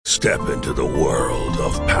Step into the world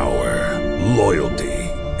of power, loyalty,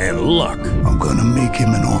 and luck. I'm gonna make him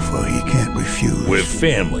an offer he can't refuse. With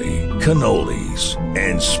family, cannolis,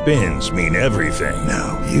 and spins mean everything.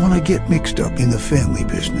 Now, you wanna get mixed up in the family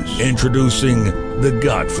business. Introducing The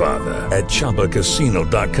Godfather at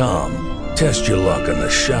ChumbaCasino.com. Test your luck in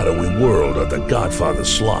the shadowy world of The Godfather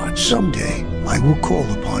slot. Someday, I will call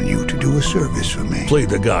upon you to do a service for me. Play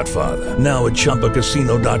The Godfather now at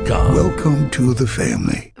ChumbaCasino.com. Welcome to the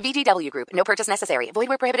family. VGW Group. No purchase necessary. Void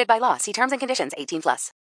where prohibited by law. See terms and conditions.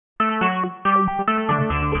 18+.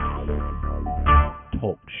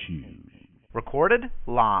 Talk shoes. Recorded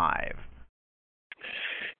live.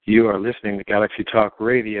 You are listening to Galaxy Talk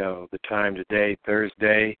Radio. The time today,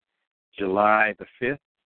 Thursday, July the 5th,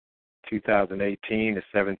 2018 is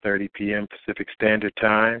 7:30 p.m. Pacific Standard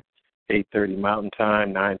Time, 8:30 Mountain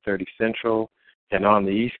Time, 9:30 Central, and on the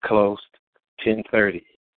East Coast, 10:30.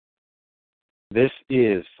 This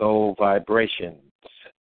is Soul Vibrations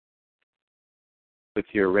with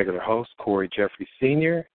your regular host, Corey Jeffrey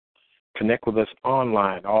Sr. Connect with us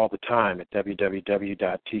online all the time at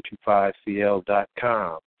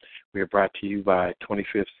www.t25cl.com. We are brought to you by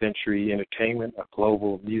 25th Century Entertainment, a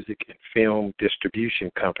global music and film distribution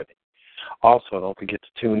company. Also, don't forget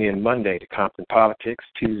to tune in Monday to Compton Politics,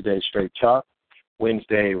 Tuesday Straight Talk,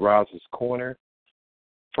 Wednesday Roz's Corner,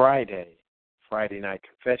 Friday Night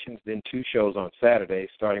Confessions, then 2 shows on Saturday,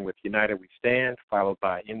 starting with United We Stand, followed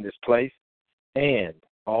by In This Place, and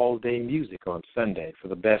all-day music on Sunday for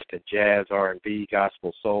the best at jazz, R&B,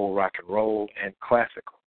 gospel, soul, rock and roll, and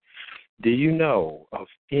classical. Do you know of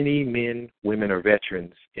any men, women, or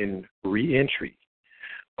veterans in reentry?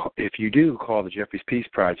 If you do, call the Jeffries Peace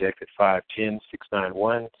Project at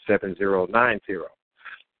 510-691-7090.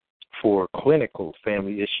 For clinical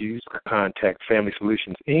family issues, contact Family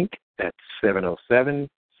Solutions, Inc. at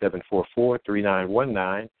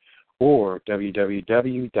 707-744-3919 or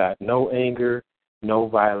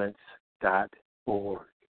www.noangernoviolence.org.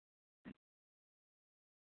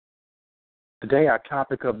 Today, our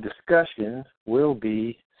topic of discussion will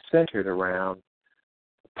be centered around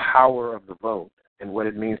the power of the vote and what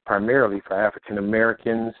it means primarily for African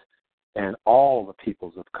Americans and all the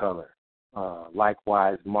peoples of color,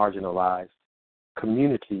 likewise marginalized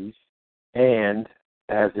communities, and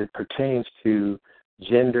as it pertains to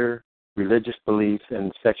gender, religious beliefs,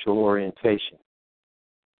 and sexual orientation.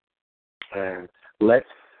 And let's,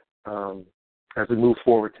 as we move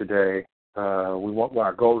forward today,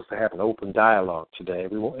 our goal is to have an open dialogue today.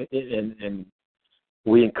 And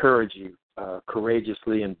we encourage you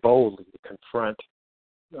courageously and boldly to confront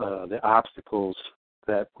the obstacles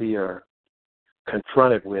that we are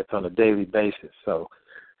confronted with on a daily basis. So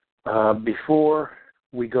before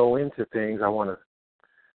we go into things, I want to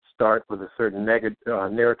start with a certain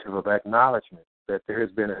narrative of acknowledgement that there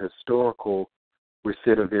has been a historical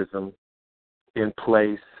recidivism in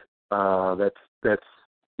place that's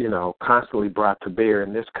constantly brought to bear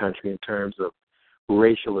in this country in terms of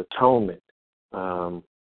racial atonement.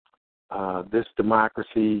 This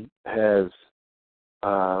democracy has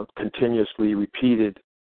continuously repeated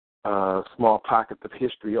small pockets of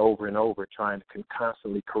history over and over, trying to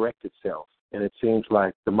constantly correct itself. And it seems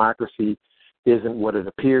like democracy isn't what it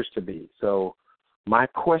appears to be. So my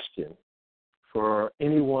question for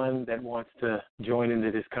anyone that wants to join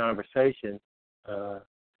into this conversation,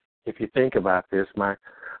 if you think about this, my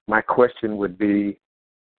question would be,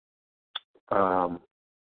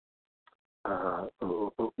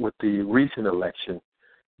 with the recent election,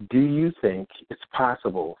 do you think it's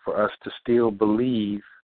possible for us to still believe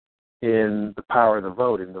in the power of the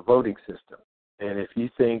vote, in the voting system? And if you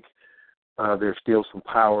think there's still some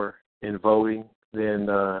power in voting, then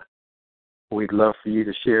we'd love for you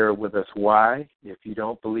to share with us why. If you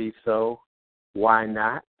don't believe so, why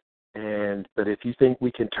not? But if you think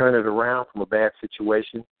we can turn it around from a bad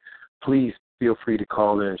situation, please feel free to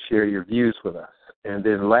call in and share your views with us. And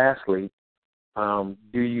then lastly,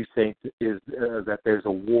 do you think that there's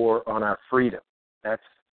a war on our freedom? That's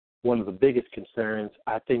one of the biggest concerns.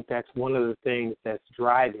 I think that's one of the things that's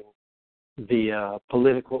driving the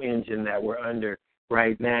political engine that we're under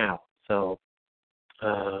right now. So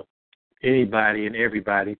anybody and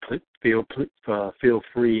everybody, feel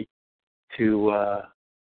free to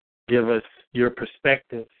give us your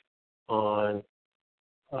perspective on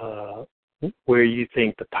where you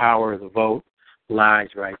think the power of the vote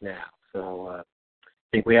lies right now. So I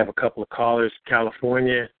think we have a couple of callers.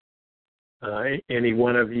 California, any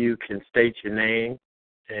one of you can state your name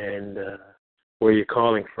and where you're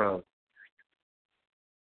calling from.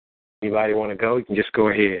 Anybody want to go? You can just go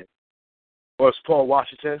ahead. Well, it's Paul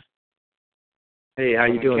Washington. Hey, how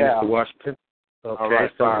you doing, Mr. Washington? Okay, All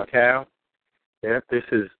right, Father Cal. Yep, this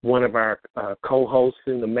is one of our co-hosts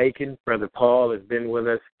in the making. Brother Paul has been with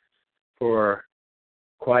us for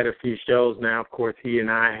quite a few shows now. Of course, he and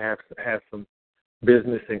I have some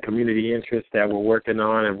business and community interests that we're working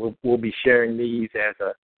on, and we'll be sharing these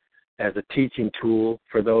as a teaching tool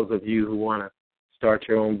for those of you who want to start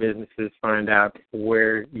your own businesses, find out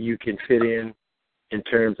where you can fit in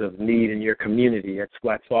terms of need in your community.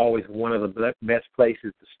 That's always one of the best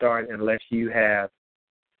places to start, unless you have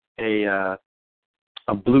a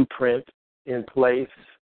blueprint in place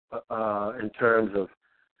in terms of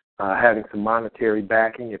having some monetary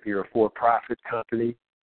backing. If you're a for-profit company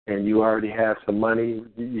and you already have some money,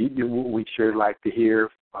 we'd sure like to hear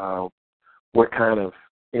what kind of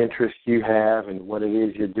interest you have and what it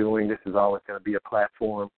is you're doing. This is always going to be a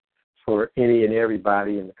platform for any and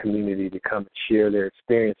everybody in the community to come and share their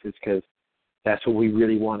experiences, because that's what we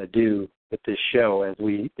really want to do with this show. As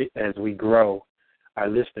we grow our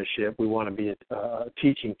listenership, we want to be a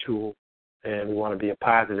teaching tool, and we want to be a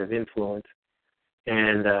positive influence.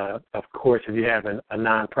 And, of course, if you have a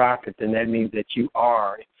nonprofit, then that means that you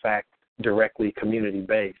are, in fact, directly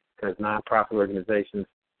community-based, because nonprofit organizations,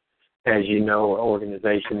 as you know, are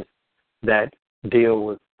organizations that deal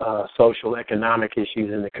with social, economic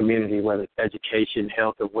issues in the community, whether it's education,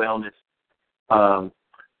 health or wellness,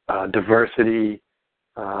 diversity,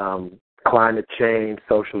 climate change,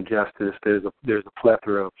 social justice. There's a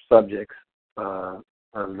plethora of subjects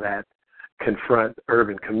that confront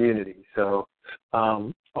urban communities. So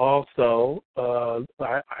also,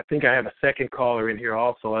 I think I have a second caller in here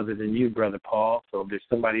also other than you, Brother Paul. So if there's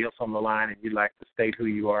somebody else on the line and you'd like to state who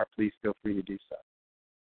you are, please feel free to do so.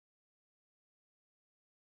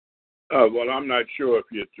 Well, I'm not sure if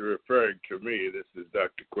you're referring to me. This is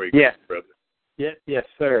Dr. Quaker, yes. brother. Yes,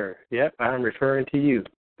 sir. Yep, I'm referring to you.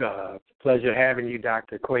 Pleasure having you,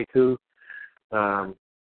 Dr. Kwaku. For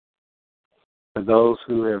those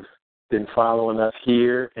who have been following us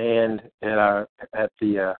here and at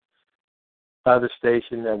the other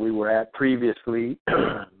station that we were at previously,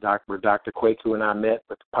 Dr. Kwaku and I met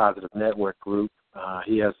with the Positive Network Group.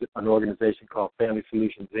 He has an organization called Family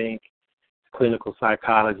Solutions, Inc., clinical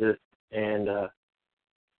psychologist, and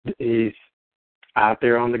he's out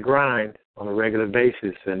there on the grind on a regular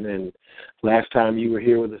basis. And last time you were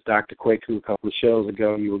here with us, Dr. Kwaku, a couple of shows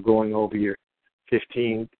ago, you were going over your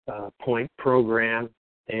 15-point program.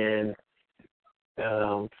 And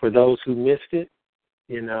for those who missed it,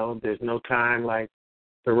 there's no time like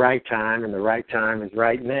the right time, and the right time is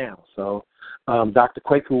right now. So, Dr.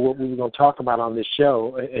 Kwaku, what we were going to talk about on this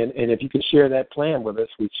show, and if you could share that plan with us,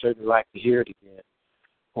 we'd certainly like to hear it again.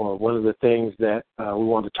 Or one of the things that we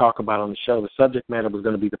wanted to talk about on the show, the subject matter was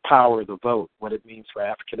going to be the power of the vote, what it means for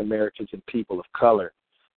African Americans and people of color,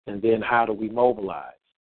 and then how do we mobilize.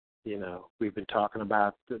 We've been talking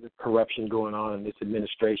about the corruption going on in this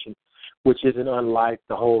administration, which isn't unlike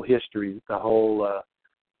the whole history, the whole,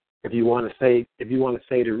 if you want to say the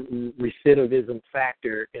recidivism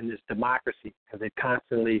factor in this democracy, because it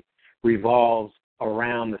constantly revolves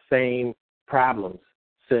around the same problems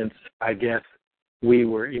since, I guess, we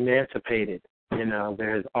were emancipated.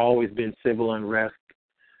 There has always been civil unrest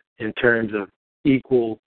in terms of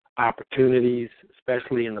equal opportunities,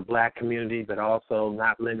 especially in the black community, but also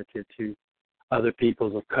not limited to other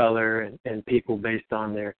peoples of color and people based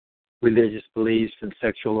on their religious beliefs and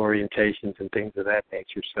sexual orientations and things of that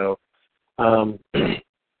nature. So I'll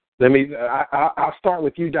start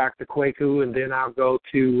with you, Dr. Kwaku, and then I'll go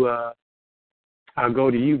to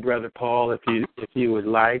you, Brother Paul, if you would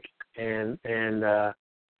like, and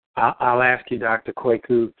I'll ask you, Dr.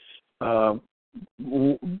 Kwaku,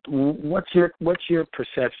 what's your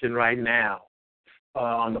perception right now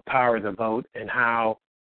on the power of the vote and how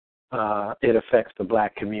it affects the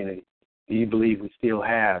black community? Do you believe we still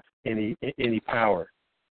have any power?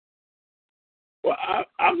 Well,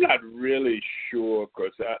 I'm not really sure,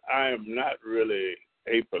 because I am not really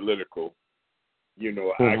apolitical.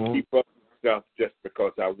 Mm-hmm. I keep up with stuff just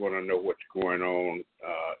because I want to know what's going on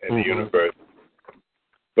in the universe.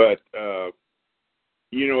 But, as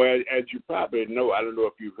you probably know, I don't know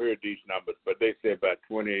if you've heard these numbers, but they say by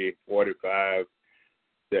 2045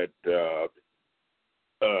 that,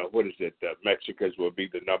 Mexicans will be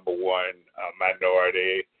the number one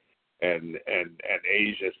minority, and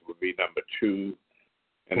Asians will be number two,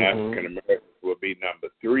 and African Americans will be number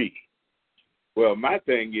three. Well, my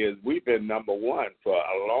thing is, we've been number one for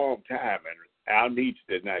a long time, and our needs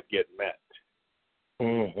did not get met.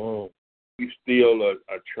 Mm-hmm. We still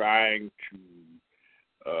are trying to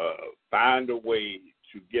find a way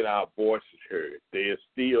to get our voices heard. There's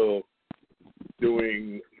still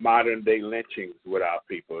doing modern day lynchings with our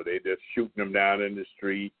people. They just shooting them down in the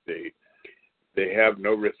street. They have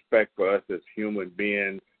no respect for us as human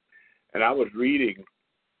beings. And I was reading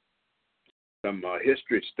some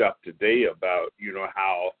history stuff today about,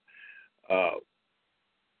 how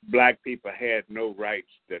black people had no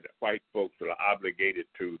rights that white folks are obligated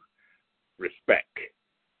to respect.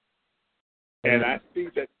 And I see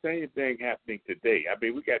that same thing happening today. I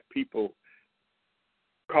mean, we got people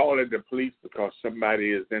calling the police because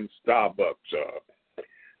somebody is in Starbucks or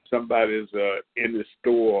somebody's in the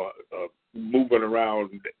store moving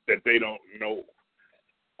around that they don't know.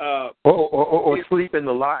 Or sleep in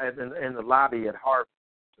the lobby at Harvard.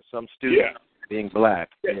 Some student being black.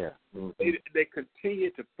 Yeah. Mm-hmm. They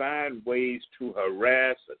continue to find ways to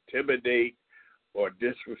harass, intimidate, or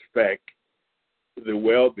disrespect the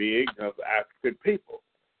well-being of African people.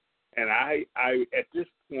 And I at this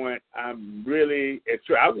point, I'm really, and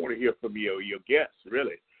so I want to hear from your guests,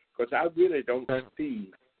 really, because I really don't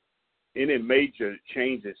see any major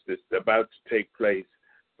changes that's about to take place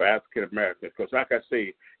for African Americans. Because, like I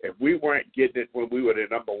say, if we weren't getting it when we were the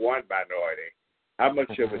number one minority, how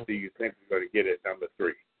much of it do you think we're going to get at number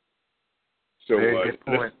three? So, very good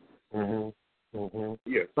point.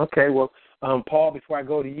 Yes. Okay, well, Paul, before I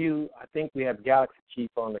go to you, I think we have Galaxy Chief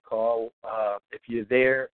on the call. If you're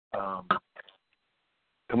there,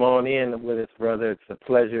 come on in with us, brother. It's a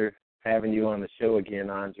pleasure having you on the show again,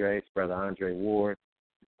 Andre. It's Brother Andre Ward.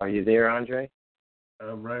 Are you there, Andre?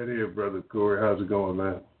 I'm right here, Brother Corey. How's it going,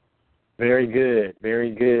 man? Very good,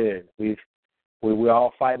 very good. We're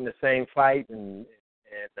all fighting the same fight, and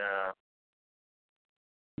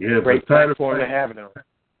great platform to have it on.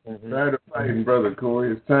 Tired of fighting, Brother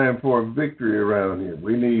Corey. It's time for a victory around here.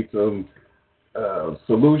 We need some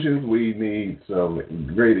solutions. We need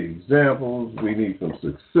some great examples. We need some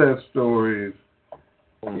success stories.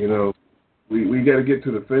 We got to get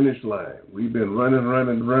to the finish line. We've been running.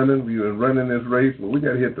 We've been running this race, but we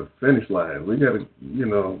got to hit the finish line. We got to,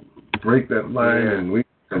 break that line, and we need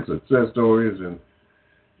some success stories.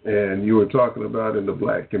 And you were talking about in the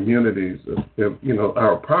black communities,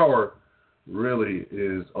 our power really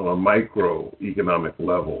is on a microeconomic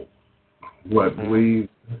level. What we,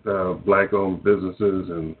 black-owned businesses,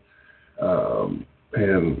 and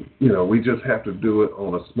we just have to do it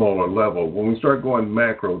on a smaller level. When we start going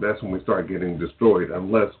macro, that's when we start getting destroyed,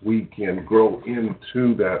 unless we can grow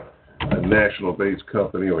into that national-based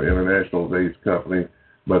company or international-based company.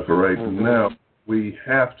 But for right now, we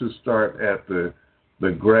have to start at the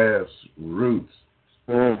grassroots.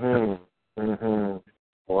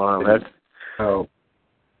 Wow, that's how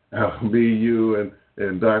me, you,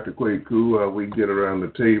 and Dr. Kwaku, we get around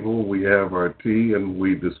the table, we have our tea, and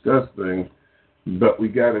we discuss things, but we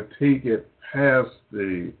got to take it past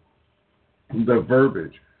the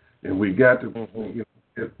verbiage, and we got to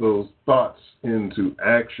get those thoughts into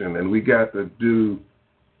action, and we got to do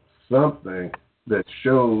something that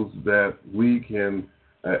shows that we can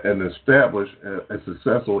and establish a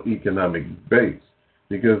successful economic base,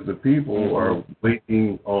 because the people are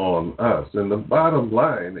waiting on us. And the bottom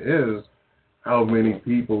line is, how many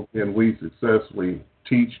people can we successfully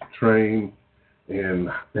teach, train, and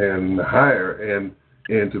hire,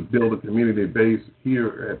 and to build a community base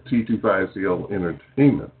here at T25CL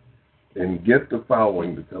Entertainment, and get the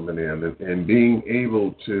following to coming in, and being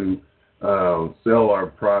able to sell our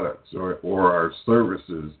products or our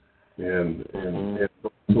services and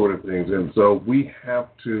those sort of things. And so we have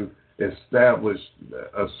to establish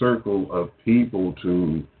a circle of people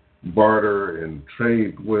to barter and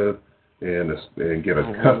trade with, and get a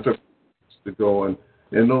customer to go in,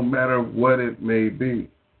 and no matter what it may be.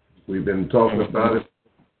 We've been talking about it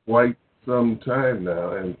quite some time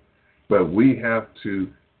now, but we have to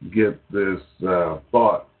get this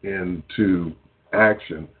thought into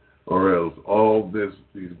action, or else all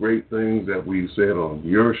these great things that we've said on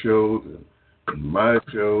your shows and my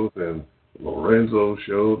shows and Lorenzo's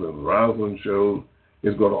shows and Rosalind's shows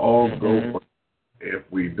is going to all go if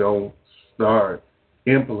we don't start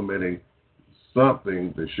implementing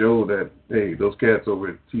something to show that, hey, those cats over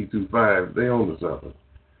at T25, they own something.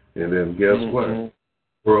 And then guess what? The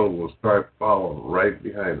world will start following right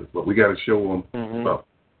behind us. But we got to show them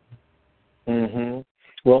something.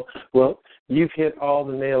 Well, you've hit all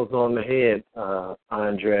the nails on the head,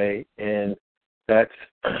 Andre, and that's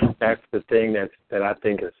the thing that I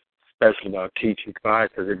think is special about T25,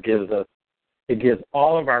 because it gives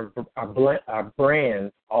all of our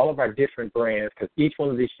brands, all of our different brands, because each one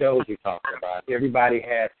of these shows you're talking about, everybody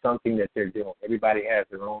has something that they're doing. Everybody has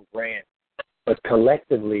their own brand. But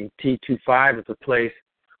collectively, T25 is a place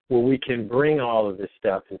where we can bring all of this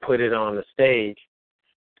stuff and put it on the stage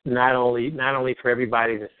not only for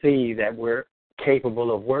everybody to see that we're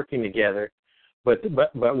capable of working together, but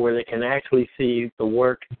where they can actually see the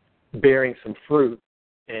work bearing some fruit,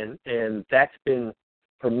 and that's been,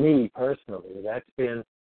 for me personally, that's been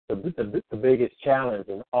the biggest challenge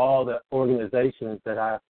in all the organizations that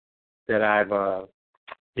I've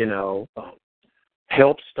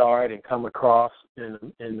helped start and come across in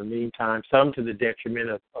the meantime. Some to the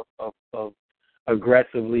detriment of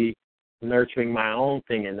aggressively nurturing my own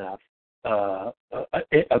thing enough,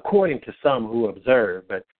 according to some who observe,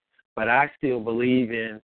 but I still believe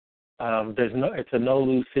in it's a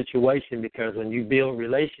no-lose situation, because when you build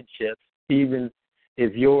relationships, even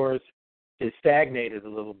if yours is stagnated a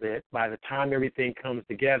little bit, by the time everything comes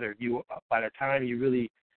together, by the time you really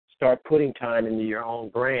start putting time into your own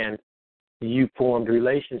brand, you formed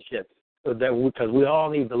relationships because we all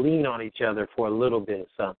need to lean on each other for a little bit of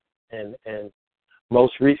something. And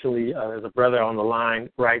most recently, there's a brother on the line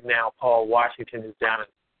right now, Paul Washington, who's down in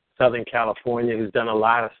Southern California, who's done a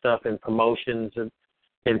lot of stuff in promotions and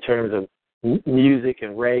in terms of music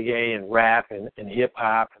and reggae and rap and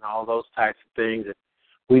hip-hop and all those types of things. And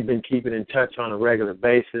we've been keeping in touch on a regular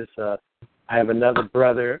basis. I have another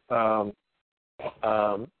brother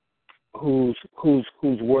who's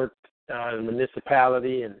worked in a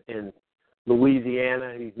municipality in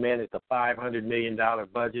Louisiana. He's managed a $500 million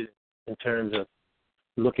budget in terms of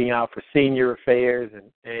looking out for senior affairs,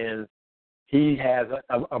 and he has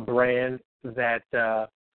a brand that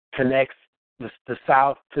connects the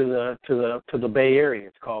South to the Bay Area.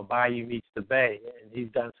 It's called Bayou Meets the Bay, and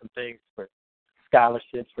he's done some things for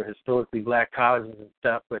scholarships for historically black colleges and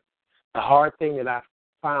stuff. But the hard thing that I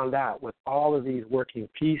found out with all of these working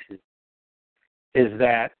pieces is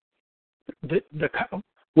that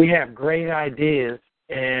we have great ideas,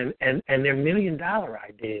 and they're $1 million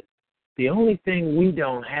ideas. The only thing we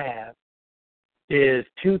don't have is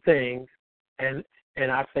two things, and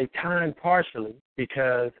I say time partially,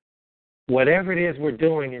 because whatever it is we're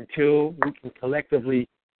doing, until we can collectively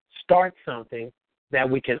start something that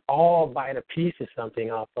we can all bite a piece of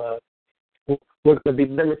something off of, we're going to be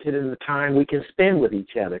limited in the time we can spend with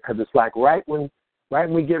each other. Because it's like right when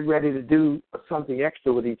we get ready to do something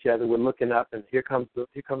extra with each other, we're looking up, and here comes the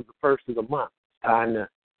first of the month.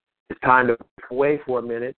 It's time to break away for a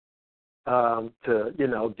minute to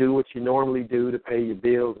do what you normally do to pay your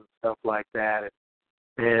bills and stuff like that.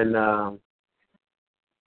 And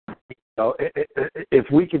if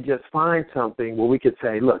we could just find something where we could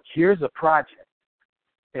say, look, here's a project,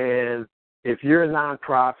 and if you're a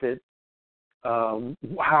nonprofit,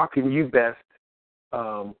 how can you best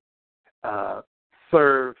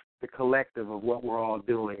serve the collective of what we're all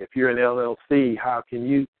doing? If you're an LLC, how can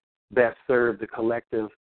you best serve the collective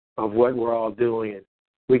of what we're all doing? And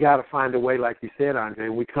we got to find a way, like you said, Andre,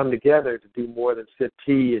 and we come together to do more than sip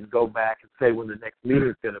tea and go back and say when the next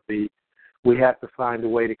meeting's going to be. We have to find a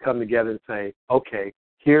way to come together and say, okay,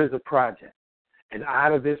 here's a project. And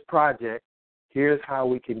out of this project, here's how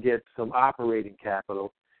we can get some operating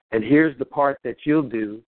capital. And here's the part that you'll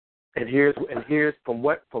do. And here's from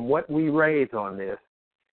what we raise on this,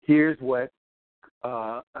 here's what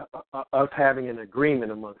us having an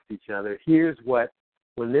agreement amongst each other. Here's what,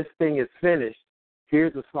 when this thing is finished,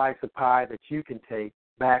 here's a slice of pie that you can take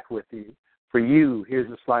back with you. For you, here's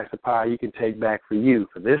a slice of pie you can take back for you.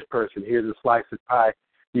 For this person, here's a slice of pie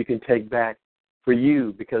you can take back for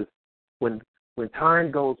you. Because when time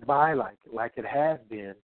goes by like it has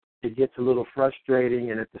been, it gets a little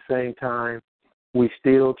frustrating, and at the same time, we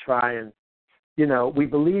still try and, we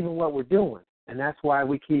believe in what we're doing, and that's why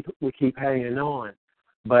we keep hanging on.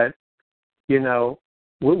 But,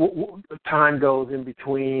 time goes in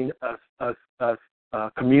between us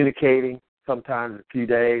communicating, sometimes a few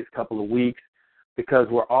days, a couple of weeks, because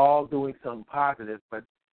we're all doing something positive, but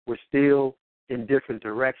we're still in different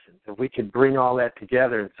directions. If we could bring all that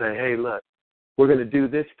together and say, hey, look, we're going to do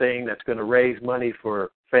this thing that's going to raise money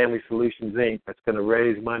for Family Solutions, Inc., that's going to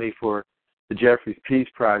raise money for the Jeffries Peace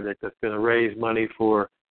Project, that's going to raise money for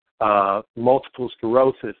multiple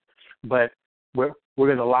sclerosis, but we're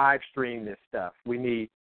going to live stream this stuff. We need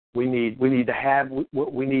to have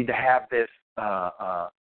this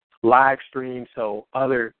live stream so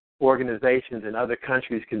other organizations in other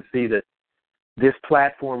countries can see that this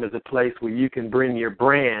platform is a place where you can bring your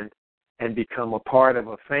brand and become a part of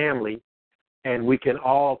a family, and we can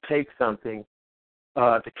all take something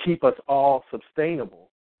to keep us all sustainable,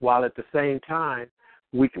 while at the same time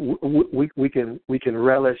we can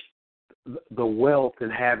relish the wealth in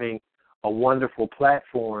having a wonderful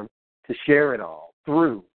platform to share it all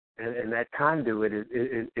through. And that conduit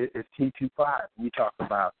is T25. We talk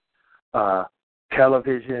about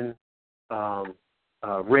television,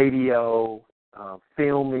 radio,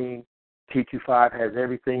 filming. T25 has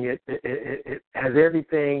everything. It has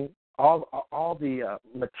everything, all the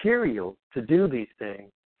material to do these things.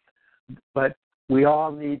 But we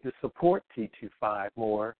all need to support T25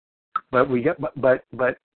 more. But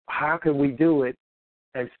how can we do it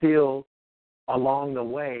and still, along the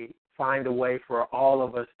way, find a way for all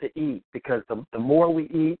of us to eat? Because the more we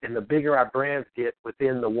eat and the bigger our brands get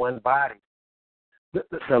within the one body,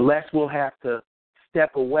 the less we'll have to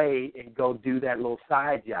step away and go do that little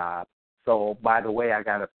side job. So, by the way, I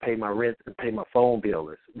got to pay my rent and pay my phone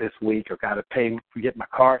bill this week, or got to get my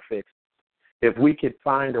car fixed. If we could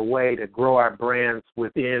find a way to grow our brands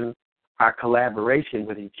within our collaboration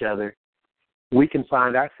with each other, we can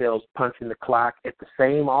find ourselves punching the clock at the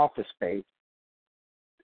same office space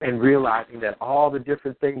and realizing that all the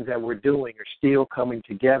different things that we're doing are still coming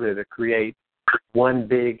together to create one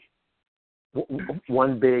big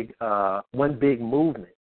movement,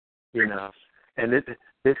 you know. And this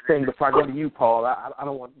thing, before I go to you, Paul, I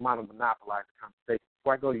don't want to monopolize the conversation.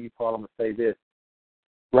 Before I go to you, Paul, I'm going to say this.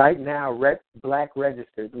 Right now,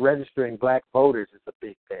 registering black voters is a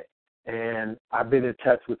big thing. And I've been in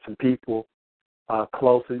touch with some people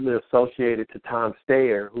closely associated to Tom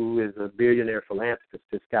Steyer, who is a billionaire philanthropist.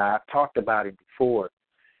 This guy, I've talked about him before.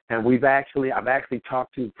 And I've actually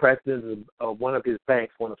talked to the president of one of his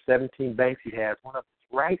banks, one of 17 banks he has, one of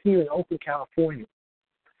them right here in Oakland, California.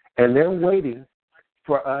 And they're waiting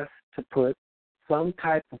for us to put some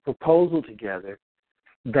type of proposal together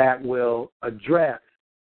that will address.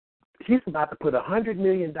 He's about to put $100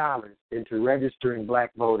 million into registering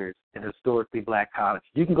black voters in historically black colleges.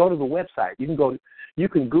 You can go to the website. You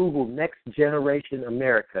can Google Next Generation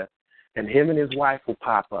America, and him and his wife will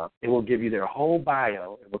pop up. It will give you their whole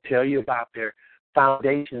bio. It will tell you about their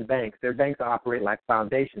foundation banks. Their banks operate like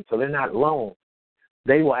foundations, so they're not loans.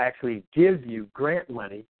 They will actually give you grant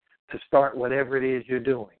money to start whatever it is you're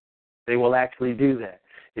doing. They will actually do that.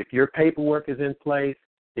 If your paperwork is in place,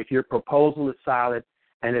 if your proposal is solid,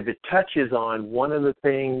 and if it touches on one of the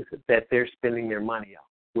things that they're spending their money on,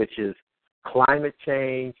 which is climate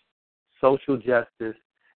change, social justice,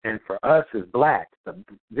 and for us as blacks,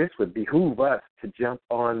 this would behoove us to jump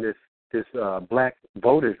on this black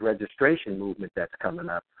voters registration movement that's coming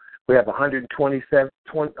up. We have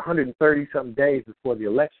 130-something days before the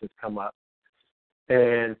elections come up.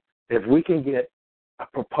 And if we can get a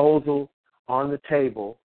proposal on the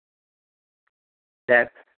table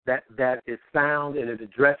that is sound and it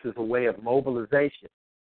addresses a way of mobilization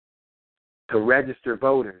to register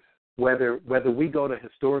voters, whether we go to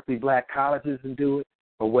historically black colleges and do it,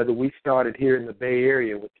 or whether we started here in the Bay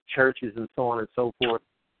Area with the churches and so on and so forth,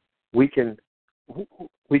 we can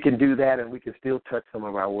do that, and we can still touch some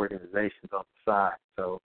of our organizations on the side.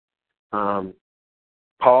 So,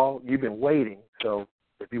 Paul, you've been waiting, so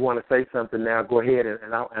if you want to say something now, go ahead.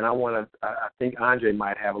 And I think Andre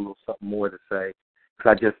might have a little something more to say,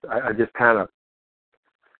 because I just kind of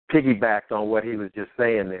piggybacked on what he was just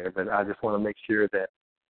saying there. But I just want to make sure that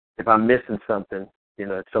if I'm missing something, you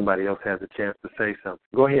know, somebody else has a chance to say something.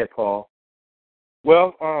 Go ahead, Paul.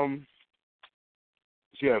 Well,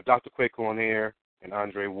 you have Dr. Quaker on here and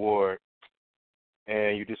Andre Ward,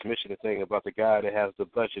 and you just mentioned the thing about the guy that has the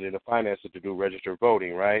budget and the finances to do registered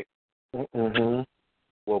voting, right? Mm-hmm.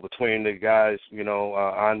 Well, between the guys, you know,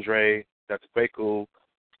 Andre, Dr. Quaker,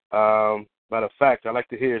 matter of fact, I'd like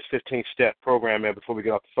to hear his 15-step program there before we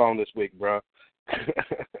get off the phone this week, bro.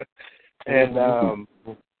 And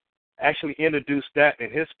actually introduce that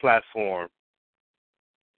in his platform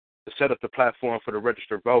to set up the platform for the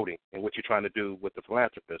registered voting and what you're trying to do with the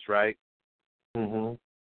philanthropist, right? Mm-hmm.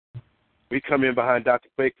 We come in behind Dr.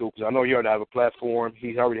 Quaker because I know you already have a platform.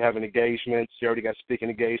 He's already having engagements. He already got speaking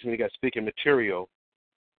engagement. He got speaking material.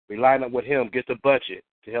 We line up with him, get the budget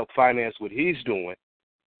to help finance what he's doing,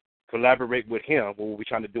 collaborate with him, what we're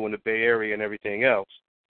trying to do in the Bay Area and everything else,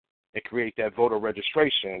 and create that voter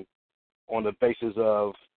registration on the basis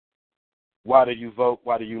of why do you vote,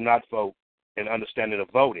 why do you not vote, and understanding of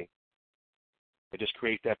voting. And just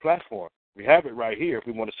create that platform. We have it right here if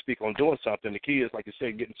we want to speak on doing something. The key is, like you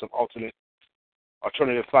said, getting some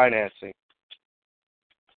alternative financing.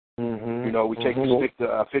 Mm-hmm. You know, we take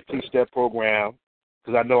the 15-step program,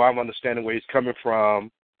 because I know I'm understanding where he's coming from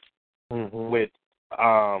with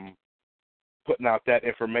putting out that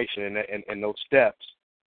information and those steps.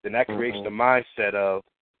 Then that creates the mindset of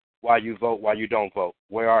why you vote, why you don't vote.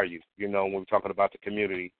 Where are you? You know, when we're talking about the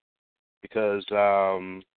community, because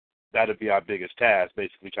that'll be our biggest task,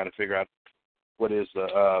 basically trying to figure out what is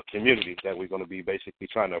the community that we're going to be basically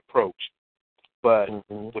trying to approach. But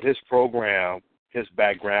with his program, his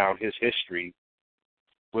background, his history,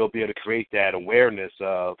 we'll be able to create that awareness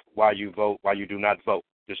of why you vote, why you do not vote.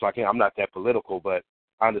 Just like I'm not that political, but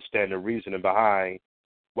I understand the reasoning behind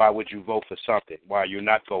why would you vote for something, why you're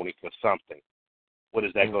not voting for something. What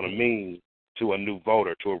is that going to mean to a new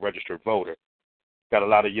voter, to a registered voter? Got a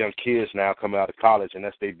lot of young kids now coming out of college, and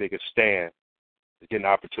that's their biggest stand. They're getting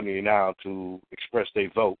an opportunity now to express their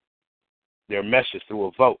vote, their message through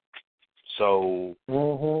a vote. So,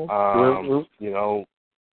 you know,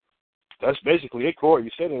 that's basically it, Corey.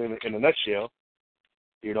 You said it in a nutshell.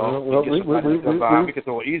 You know, we can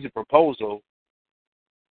throw an easy proposal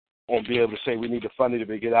on be able to say we need the funding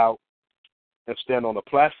to get out and stand on a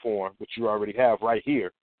platform, which you already have right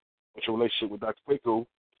here, with your relationship with Dr. Kwaku,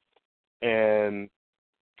 and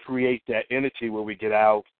create that entity where we get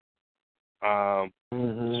out,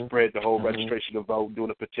 spread the whole registration to vote,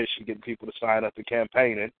 doing a petition, getting people to sign up and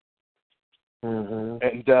campaigning,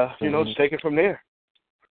 and, you know, just take it from there.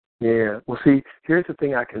 Yeah. Well, see, here's the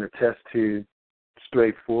thing I can attest to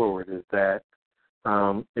straightforward is that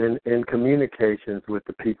in communications with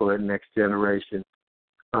the people at Next Generation,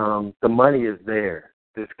 the money is there.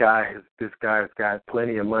 This guy's got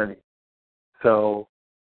plenty of money. So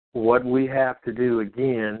what we have to do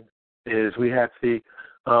again is we have to see.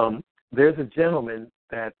 There's a gentleman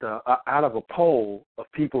that out of a poll of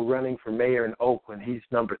people running for mayor in Oakland, he's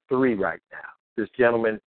number 3 right now. This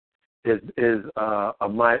gentleman he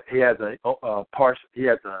has a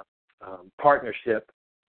partnership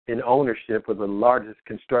in ownership with the largest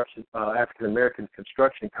construction African American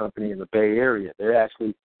construction company in the Bay Area. They're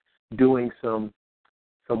actually doing some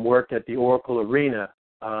work at the Oracle Arena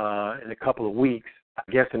in a couple of weeks, I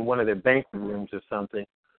guess in one of their banquet rooms or something.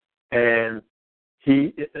 And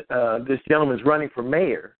this gentleman's running for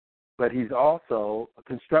mayor, but he's also a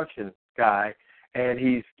construction guy, and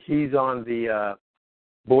he's on the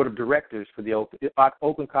board of directors for the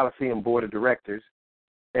Oakland Coliseum board of directors,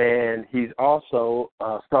 and he's also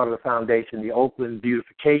started a foundation, the Oakland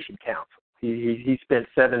Beautification Council. He spent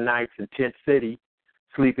 7 nights in Tent City,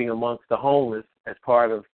 sleeping amongst the homeless as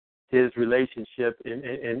part of his relationship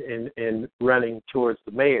in running towards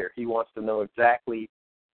the mayor. He wants to know exactly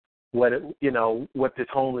what this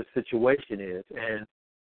homeless situation is, and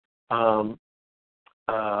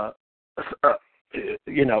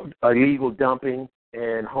illegal dumping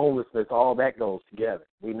and homelessness, all that goes together.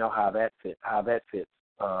 We know how that fits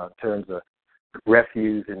in terms of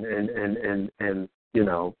refuse and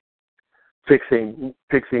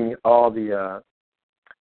fixing all the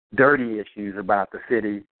dirty issues about the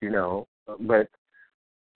city, but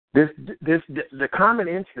the common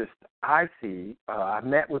interest I see, I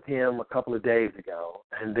met with him a couple of days ago,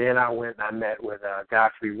 and then I went and I met with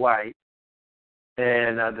Godfrey White,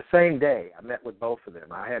 and the same day I met with both of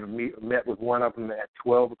them. I had met with one of them at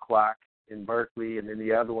 12 o'clock in Berkeley, and then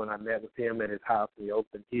the other one I met with him at his house in the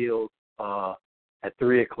Oakland Hills at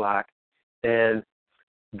 3 o'clock, and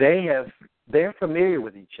they're familiar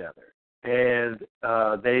with each other, and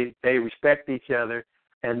they respect each other,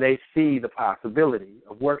 and they see the possibility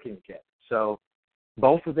of working together. So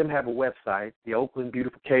both of them have a website, the Oakland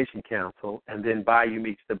Beautification Council, and then Bayou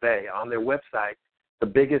Meets the Bay. On their website, the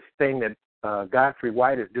biggest thing that Godfrey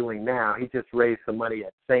White is doing now, he just raised some money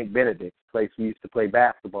at St. Benedict's, place we used to play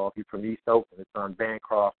basketball. If you're from East Oakland, it's on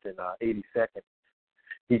Bancroft and 82nd.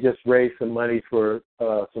 He just raised some money for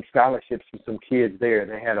some scholarships for some kids there.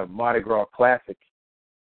 They had a Mardi Gras Classic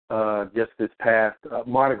just this past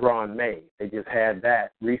Mardi Gras in May. They just had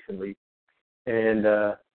that recently, and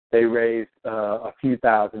they raised a few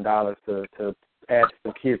 $1,000s to add to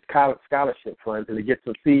some kids' scholarship funds and to get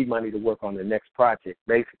some seed money to work on the next project,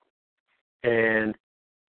 basically. And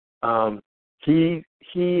he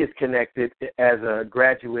is connected as a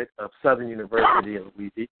graduate of Southern University of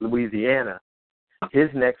Louisiana. His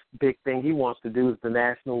next big thing he wants to do is the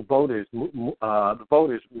national voters movement,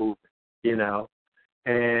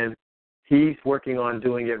 and he's working on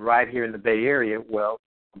doing it right here in the Bay Area. Well,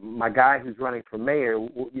 my guy who's running for mayor,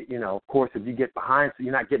 of course, if you get behind, so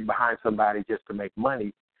you're not getting behind somebody just to make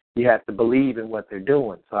money. You have to believe in what they're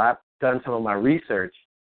doing. So I've done some of my research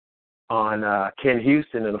on Ken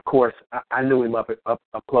Houston, and of course, I knew him up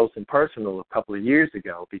close and personal a couple of years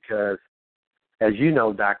ago because, as you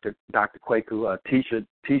know, Dr. Kwaku,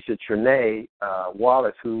 Tisha Trene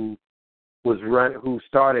Wallace, who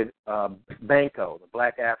started BANCO, the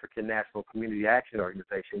Black African National Community Action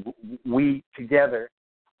Organization. We together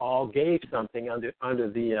all gave something under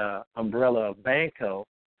the umbrella of BANCO,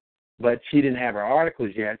 but she didn't have her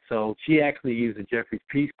articles yet, so she actually used the Jeffries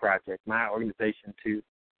Peace Project, my organization, to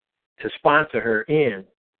sponsor her in.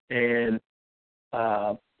 And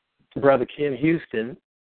Brother Ken Houston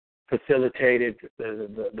facilitated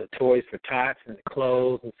the Toys for Tots and the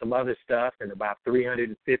clothes and some other stuff, and about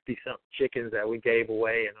 350-something chickens that we gave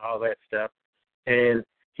away and all that stuff. And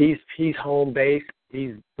he's home-based.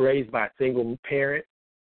 He's raised by a single parent.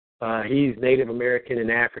 He's Native American and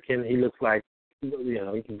African. He looks like,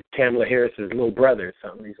 Kamala Harris's little brother or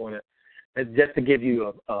something. He's one of, just to give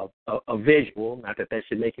you a visual, not that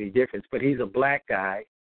should make any difference, but he's a black guy.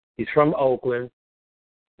 He's from Oakland,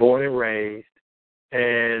 born and raised,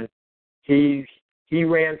 and he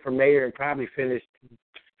ran for mayor and probably finished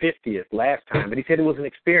 50th last time. But he said it was an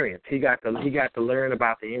experience. He got to learn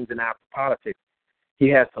about the ins and outs of politics. He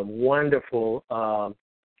has some wonderful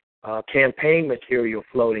campaign material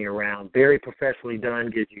floating around, very professionally done,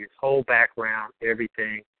 gives you his whole background,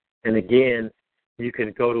 everything. And again, you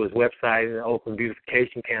can go to his website and the Oakland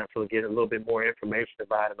Beautification Council and get a little bit more information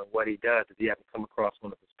about him and what he does if you haven't come across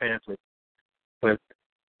one of his pamphlets. But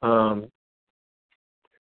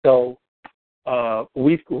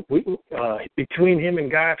between him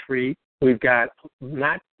and Godfrey, we've got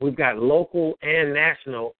local and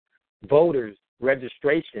national voters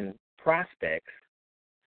registration prospects.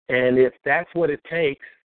 And if that's what it takes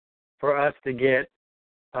for us to get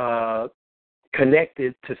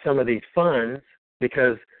connected to some of these funds,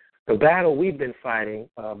 because the battle we've been fighting,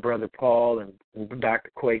 Brother Paul and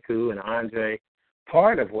Dr. Kwaku and Andre,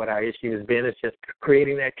 part of what our issue has been is just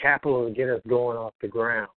creating that capital to get us going off the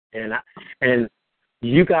ground. And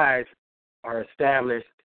you guys are established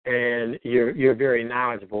and you're very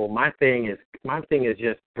knowledgeable. My thing is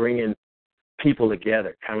just bringing people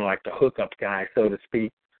together, kind of like the hookup guy, so to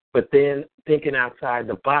speak. But then thinking outside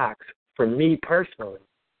the box, for me personally,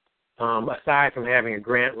 aside from having a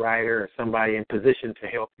grant writer or somebody in position to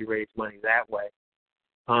help you raise money that way,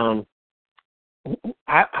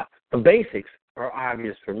 the basics are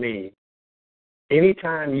obvious for me.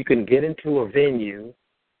 Anytime you can get into a venue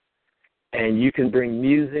and you can bring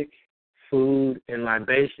music, food, and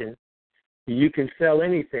libation, you can sell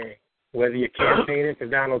anything, whether you're campaigning for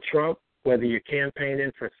Donald Trump, whether you're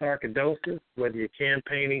campaigning for sarcoidosis, whether you're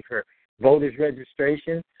campaigning for voters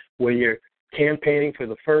registration, whether you're campaigning for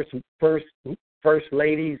the first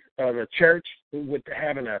ladies of the church with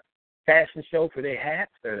having a fashion show for their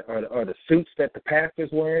hats or the suits that the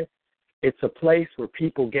pastor's wearing. It's a place where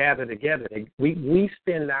people gather together. We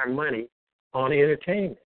spend our money on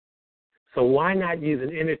entertainment. So why not use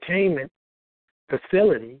an entertainment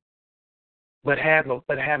facility but have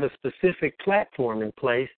a specific platform in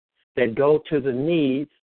place that go to the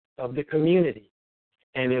needs of the community?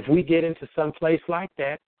 And if we get into some place like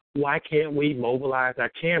that, why can't we mobilize our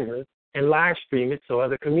cameras and live stream it so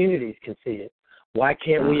other communities can see it? Why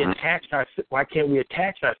can't we attach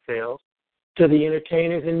ourselves to the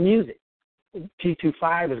entertainers and music?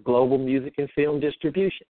 T25 is global music and film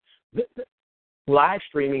distribution. Live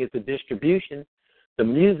streaming is the distribution. The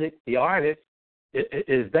music, the artist,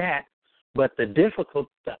 is that. But the difficult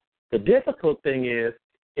thing is,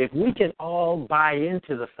 if we can all buy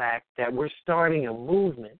into the fact that we're starting a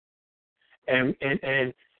movement, and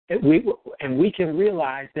we can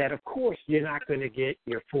realize that, of course, you're not going to get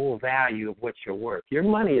your full value of what you're worth. Your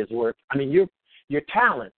money is worth. I mean, your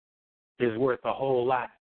talent is worth a whole lot.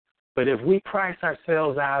 But if we price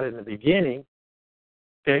ourselves out in the beginning,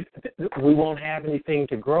 then we won't have anything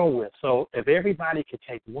to grow with. So if everybody could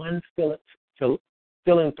take one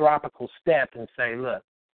philanthropical step and say, look,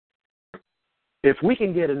 if we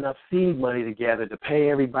can get enough seed money together to pay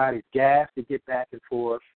everybody's gas to get back and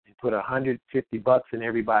forth and put $150 in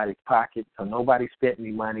everybody's pocket so nobody spent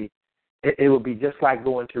any money, it would be just like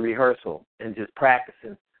going to rehearsal and just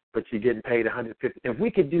practicing, but you're getting paid $150. If we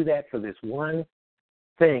could do that for this one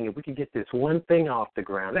thing, if we could get this one thing off the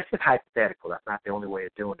ground, that's just hypothetical. That's not the only way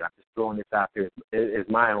of doing it. I'm just throwing this out there as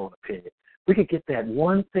my own opinion. We could get that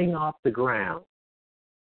one thing off the ground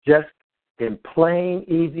just in plain,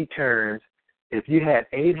 easy terms. If you had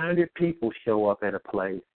 800 people show up at a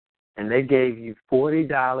place and they gave you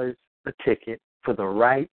 $40 a ticket for the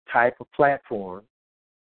right type of platform,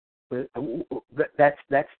 that's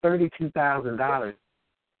 $32,000.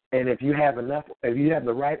 And if you have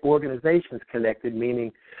the right organizations connected,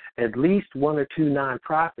 meaning at least one or two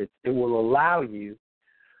nonprofits, it will allow you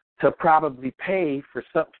to probably pay for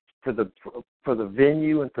the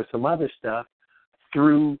venue and for some other stuff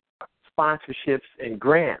through sponsorships and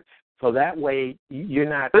grants. So that way you're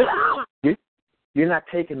not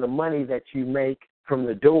taking the money that you make from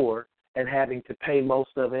the door and having to pay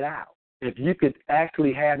most of it out. If you could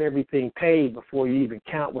actually have everything paid before you even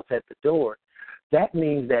count what's at the door, that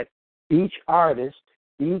means that each artist,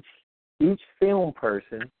 each film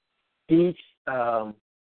person, each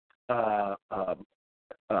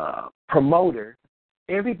promoter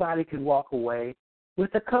everybody could walk away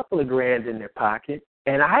with a couple of grand in their pocket.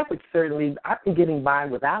 And I would certainly, I've been getting by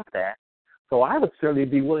without that. So I would certainly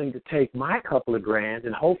be willing to take my couple of grand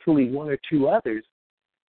and hopefully one or two others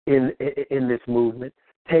in this movement,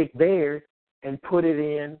 take theirs and put it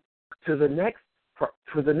in to the next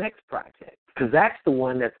project, because that's the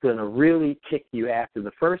one that's going to really kick you after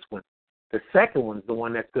the first one. The second one's the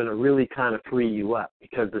one that's going to really kind of free you up,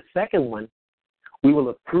 because the second one, we will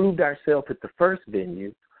have proved ourselves at the first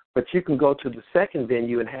venue, but you can go to the second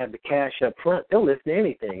venue and have the cash up front. They'll listen to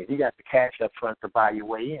anything if you got the cash up front to buy your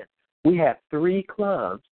way in. We have 3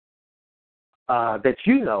 clubs that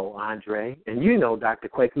you know, Andre, and you know, Dr.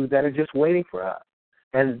 Kwaku, that are just waiting for us.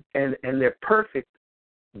 And they're perfect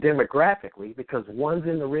demographically, because one's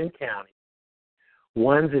in Marin County,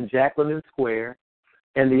 one's in Jacqueline Square,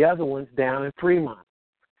 and the other one's down in Fremont.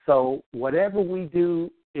 So whatever we do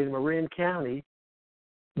in Marin County,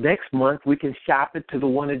 next month we can shop it to the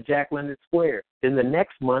one in Jacqueline Square. In the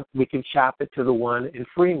next month we can shop it to the one in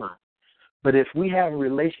Fremont. But if we have a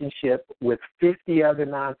relationship with 50 other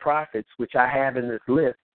nonprofits, which I have in this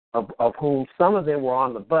list, of whom some of them were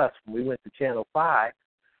on the bus when we went to Channel 5,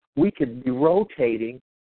 we could be rotating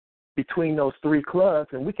between those 3 clubs,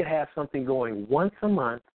 and we could have something going once a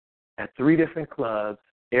month at 3 different clubs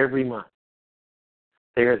every month.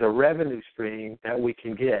 There's a revenue stream that we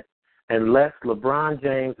can get, unless LeBron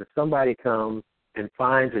James or somebody comes and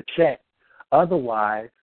finds a check. Otherwise,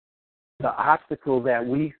 the obstacle that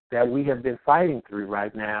we have been fighting through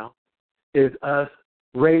right now is us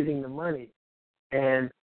raising the money.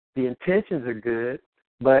 And the intentions are good,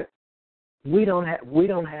 but we don't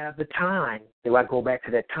have the time. If I go back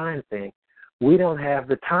to that time thing, we don't have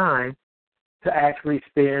the time to actually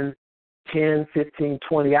spend 10, 15,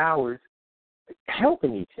 20 hours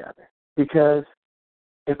helping each other. Because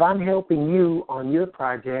if I'm helping you on your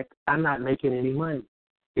project, I'm not making any money.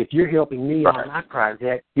 If you're helping me on my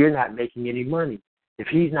project, you're not making any money. If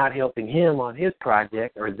he's not helping him on his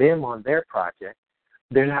project or them on their project,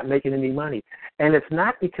 they're not making any money. And it's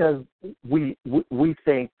not because we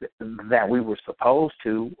think that we were supposed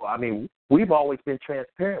to. I mean, we've always been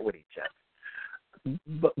transparent with each other.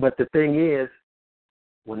 But the thing is,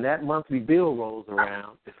 when that monthly bill rolls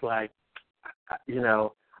around, it's like,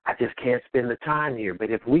 I just can't spend the time here. But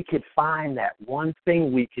if we could find that one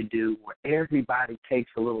thing we could do where everybody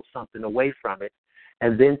takes a little something away from it,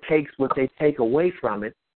 and then takes what they take away from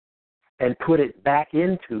it and put it back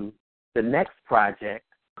into the next project,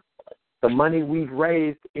 the money we've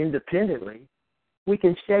raised independently, we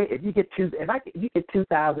can share. If you get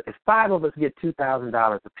 $2,000, if 5 of us get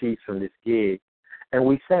 $2,000 a piece from this gig, and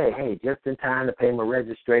we say, hey, just in time to pay my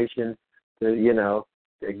registration, to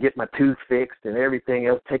get my tooth fixed and everything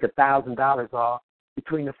else, take $1,000 off.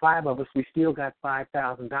 Between the 5 of us, we still got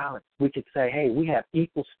 $5,000. We could say, hey, we have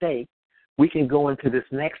equal stake. We can go into this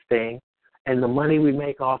next thing, and the money we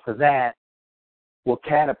make off of that will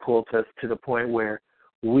catapult us to the point where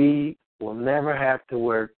we will never have to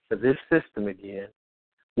work for this system again.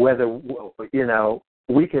 Whether,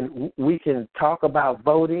 we can talk about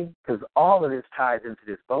voting, because all of this ties into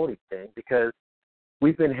this voting thing, because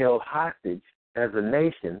we've been held hostage as a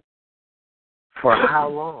nation for how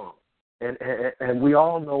long? And we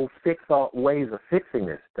all know ways of fixing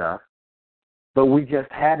this stuff, but we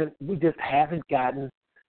just haven't gotten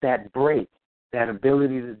that break, that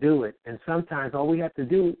ability to do it. And sometimes all we have to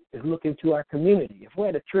do is look into our community. If we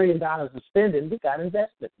had $1 trillion to spending, we got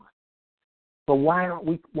investment money. But why aren't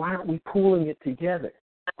we pooling it together?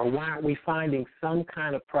 Or why aren't we finding some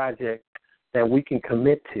kind of project that we can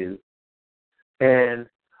commit to? And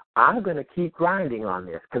I'm going to keep grinding on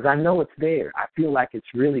this because I know it's there. I feel like it's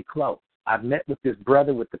really close. I've met with this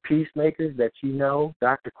brother with the Peacemakers that you know,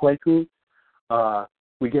 Dr. Kwaku.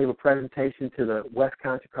 We gave a presentation to the West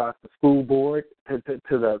Contra Costa School Board, to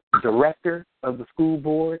the director of the school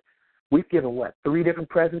board. We've given, 3 different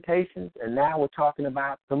presentations, and now we're talking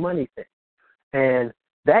about the money thing. And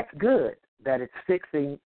that's good that it's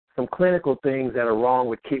fixing some clinical things that are wrong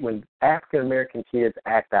with kids when African-American kids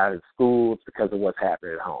act out in schools because of what's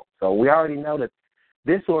happening at home. So we already know that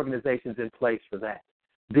this organization's in place for that.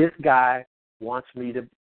 This guy wants me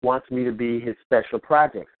to be his special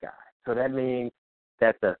projects guy. So that means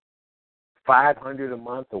that the $500 a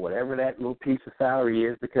month or whatever that little piece of salary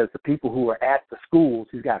is, because the people who are at the schools,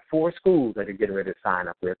 he's got 4 schools that are getting ready to sign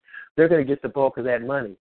up with, they're going to get the bulk of that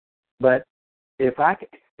money. But if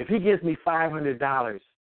he gives me $500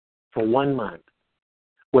 for 1 month,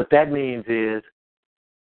 what that means is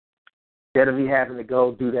instead of me having to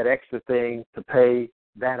go do that extra thing to pay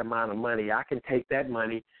that amount of money, I can take that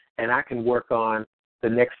money and I can work on the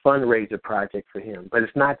next fundraiser project for him. But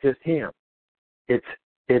it's not just him. It's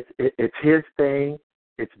It's his thing.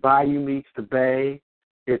 It's Bayou Meets the Bay.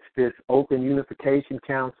 It's this Open Unification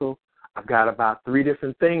Council. I've got about 3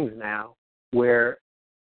 different things now where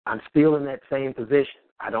I'm still in that same position.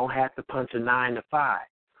 I don't have to punch a 9 to 5.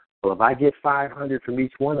 Well, if I get $500 from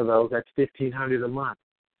each one of those, that's $1,500 a month.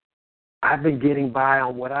 I've been getting by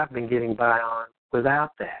on what I've been getting by on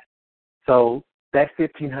without that. So that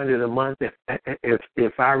 $1,500 a month,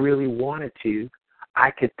 if I really wanted to,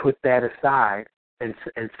 I could put that aside and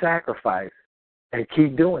sacrifice and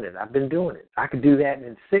keep doing it. I've been doing it. I could do that, and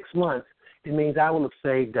in 6 months, it means I will have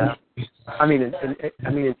saved up.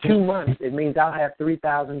 In 2 months, it means I'll have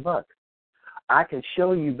 $3,000. I can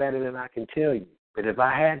show you better than I can tell you. But if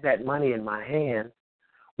I had that money in my hand,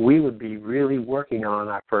 we would be really working on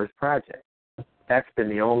our first project. That's been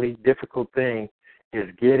the only difficult thing, is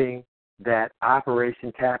getting that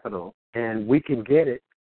operation capital. And we can get it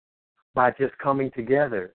by just coming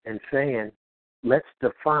together and saying, let's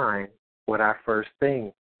define what our first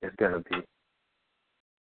thing is going to be.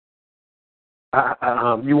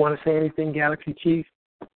 You want to say anything, Galaxy Chief?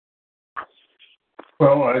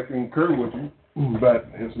 Well, I concur with you, but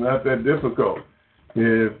it's not that difficult.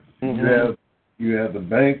 If you have the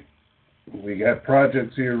bank, we got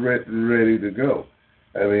projects here ready to go.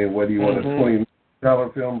 I mean, whether you want a $20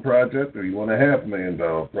 million film project or you want a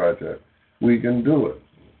 $500,000 project, we can do it.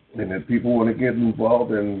 And if people want to get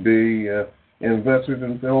involved and be investors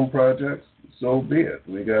in film projects, so be it.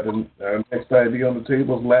 We got our next idea on the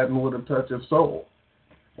table is Latin with a touch of soul.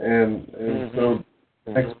 And so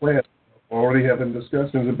next plan, we're already having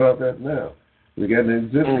discussions about that now. We got an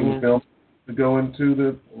existing film to go into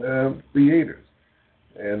the theaters.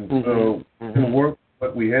 And so we can work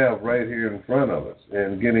what we have right here in front of us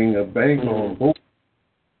and getting a bank on board.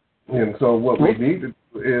 And so what we need to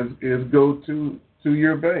do is go to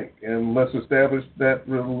your bank and let's establish that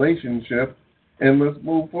relationship and let's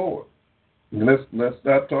move forward. And let's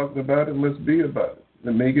stop talking about it and let's be about it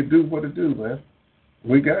and make it do what it do, man.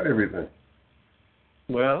 We got everything.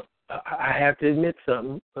 Well, I have to admit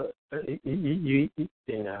something. You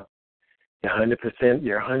know,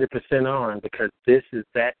 you're 100% on, because this is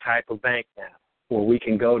that type of bank now where we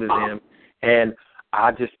can go to them and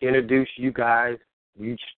I'll just introduce you guys.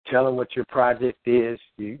 You tell them what your project is.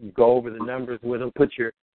 You go over the numbers with them. Put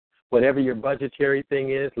your whatever your budgetary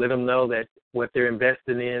thing is. Let them know that what they're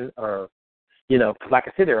investing in, or like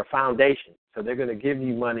I said, they're a foundation, so they're going to give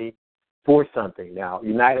you money for something. Now,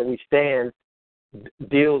 United We Stand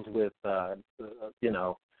deals with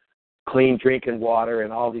clean drinking water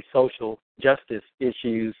and all these social justice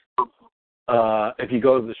issues. If you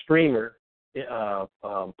go to the streamer,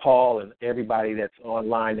 Paul and everybody that's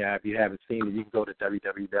online now, if you haven't seen it, you can go to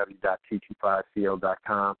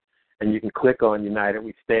www.t25co.com and you can click on United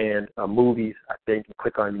We Stand movies. I think you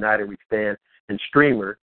click on United We Stand and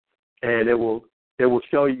streamer, and it will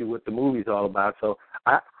show you what the movie's all about. So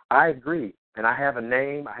I agree, and I have a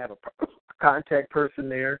name. I have a contact person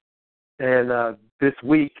there, and this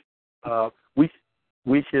week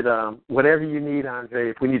we should, whatever you need, Andre,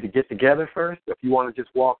 if we need to get together first, if you want to just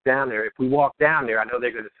walk down there. If we walk down there, I know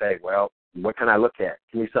they're going to say, well, what can I look at?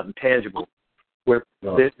 Give me something tangible. Always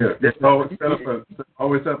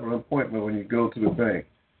set up an appointment when you go to the bank.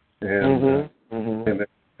 And, and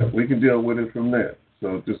we can deal with it from there.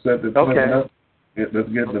 So just set the appointment up. Let's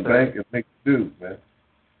get in the bank and make it do, man.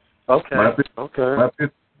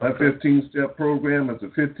 My 15-step program is a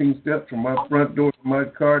 15 steps from my front door to my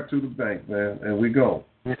car to the bank, man, and we go.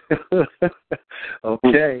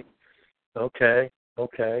 Okay.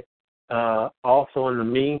 Also, in the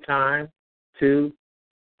meantime, too,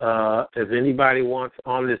 if anybody wants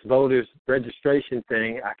on this voters registration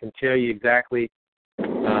thing, I can tell you exactly,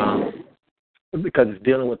 because it's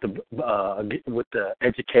dealing with the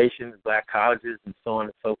education, black colleges, and so on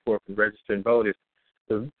and so forth, and registering voters.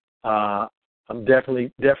 I'm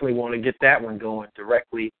definitely want to get that one going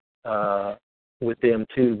directly with them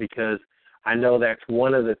too, because I know that's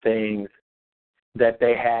one of the things that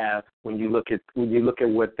they have when you look at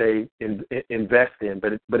what they invest in.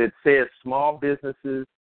 But it says small businesses,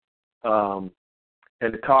 and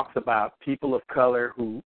it talks about people of color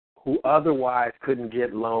who otherwise couldn't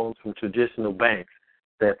get loans from traditional banks.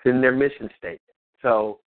 That's in their mission statement.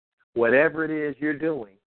 So whatever it is you're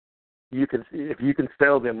doing, if you can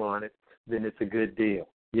sell them on it, then it's a good deal.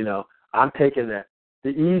 I'm taking the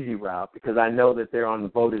easy route because I know that they're on the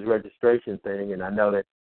voters registration thing, and I know that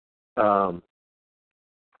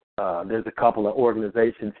there's a couple of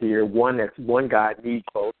organizations here. One guy needs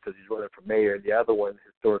votes because he's running for mayor, and the other one,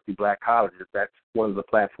 historically black colleges. That's one of the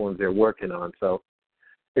platforms they're working on. So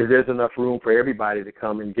is there's enough room for everybody to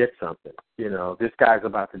come and get something. This guy's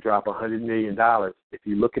about to drop $100 million. If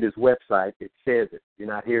you look at his website, it says it. You're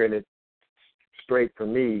not hearing it straight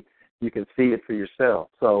from me. You can see it for yourself.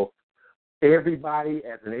 So everybody,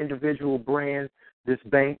 as an individual brand, this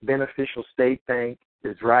bank, Beneficial State Bank,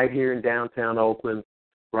 is right here in downtown Oakland,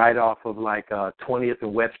 right off of 20th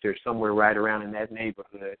and Webster, somewhere right around in that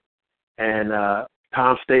neighborhood. And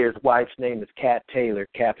Tom Stayer's wife's name is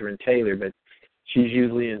Catherine Taylor, but she's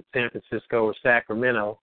usually in San Francisco or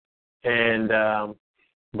Sacramento. And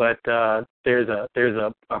but there's a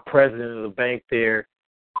president of the bank there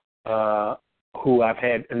who I've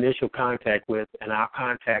had initial contact with, and I'll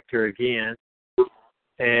contact her again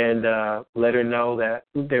and let her know that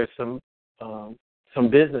there's some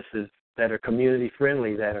businesses that are community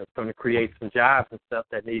friendly that are going to create some jobs and stuff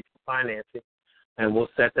that need some financing, and we'll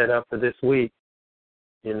set that up for this week.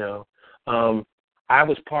 I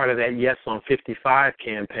was part of that Yes on 55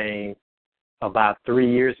 campaign about 3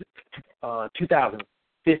 years,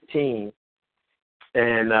 2015,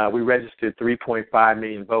 and we registered 3.5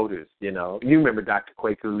 million voters. You remember Dr.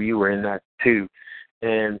 Kwaku, you were in that too,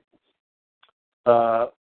 and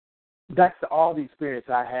that's all the experience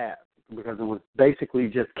I have, because it was basically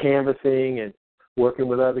just canvassing and working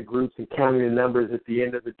with other groups and counting the numbers at the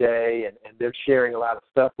end of the day, and they're sharing a lot of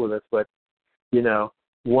stuff with us. But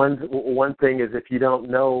one thing is, if you don't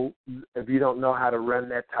know how to run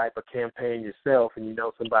that type of campaign yourself, and you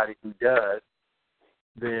know somebody who does,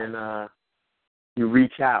 then you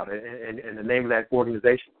reach out. And the name of that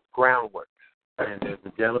organization is Groundworks. And there's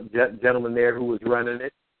a gentleman there who was running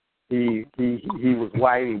it. He was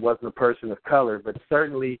white. He wasn't a person of color, but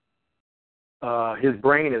certainly his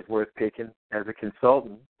brain is worth picking as a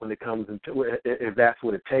consultant when it comes into, if that's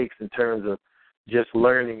what it takes in terms of just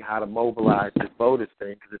learning how to mobilize this voters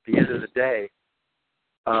thing. Because at the end of the day,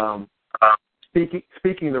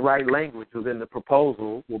 speaking the right language within the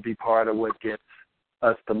proposal will be part of what gets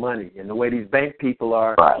us the money. And the way these bank people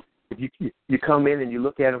are, if you come in and you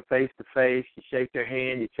look at them face to face, you shake their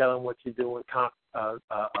hand, you tell them what you're doing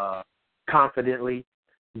confidently,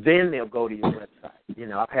 then they'll go to your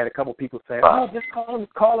website. I've had a couple people say, "Oh, just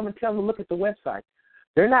call them and tell them to look at the website."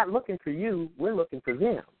 They're not looking for you; we're looking for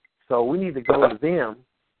them. So we need to go to them,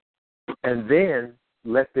 and then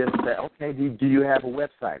let them say, "Okay, do you have a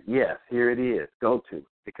website?" Yes, here it is. Go to.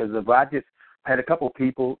 Because if I just had a couple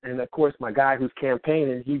people, and of course my guy who's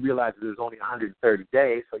campaigning, he realizes there's only 130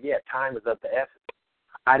 days, so yeah, time is of the essence.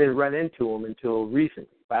 I didn't run into him until recently.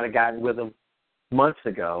 If I'd have gotten with him months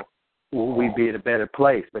ago, we'd be in a better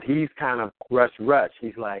place. But he's kind of rush.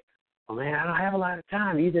 He's like, "Oh man, I don't have a lot of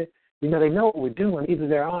time. Either, they know what we're doing. Either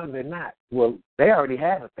they're on or they're not." Well, they already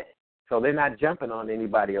have a thing, so they're not jumping on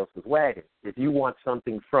anybody else's wagon. If you want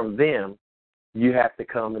something from them, you have to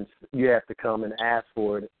come and ask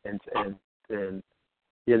for it, and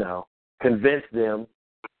convince them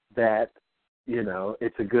that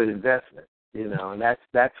it's a good investment. And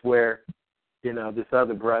that's where this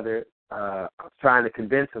other brother. I was trying to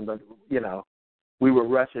convince him, but, we were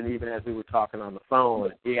rushing even as we were talking on the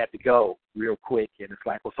phone, and he had to go real quick. And it's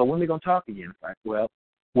like, well, so when are we going to talk again? It's like, well,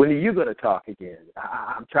 when are you going to talk again?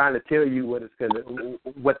 I'm trying to tell you what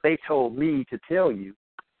they told me to tell you.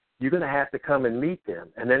 You're going to have to come and meet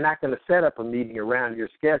them, and they're not going to set up a meeting around your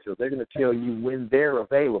schedule. They're going to tell you when they're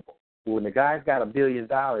available. When the guy's got $1 billion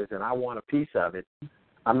and I want a piece of it,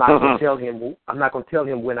 I'm not going to tell him. I'm not going to tell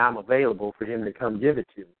him when I'm available for him to come give it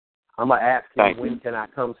to me. I'm going to ask him, when can I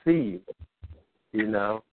come see you?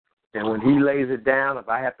 And when he lays it down, if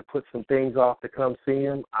I have to put some things off to come see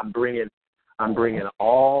him, I'm bringing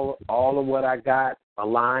all of what I got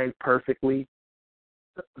aligned perfectly,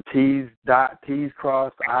 T's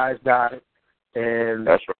crossed, I's dotted, and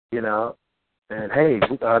that's right. And hey,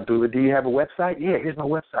 do you have a website? Yeah, here's my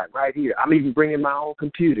website right here. I'm even bringing my own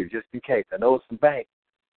computer just in case. I know it's a bank,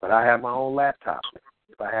 but I have my own laptop.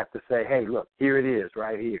 If I have to say, hey, look, here it is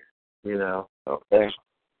right here. Okay.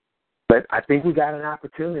 But I think we got an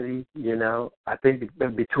opportunity, I think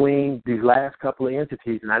between these last couple of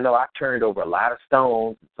entities, and I know I've turned over a lot of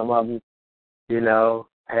stones. Some of them,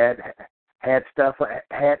 had stuff,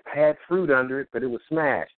 had fruit under it, but it was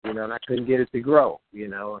smashed, and I couldn't get it to grow,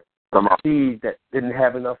 Some seed that didn't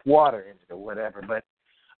have enough water in it or whatever. But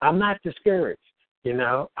I'm not discouraged,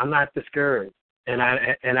 I'm not discouraged. And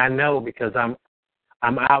I know, because I'm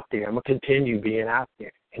out there. I'm gonna continue being out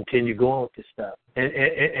there, continue going with this stuff,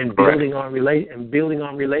 and building on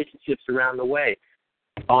relationships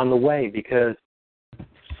on the way. Because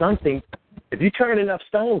if you turn enough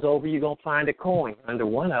stones over, you're gonna find a coin under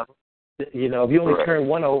one of them. If you only turn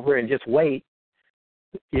one over and just wait,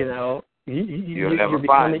 you'll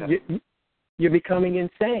you're becoming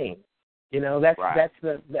insane. That's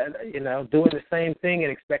the doing the same thing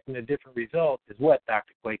and expecting a different result is what,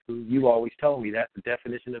 Dr. Kwaku, you always told me that's the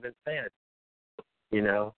definition of insanity.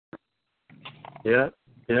 Yeah.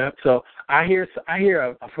 So I hear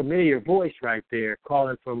a familiar voice right there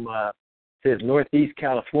calling from says Northeast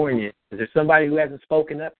California. Is there somebody who hasn't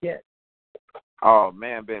spoken up yet? Oh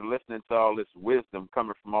man, been listening to all this wisdom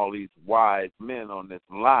coming from all these wise men on this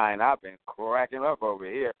line. I've been cracking up over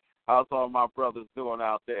here. How's all my brothers doing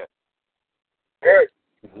out there?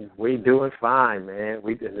 We doing fine, man.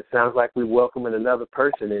 And it sounds like we're welcoming another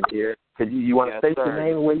person in here. Could you want to state your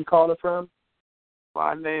name and where you calling from?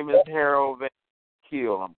 My name is Harold Van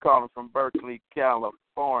Keel. I'm calling from Berkeley,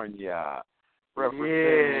 California.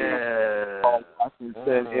 Representing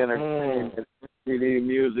Washington Entertainment, CD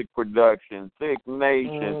Music Production, Thick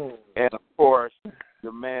Nation, and of course,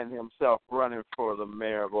 the man himself running for the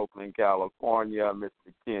mayor of Oakland, California,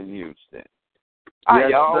 Mr. Ken Houston. Hi,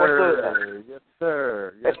 y'all. Yes,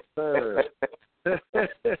 sir.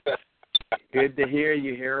 Good to hear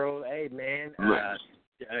you, Harold. Hey, man.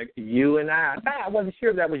 You and I wasn't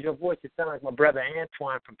sure if that was your voice. It sounded like my brother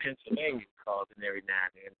Antoine from Pennsylvania calls in every now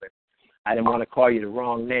and then, but I didn't want to call you the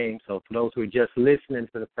wrong name. So for those who are just listening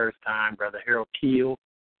for the first time, Brother Harold Keel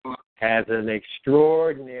has an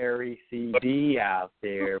extraordinary CD out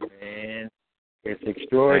there, man. It's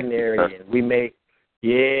extraordinary. And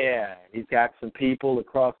he's got some people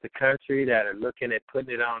across the country that are looking at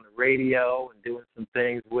putting it on the radio and doing some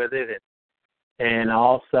things with it. And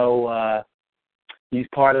also, he's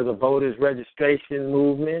part of the voters registration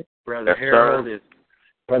movement. Brother Harold is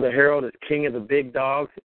king of the big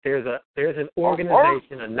dogs. There's an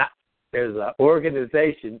organization,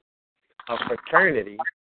 a fraternity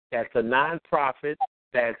that's a nonprofit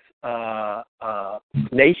that's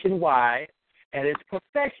nationwide, and it's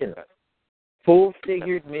professional,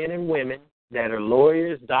 full-figured men and women that are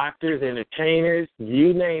lawyers, doctors, entertainers,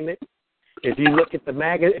 you name it. If you look at the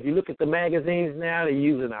magazines now, they're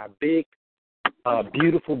using our big,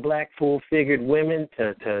 beautiful black full-figured women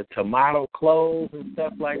to model clothes and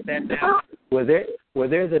stuff like that now. Where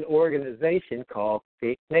there's an organization called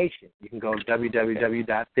Thick Nation. You can go to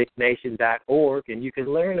www.thicknation.org and you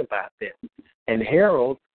can learn about them. And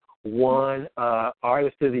Harold won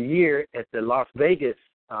Artist of the Year at the Las Vegas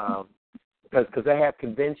because they have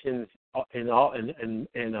conventions in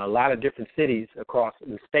a lot of different cities in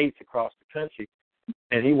states across the country.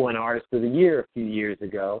 And he won Artist of the Year a few years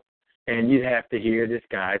ago. And you have to hear this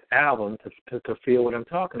guy's album to feel what I'm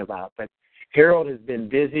talking about. But Harold has been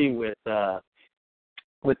busy with the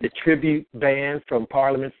tribute band from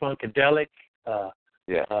Parliament Funkadelic,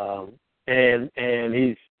 and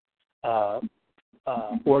he's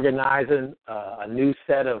organizing a new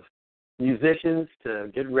set of musicians to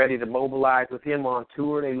get ready to mobilize with him on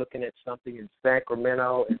tour. They're looking at something in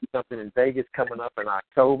Sacramento and something in Vegas coming up in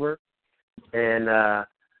October, and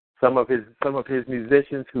some of his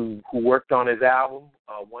musicians who worked on his album.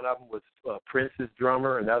 One of them was Prince's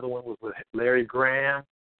drummer. Another one was with Larry Graham.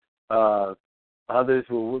 Some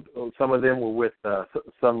of them were with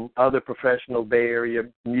some other professional Bay Area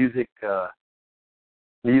music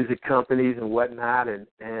companies and whatnot. And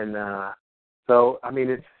so I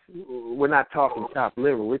mean, we're not talking top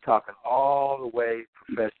level. We're talking all the way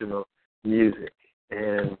professional music,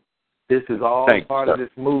 and this is all part of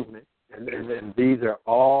this movement. And these are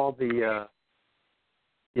all the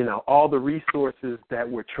all the resources that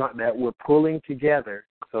we're pulling together.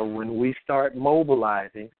 So when we start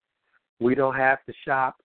mobilizing, we don't have to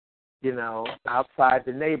shop, outside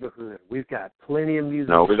the neighborhood. We've got plenty of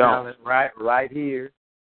music talent right here.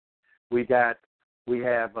 We have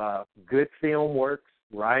good film works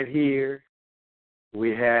right here.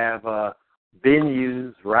 We have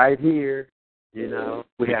venues right here. We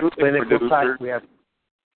have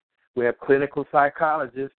we have clinical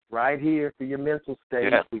psychologists right here for your mental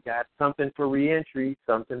state. Yeah. We got something for reentry,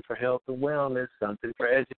 something for health and wellness, something for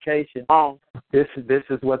education. This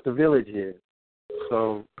is what the village is.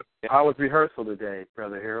 So, how was rehearsal today,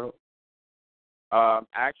 Brother Harold?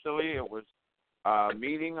 Actually, it was a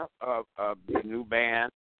meeting of the new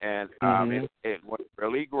band, and it was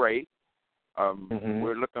really great.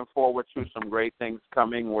 We're looking forward to some great things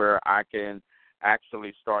coming where I can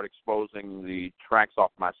actually start exposing the tracks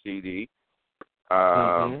off my CD.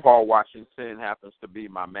 Paul Washington happens to be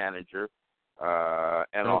my manager,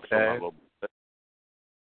 and also my little brother.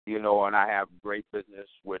 And I have great business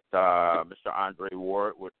with Mr. Andre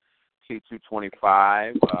Ward with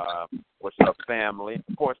T225. What's up, family?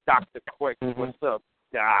 Of course, Dr. Quick. What's up,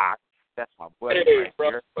 Doc? That's my buddy right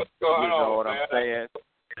here. What's going on, what I'm saying?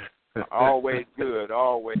 Always good,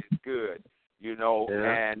 always good.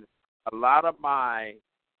 And a lot of my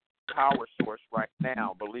power source right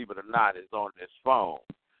now, believe it or not, is on this phone,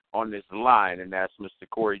 on this line, and that's Mr.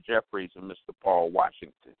 Corey Jeffries and Mr. Paul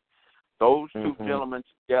Washington. Those two gentlemen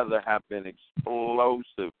together have been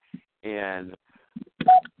explosive in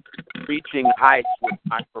reaching heights with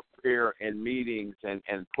my career and meetings and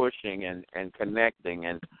pushing and connecting.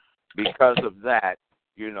 And because of that,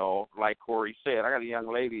 you know, like Corey said, I got a young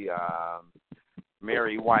lady,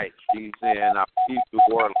 Mary White. She's in New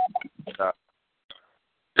Orleans,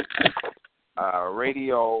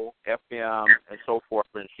 radio, FM, and so forth,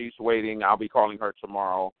 and she's waiting. I'll be calling her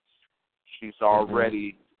tomorrow. She's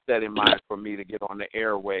already set in mind for me to get on the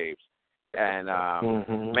airwaves. And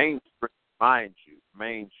mainstream, mind you,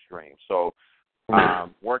 mainstream. So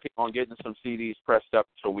working on getting some CDs pressed up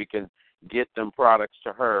so we can get them products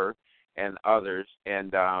to her and others.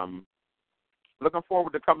 And looking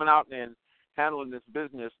forward to coming out and handling this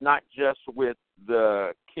business, not just with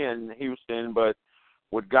the Ken Houston, but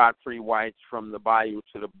with Godfrey Whites from the Bayou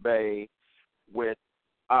to the Bay, with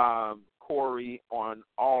Corey on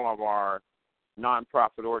all of our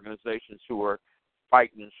nonprofit organizations who are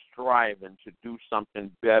fighting and striving to do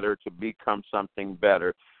something better, to become something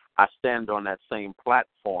better. I stand on that same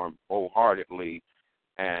platform wholeheartedly,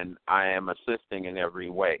 and I am assisting in every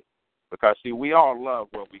way. Because, see, we all love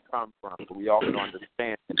where we come from, but we also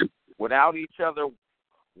understand without each other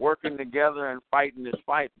working together and fighting this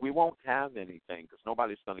fight, we won't have anything because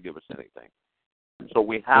nobody's going to give us anything. So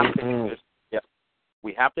we have to do this. Yep.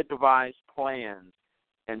 We have to devise plans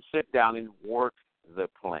and sit down and work the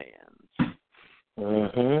plans.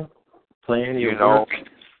 Plan your work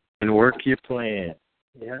and work your plan.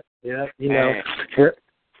 Yeah. You know,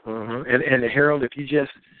 and Harold, if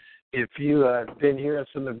you been here us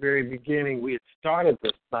from the very beginning, we had started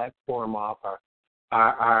this platform off.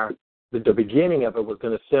 The beginning of it was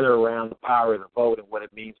going to center around the power of the vote and what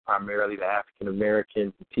it means primarily to African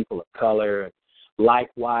Americans, people of color, and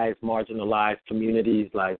likewise marginalized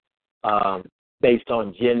communities, like based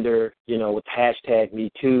on gender, you know, with hashtag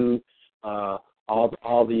 #MeToo,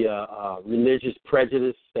 all the religious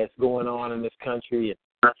prejudice that's going on in this country,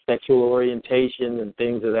 and sexual orientation and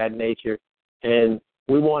things of that nature. And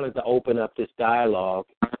we wanted to open up this dialogue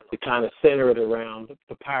to kind of center it around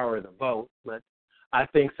the power of the vote. But I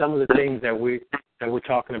think some of the things that we're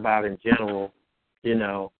talking about in general, you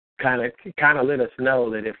know, kind of let us know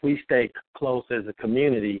that if we stay close as a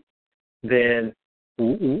community, then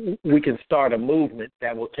we can start a movement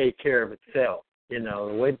that will take care of itself. You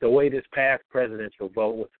know, the way this past presidential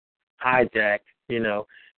vote was hijacked, you know,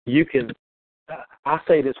 you can. I'll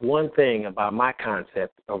say this one thing about my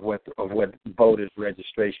concept of what voters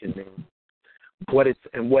registration means. What it's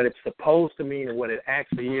supposed to mean and what it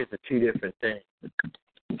actually is are two different things.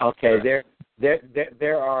 Okay,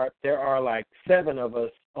 there are like 7 of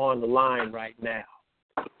us on the line right now,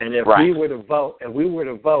 and if we were to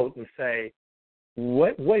vote and say,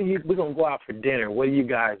 we're gonna go out for dinner. What do you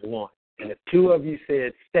guys want? And if 2 of you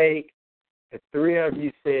said steak, if 3 of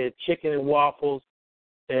you said chicken and waffles,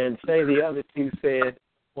 and say the other 2 said,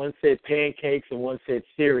 one said pancakes and one said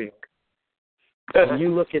cereal. When you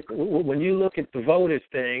look at the voters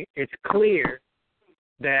thing, it's clear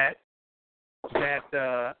that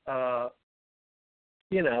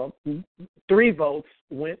you know, 3 votes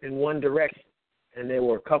went in one direction, and there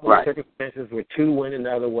were a couple of circumstances where 2 went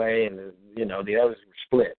another way, and you know the others were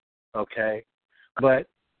split. Okay, but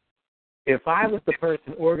if I was the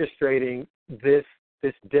person orchestrating this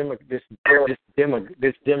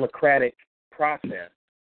democratic process,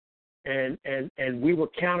 and we were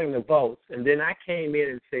counting the votes, and then I came in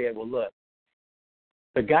and said, well, look,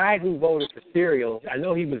 the guy who voted for cereal, I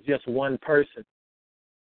know he was just one person,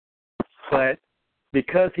 but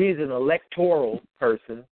because he's an electoral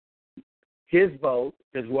person, his vote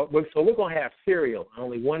is so we're going to have cereal.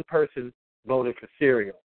 Only one person voted for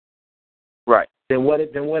cereal. Right. Then what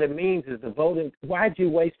it means is the voting. Why'd you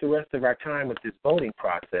waste the rest of our time with this voting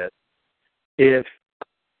process if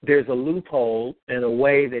there's a loophole in a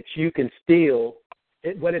way that you can steal?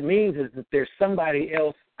 What it means is that there's somebody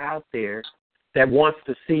else out there that wants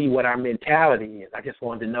to see what our mentality is. I just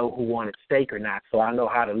wanted to know who wanted steak or not, so I know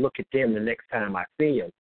how to look at them the next time I see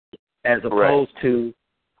them, as opposed to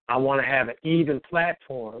I want to have an even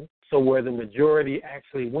platform so where the majority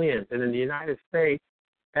actually wins. And in the United States,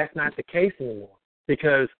 that's not the case anymore.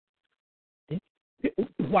 Because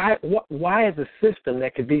why is a system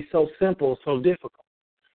that could be so simple so difficult?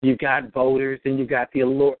 You've got voters, and you've got the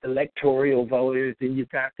electoral voters, and you've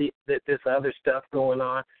got this other stuff going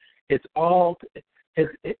on. It's all.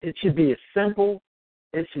 It should be as simple.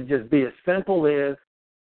 It should just be as simple as,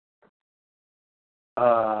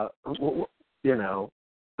 you know,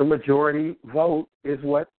 the majority vote is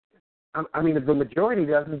what, I mean, if the majority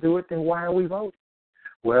doesn't do it, then why are we voting?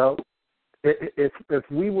 Well, if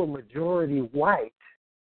we were majority white,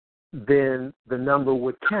 then the number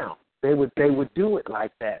would count. They would do it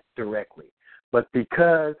like that directly. But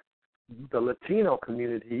because the Latino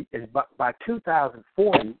community is by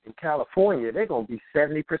 2040 in California, they're going to be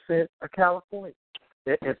 70% of California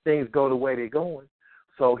if things go the way they're going.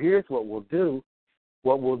 So here's what we'll do.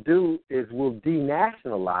 What we'll do is we'll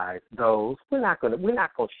denationalize those. We're not going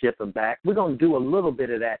to ship them back. We're going to do a little bit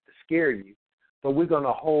of that to scare you, but we're going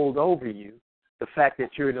to hold over you the fact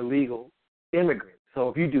that you're an illegal immigrant. So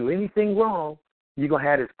if you do anything wrong, you're going to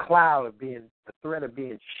have this cloud of the threat of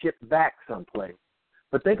being shipped back someplace.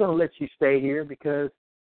 But they're going to let you stay here because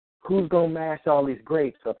who's going to mash all these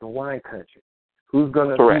grapes up in wine country? Who's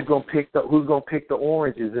going to pick the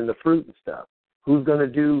oranges and the fruit and stuff? Who's going to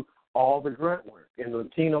do all the grunt work? And the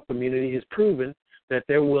Latino community has proven that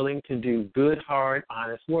they're willing to do good, hard,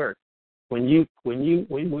 honest work. When you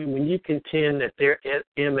contend that they're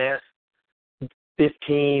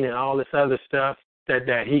MS-15 and all this other stuff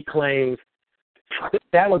that he claims,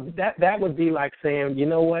 that would be like saying, you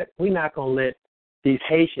know what, we're not going to let these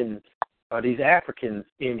Haitians or these Africans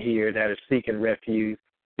in here that are seeking refuge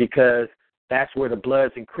because that's where the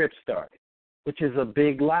Bloods and Crips started, which is a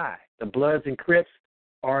big lie. The Bloods and Crips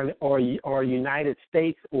are a United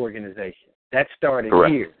States organization. That started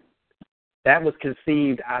here. That was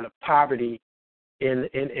conceived out of poverty in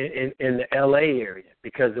the L.A. area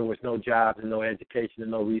because there was no jobs and no education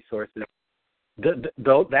and no resources. That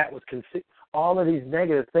was conceived. All of these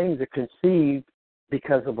negative things are conceived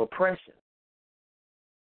because of oppression.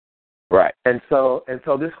 Right. And so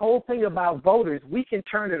this whole thing about voters, we can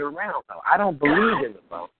turn it around, though. I don't believe in the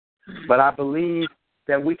vote, but I believe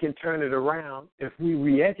that we can turn it around if we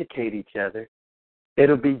re-educate each other.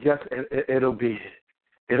 It'll be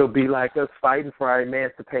like us fighting for our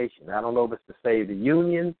emancipation. I don't know if it's to save the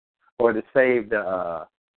unions or to save the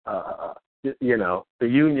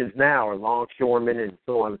unions now are longshoremen and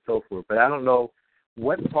so on and so forth. But I don't know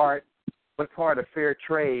what part of fair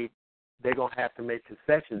trade they're going to have to make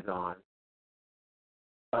concessions on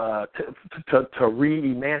to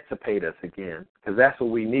re-emancipate us again, because that's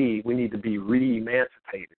what we need. We need to be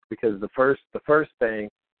re-emancipated because the first thing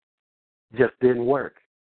just didn't work,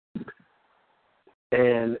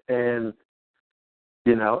 and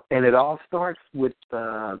it all starts with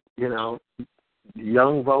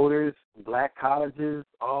young voters, black colleges,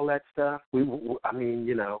 all that stuff. We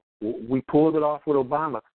pulled it off with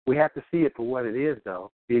Obama. We have to see it for what it is, though.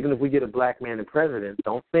 Even if we get a black man in president,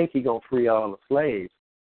 don't think he's going to free all the slaves,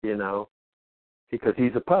 because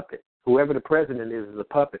he's a puppet. Whoever the president is a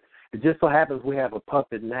puppet. It just so happens we have a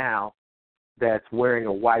puppet now that's wearing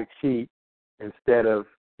a white sheet instead of,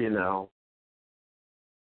 he's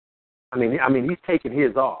taking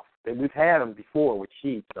his off. We've had him before with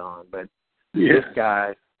sheets on, but this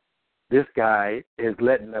guy is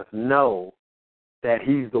letting us know that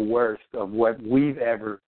he's the worst of what we've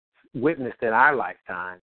ever witnessed in our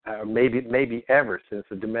lifetime, maybe ever since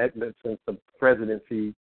the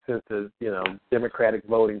presidency, since the democratic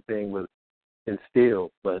voting thing was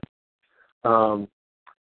instilled. But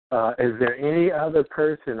is there any other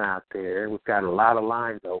person out there? We've got a lot of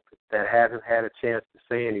lines open that hasn't had a chance to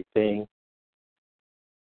say anything.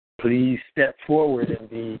 Please step forward and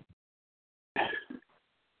be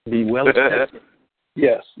well accepted.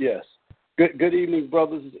 Yes. Good evening,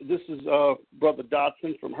 brothers. This is Brother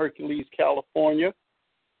Dotson from Hercules, California.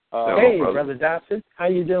 Hey, Brother Dotson. How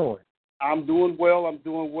you doing? I'm doing well.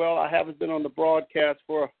 I haven't been on the broadcast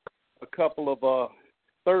for a couple of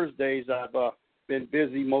Thursdays. I've been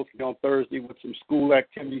busy mostly on Thursday with some school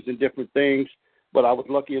activities and different things, but I was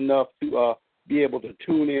lucky enough to be able to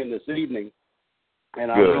tune in this evening,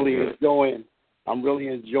 and I'm really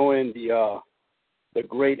enjoying the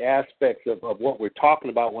great aspects of what we're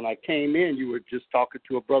talking about. When I came in, you were just talking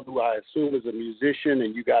to a brother who I assume is a musician,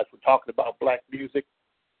 and you guys were talking about black music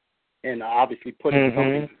and obviously putting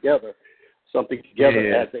something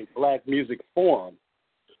together as a black music forum,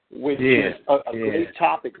 which is a great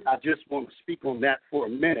topic. I just want to speak on that for a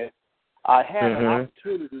minute. I had an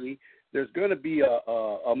opportunity. There's going to be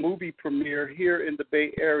a movie premiere here in the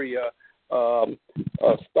Bay Area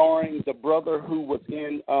starring the brother who was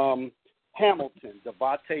in Hamilton,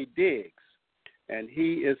 Devontae Diggs, and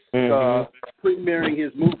he is premiering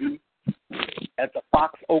his movie at the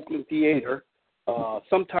Fox Oakland Theater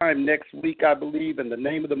sometime next week, I believe, and the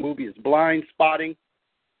name of the movie is Blind Spotting.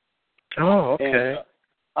 Oh, okay. And,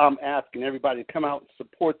 I'm asking everybody to come out and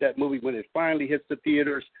support that movie when it finally hits the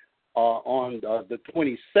theaters on the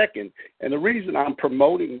 22nd. And the reason I'm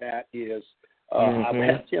promoting that is I've had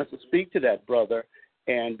a chance to speak to that brother,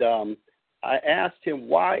 and I asked him,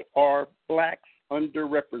 why are blacks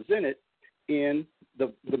underrepresented in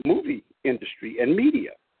the movie industry and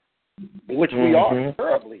media, which we are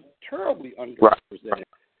terribly underrepresented.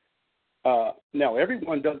 Now,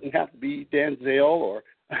 everyone doesn't have to be Denzel or,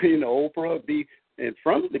 Oprah, be in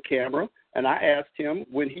front of the camera. And I asked him,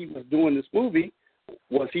 when he was doing this movie,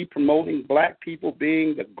 was he promoting black people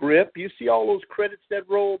being the grip? You see all those credits that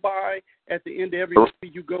roll by at the end of every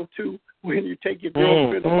movie you go to when you take your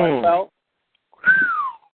girlfriend to wipe out?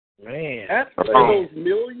 Man, that's where those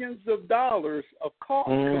millions of dollars of cost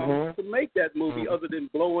come to make that movie, other than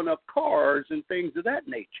blowing up cars and things of that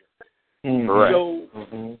nature. So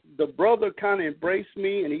the brother kind of embraced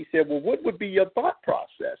me, and he said, well, what would be your thought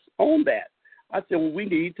process on that? I said, well, we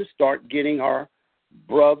need to start getting our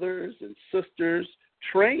brothers and sisters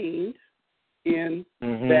trained in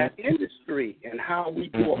that industry, and how we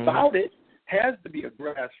go about it has to be a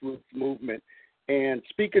grassroots movement. And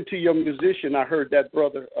speaking to your musician, I heard that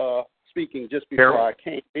brother speaking just before I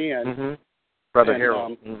came in. Brother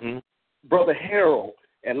Harold. Brother Harold.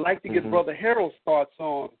 And I'd like to get Brother Harold's thoughts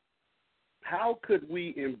on how could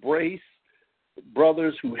we embrace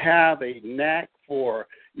brothers who have a knack for,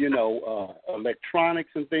 electronics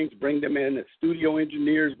and things, bring them in as studio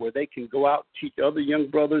engineers where they can go out and teach other young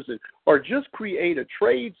brothers, or just create a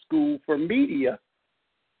trade school for media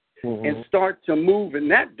and start to move in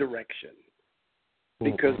that direction.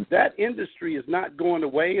 Because that industry is not going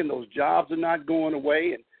away, and those jobs are not going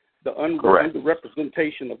away, and the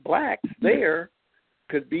underrepresentation of blacks there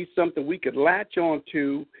could be something we could latch on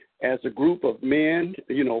to as a group of men,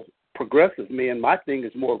 progressive men. My thing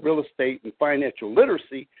is more real estate and financial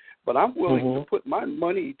literacy, but I'm willing to put my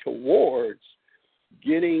money towards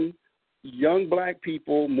getting young black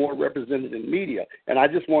people more represented in media. And I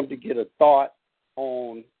just wanted to get a thought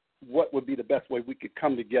on what would be the best way we could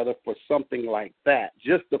come together for something like that,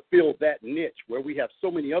 just to fill that niche where we have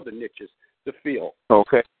so many other niches to fill.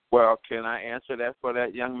 Okay. Well, can I answer that for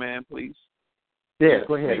that young man, please? Yeah,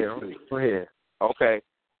 go ahead, Harold. Go ahead. Okay.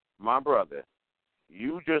 My brother,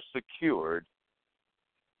 you just secured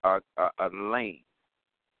a lane.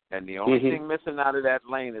 And the only thing missing out of that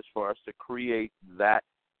lane is for us to create that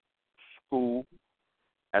school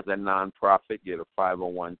as a nonprofit, get a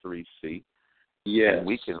 501(c)(3). Yes. And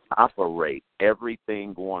we can operate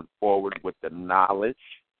everything going forward with the knowledge,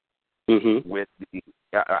 with the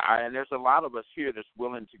and there's a lot of us here that's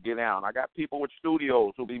willing to get down. I got people with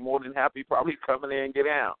studios who'll be more than happy probably coming in and get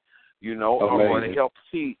down, or to help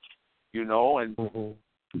teach, and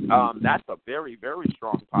that's a very, very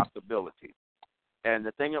strong possibility. And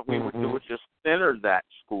the thing that we would do is just center that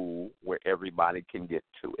school where everybody can get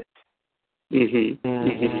to it.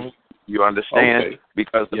 You understand? Okay.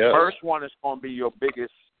 Because the first one is going to be your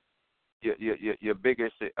biggest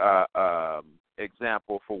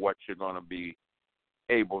example for what you're going to be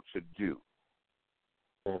able to do.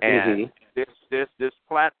 And this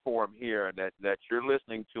platform here that you're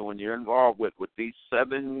listening to and you're involved with these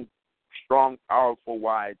 7 strong, powerful,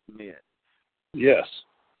 wise men. Yes.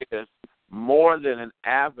 Is more than an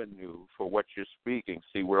avenue for what you're speaking.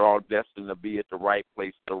 See, we're all destined to be at the right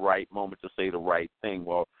place at the right moment to say the right thing.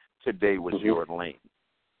 Well, today was your lane.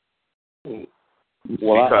 Well,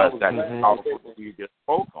 because that's how you just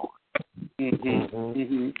spoke on.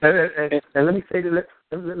 And let me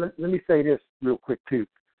say this real quick too.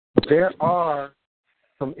 There are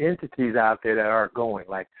some entities out there that are going,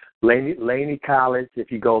 like Laney College.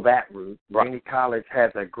 If you go that route, Laney College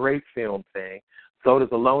has a great film thing. So does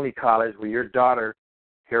Ohlone College, where your daughter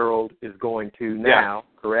Harold is going to now,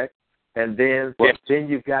 correct? And then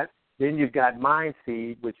you've got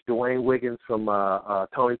Mindseed, which Dwayne Wiggins from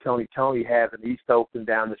Tony has in East Oakland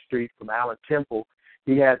down the street from Allen Temple.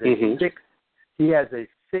 He has a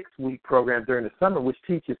 6-week program during the summer which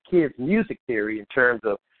teaches kids music theory in terms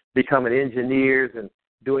of becoming engineers and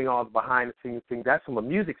doing all the behind the scenes things. That's from a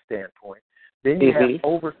music standpoint. Then you have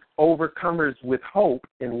Overcomers with Hope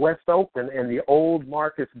in West Oakland and the old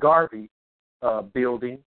Marcus Garvey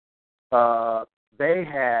building. They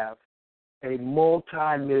have a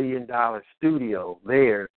multi-million-dollar studio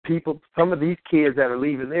there. Some of these kids that are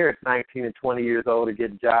leaving there at 19 and 20 years old are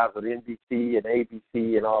getting jobs with NBC and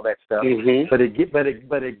ABC and all that stuff. But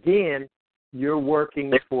again, you're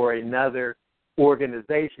working for another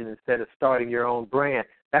organization instead of starting your own brand.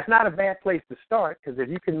 That's not a bad place to start, because if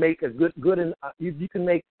you can make you can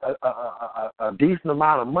make a decent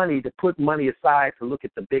amount of money to put money aside to look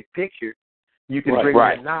at the big picture, you can bring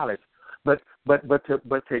that knowledge. But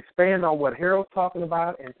to expand on what Harold's talking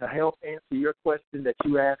about and to help answer your question that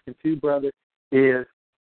you asking too, brother, is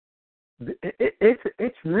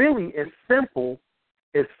it's really as simple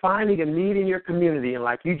as finding a need in your community, and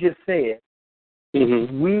like you just said,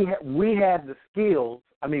 we have the skills.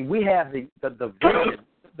 I mean, we have the vision,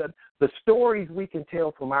 the stories we can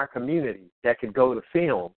tell from our community that could go to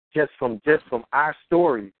film just from our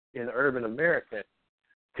stories in urban America.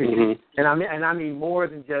 And I mean more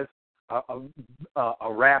than just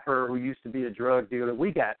a rapper who used to be a drug dealer.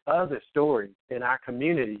 We got other stories in our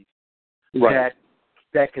communities that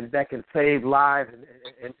can save lives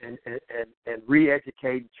and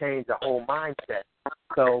re-educate and change the whole mindset.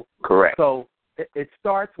 So correct. So it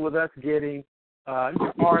starts with us getting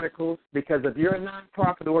articles, because if you're a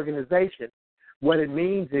nonprofit organization, what it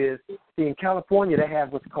means is, see, in California they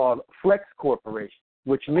have what's called Flex Corporation,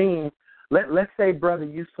 which means, let's say, brother,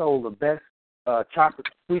 you sold the best chocolate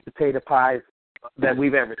sweet potato pies that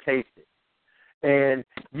we've ever tasted, and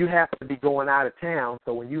you have to be going out of town.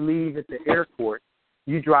 So when you leave at the airport,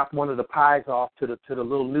 you drop one of the pies off to the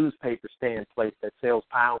little newspaper stand place that sells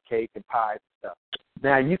pound cake and pies and stuff.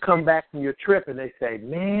 Now you come back from your trip and they say,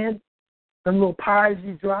 man, them little pies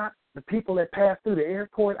you dropped, the people that pass through the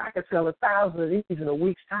airport, I could sell 1,000 of these in a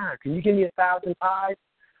week's time. Can you give me 1,000 pies?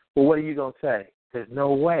 Well, what are you going to say? There's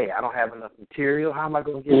no way. I don't have enough material. How am I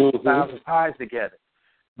going to get 1,000 pies together?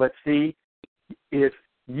 But see, if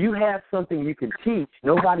you have something you can teach,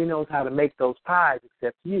 nobody knows how to make those pies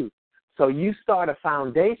except you. So you start a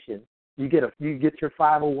foundation, you get your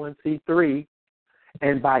 501c3,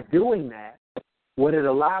 and by doing that, what it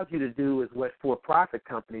allows you to do is what for-profit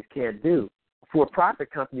companies can't do. A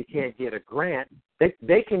for-profit company can't get a grant.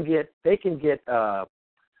 They can get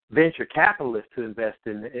venture capitalists to invest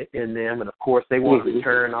in them, and of course they want a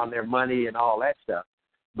return on their money and all that stuff.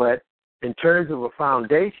 But in terms of a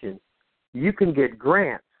foundation, you can get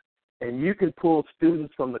grants, and you can pull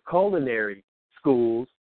students from the culinary schools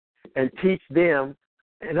and teach them.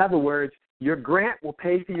 In other words, your grant will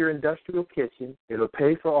pay for your industrial kitchen. It'll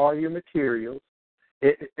pay for all your materials.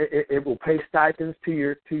 It will pay stipends to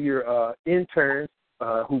your interns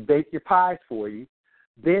who bake your pies for you.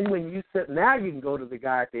 Then when you sit, now you can go to the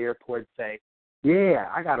guy at the airport and say, yeah,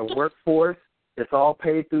 I got a workforce. It's all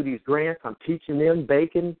paid through these grants. I'm teaching them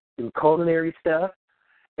baking and culinary stuff,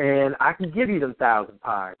 and I can give you them 1,000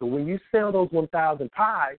 pies. But when you sell those 1,000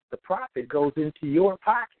 pies, the profit goes into your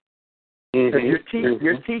pocket. Because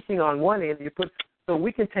you're teaching on one end, so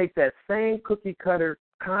we can take that same cookie cutter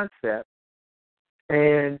concept,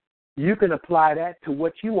 and you can apply that to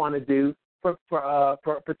what you want to do for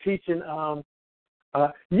teaching.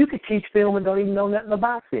 You could teach film and don't even know nothing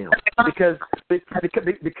about film because of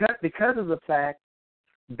the fact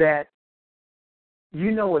that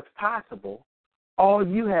you know it's possible. All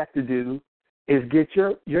you have to do is get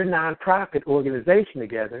your nonprofit organization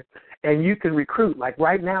together, and you can recruit. Like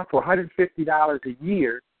right now, for $150 a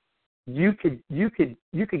year, you could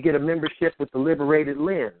get a membership with the Liberated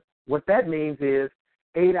Lens. What that means is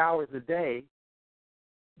 8 hours a day,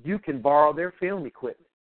 you can borrow their film equipment.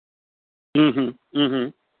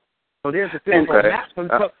 So there's a film.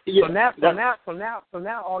 So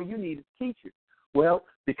now all you need is teachers. Well,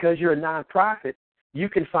 because you're a nonprofit, you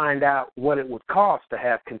can find out what it would cost to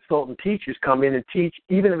have consultant teachers come in and teach,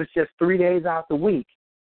 even if it's just 3 days out the week.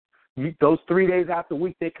 Those 3 days out the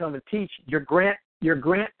week they come and teach. Your grant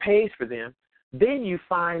pays for them. Then you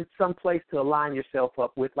find some place to align yourself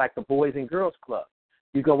up with, like the Boys and Girls Club.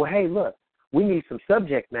 You go, well, hey, look, we need some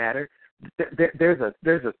subject matter. There's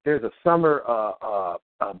a summer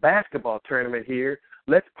basketball tournament here.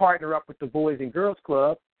 Let's partner up with the Boys and Girls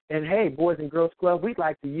Club. And, hey, Boys and Girls Club, we'd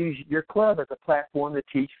like to use your club as a platform to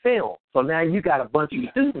teach film. So now you got a bunch of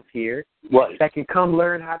students here that can come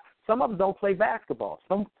learn how. Some of them don't play basketball.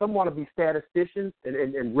 Some want to be statisticians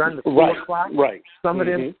and run the score clock. Right. Some of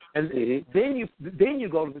them, and then you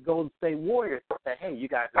go to the Golden State Warriors and say, hey, you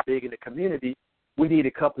guys are big in the community. We need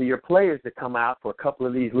a couple of your players to come out for a couple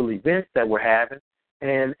of these little events that we're having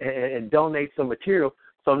and donate some material.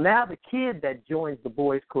 So now the kid that joins the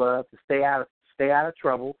boys club to stay out of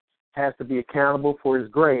trouble has to be accountable for his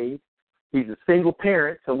grades. He's a single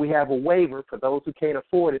parent, so we have a waiver for those who can't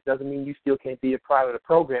afford it. Doesn't mean you still can't be a part of the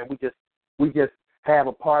program. We just have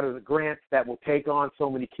a part of the grants that will take on so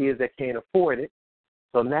many kids that can't afford it.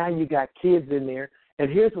 So now you got kids in there, and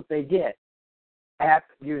here's what they get.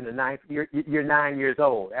 After you're in the ninth, you're 9 years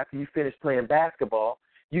old. After you finish playing basketball,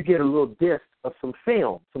 you get a little disc of some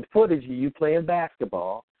film, some footage of you playing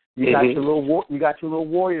basketball. You got your little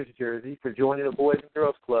Warriors jersey for joining the Boys and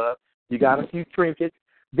Girls Club. You got a few trinkets.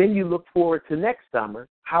 Then you look forward to next summer.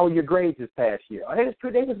 How are your grades this past year? Oh, they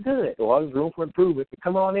was good. Or there's room for improvement. But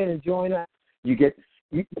come on in and join us. You get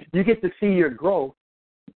to see your growth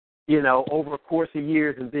you know, over a course of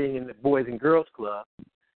years and being in the Boys and Girls Club.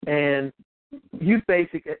 And you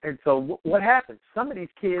basically, and so what happened? Some of these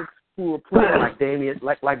kids who were playing like Damian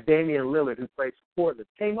Lillard, who plays for Portland,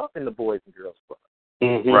 came up in the Boys and Girls Club.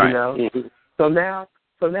 Right. You know? So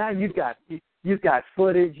now you've got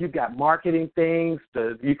footage, you've got marketing things.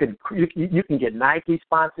 You can get Nike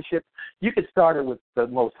sponsorship. You could start it with the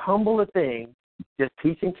most humble of things, just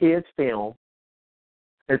teaching kids film.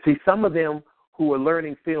 And see, some of them who are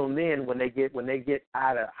learning film then, when they get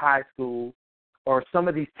out of high school, or some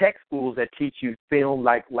of these tech schools that teach you film,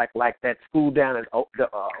 like that school down at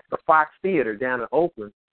the Fox Theater down in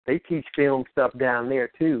Oakland, they teach film stuff down there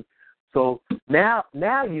too. So now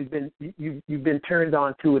you've been turned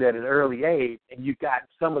on to it at an early age, and you've got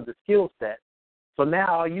some of the skill set. So now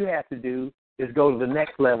all you have to do is go to the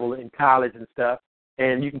next level in college and stuff,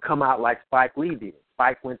 and you can come out like Spike Lee did.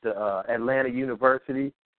 Spike went to Atlanta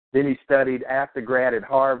University, then he studied after grad at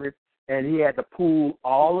Harvard, and he had to pool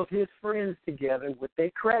all of his friends together with their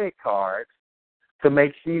credit cards to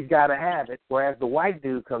make She's Gotta Have It, whereas the white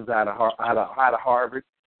dude comes out of Harvard,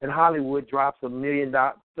 and Hollywood drops $6 million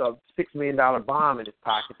bomb in his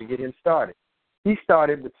pocket to get him started. He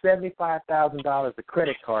started with $75,000 of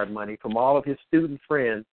credit card money from all of his student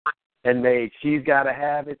friends and made She's Gotta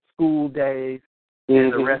Have It, School Days,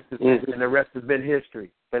 and the rest has been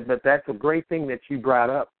history. But that's a great thing that you brought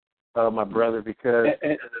up, my brother, because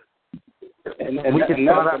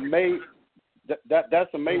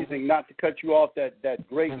that's amazing. Not to cut you off, that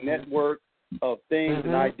great network of things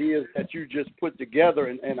and ideas that you just put together,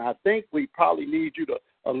 and I think we probably need you to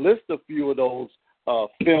list a few of those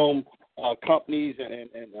film companies and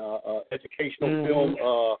educational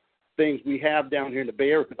film things we have down here in the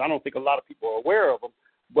Bay Area, because I don't think a lot of people are aware of them.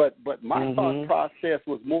 But my thought process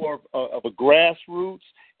was more of a grassroots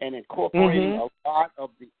and incorporating a lot of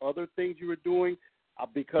the other things you were doing,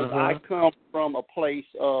 because I come from a place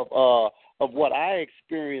of what I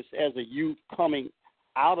experienced as a youth coming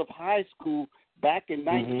out of high school back in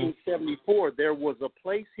 1974. There was a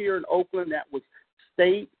place here in Oakland that was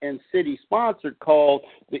state and city sponsored called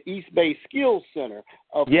the East Bay Skills Center.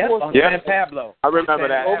 San Pablo. I remember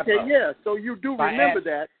that. Okay, yeah. So you do remember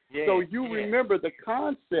that. Yeah, so you remember the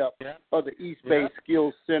concept of the East Bay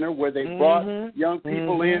Skills Center, where they brought young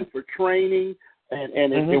people in for training,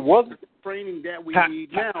 and it wasn't the training that we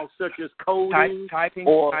need now, such as coding, typing,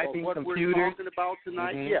 or what computers. we're talking about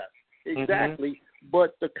tonight. Yes, exactly.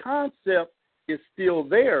 But the concept is still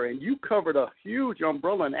there, and you covered a huge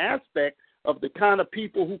umbrella and aspect of the kind of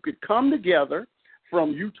people who could come together,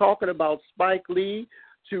 from you talking about Spike Lee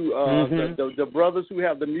to the brothers who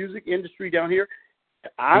have the music industry down here.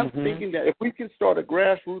 I'm thinking that if we can start a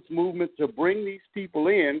grassroots movement to bring these people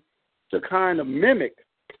in to kind of mimic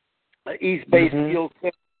East Bay Skills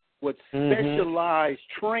Center with specialized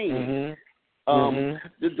training,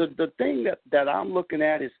 the thing that I'm looking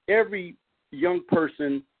at is every young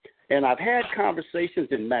person, and I've had conversations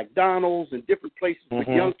in McDonald's and different places with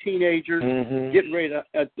young teenagers getting ready to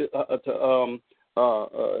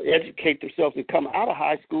educate themselves and come out of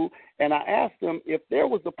high school, and I asked them if there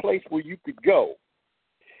was a place where you could go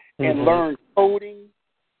and learn coding,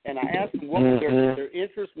 and I asked them what was their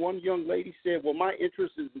interest. One young lady said, well, my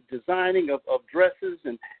interest is the designing of dresses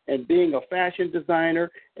and being a fashion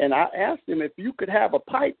designer, and I asked them if you could have a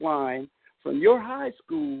pipeline from your high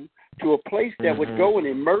school to a place that would go and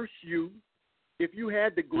immerse you, if you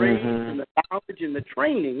had the grades and the knowledge and the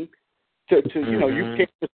training to you know, you can't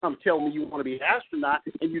just come tell me you want to be an astronaut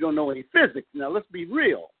and you don't know any physics. Now, let's be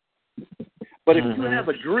real. But if you have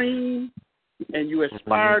a dream and you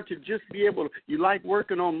aspire to just be able to, you like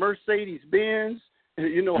working on Mercedes-Benz,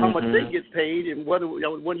 and you know how much they get paid, and one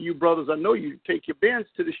of you brothers, I know you take your Benz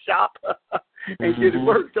to the shop and get it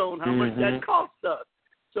worked on, how much that costs us.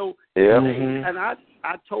 So, and I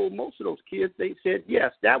told most of those kids, they said,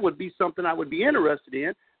 yes, that would be something I would be interested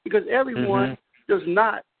in, because everyone does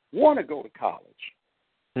not want to go to college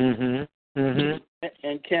and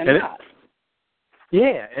cannot.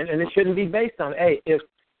 Yeah, and it shouldn't be based on, hey,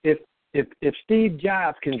 if Steve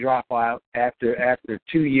Jobs can drop out after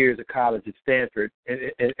 2 years of college at Stanford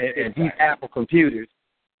and he's Apple Computers,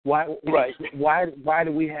 why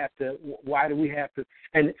do we have to?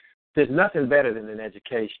 And there's nothing better than an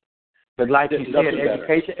education. But like you said,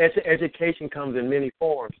 education comes in many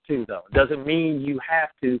forms too, though. It doesn't mean you have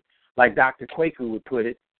to, like Dr. Kwaku would put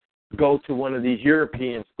it, go to one of these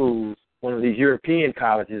European schools, one of these European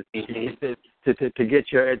colleges to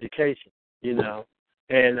get your education, you know.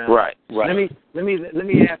 And let me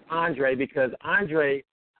ask Andre, because Andre,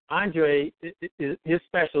 his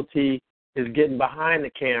specialty is getting behind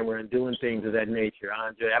the camera and doing things of that nature.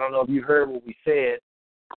 Andre, I don't know if you heard what we said,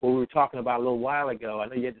 what we were talking about a little while ago. I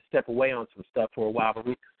know you had to step away on some stuff for a while, but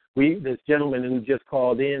we this gentleman who just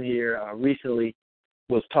called in here recently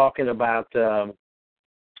was talking about,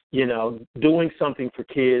 doing something for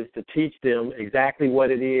kids to teach them exactly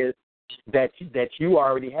what it is that you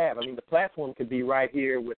already have. I mean, the platform could be right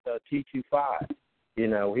here with T25.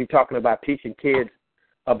 He's talking about teaching kids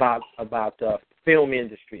about film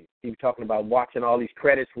industry. He was talking about watching all these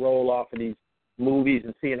credits roll off of these movies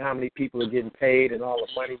and seeing how many people are getting paid and all the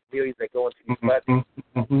money, millions that go into these budgets.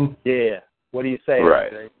 Mm-hmm. Yeah. What do you say?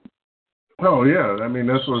 Right. Jay? Oh, yeah. I mean,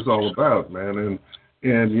 that's what it's all about, man.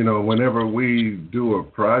 And whenever we do a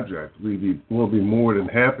project, we'll be more than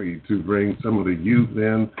happy to bring some of the youth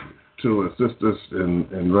in to assist us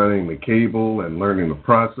in running the cable and learning the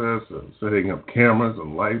process of setting up cameras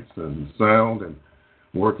and lights and sound and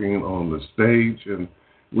working on the stage. And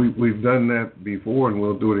we've done that before, and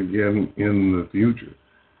we'll do it again in the future.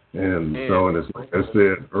 And so, and it's like I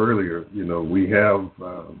said earlier, we have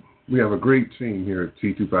a great team here at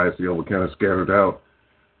T25CL. We're kind of scattered out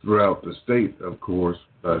throughout the state, of course,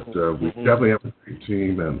 but we definitely have a great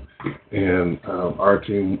team, and our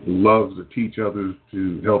team loves to teach others,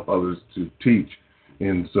 to help others to teach,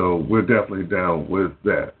 and so we're definitely down with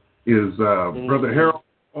that. Is Brother Harold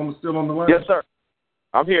still on the line? Yes, sir.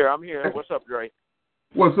 I'm here. What's up, Dre?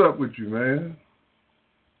 What's up with you, man?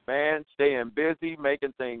 Man, staying busy,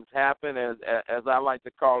 making things happen, as I like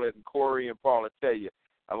to call it, and Corey and Paul will tell you.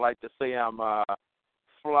 I like to say I'm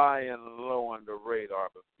flying low on the radar,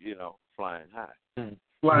 but, flying high.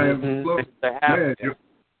 Flying low. Man,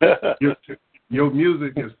 your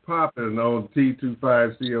music is popping on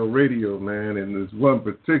T25CL radio, man, and there's one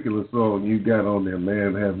particular song you got on there,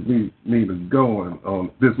 man, has me going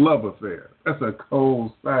on This Love Affair. That's a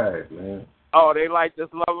cold side, man. Oh, they like This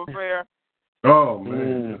Love Affair? Oh,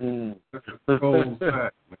 man. That's a cold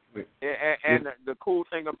side, man. And the cool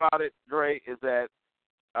thing about it, Dre, is that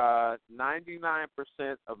 99%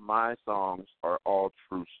 of my songs are all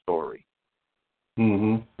true story.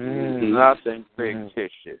 Nothing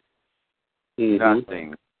fictitious.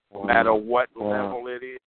 Nothing. No matter what level it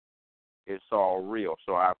is, it's all real.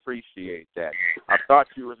 So I appreciate that. I thought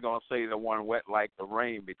you was going to say the one Wet Like the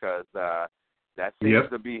Rain, because that seems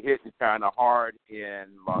to be hitting kind of hard in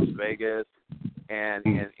Las Vegas and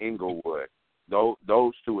in Inglewood.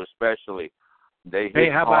 Those two especially, they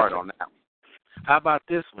hit hard on that one. How about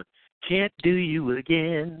this one? Can't do you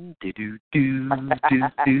again. Do. I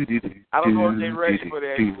don't know if they're ready for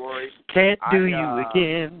that, Corey. Can't do you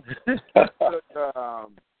again. Took,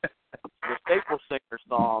 the Staple Singer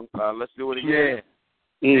song, Let's Do It Again.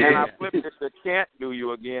 Yeah. And I flipped it to Can't Do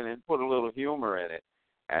You Again and put a little humor in it.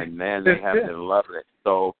 And man, they have been loving it.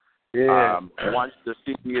 So once the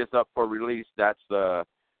CD is up for release, that's the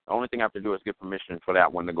only thing I have to do is get permission for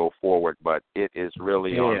that one to go forward. But it is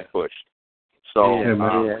really on push. So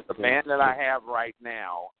the band that I have right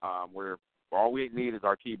now, all we need is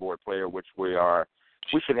our keyboard player, which we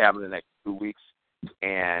should have in the next 2 weeks.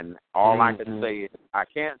 And all I can say is I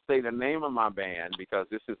can't say the name of my band because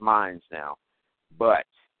this is mine now, but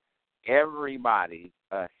everybody's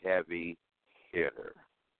a heavy hitter,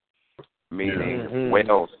 meaning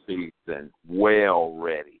well seasoned, well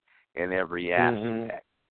ready in every aspect.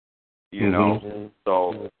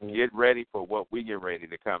 So get ready for what we get ready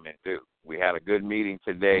to come and do. We had a good meeting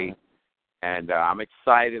today, and I'm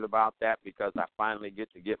excited about that because I finally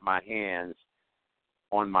get to get my hands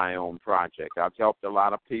on my own project. I've helped a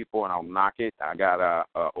lot of people, and I'll knock it. I got a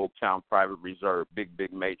Oaktown Private Reserve,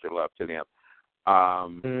 big major love to them.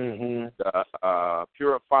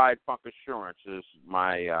 Purified Funk Assurance is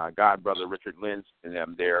my godbrother Richard Lynn and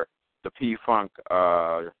them. They're the P-Funk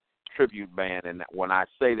tribute band, and when I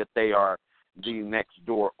say that they are the next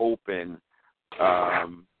door open,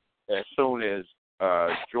 as soon as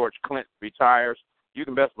George Clinton retires, you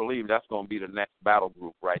can best believe that's going to be the next battle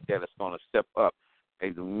group right there that's going to step up. They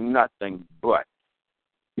do nothing but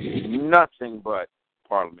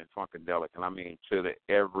Parliament Funkadelic, and I mean to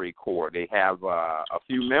every core. They have a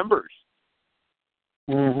few members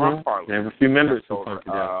from Parliament. They have a few members from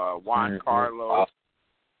Funkadelic. Juan Carlos.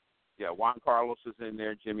 Yeah, Juan Carlos is in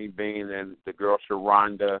there, Jimmy Bean, and the girl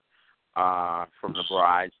Sharonda from the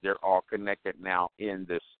Brides. They're all connected now in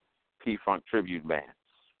this P-Funk tribute band.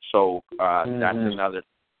 So that's another,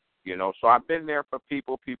 So I've been there for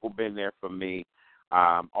people been there for me.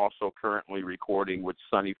 Also currently recording with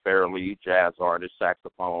Sonny Fairley, jazz artist,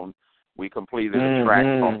 saxophone. We completed a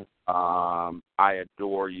track called I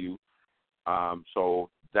Adore You. So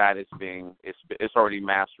that is it's already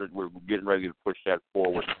mastered. We're getting ready to push that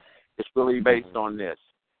forward. It's really based on this.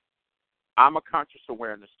 I'm a conscious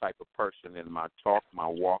awareness type of person in my talk, my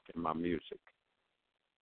walk, and my music.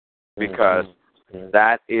 because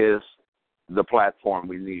that is the platform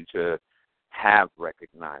we need to have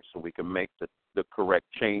recognized so we can make the correct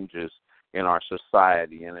changes in our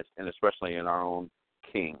society and especially in our own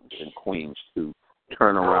kings and queens to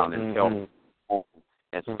turn around and help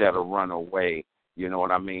instead of run away. You know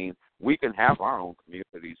what I mean? We can have our own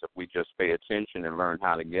communities if we just pay attention and learn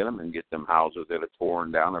how to get them and get them houses that are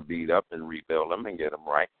torn down or beat up and rebuild them and get them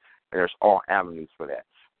right. There's all avenues for that.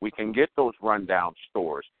 We can get those rundown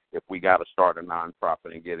stores if we got to start a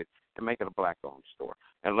nonprofit and get it and make it a black-owned store.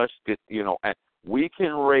 And let's get, and we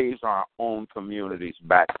can raise our own communities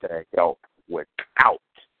back to health without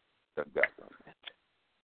the government.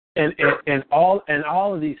 And all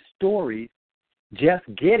of these stories, just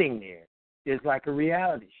getting there is like a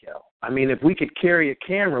reality show. I mean, if we could carry a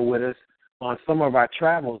camera with us on some of our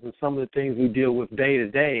travels and some of the things we deal with day to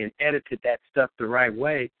day and edited that stuff the right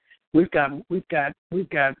way, we've got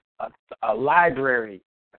a library,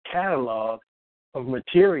 a catalog of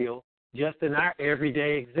material just in our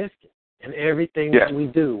everyday existence and everything that we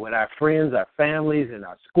do with our friends, our families, and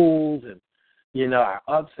our schools, and our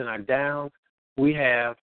ups and our downs. We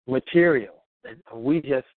have material, and we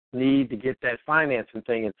just need to get that financing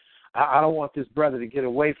thing. And I don't want this brother to get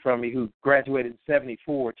away from me who graduated in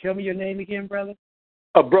 1974. Tell me your name again, brother.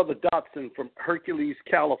 Brother Dotson from Hercules,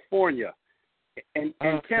 California. And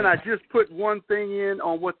can I just put one thing in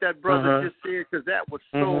on what that brother just said? Because that was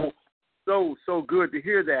so good to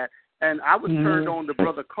hear that. And I was turned on to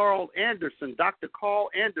Brother Carl Anderson, Dr. Carl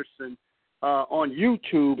Anderson, on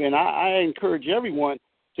YouTube. And I encourage everyone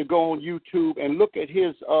to go on YouTube and look at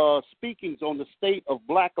his speakings on the state of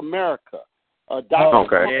Black America. Man,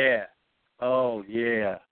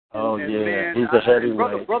 he's a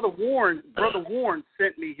heavyweight. Brother Warren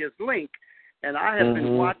sent me his link, and I have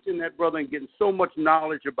been watching that brother and getting so much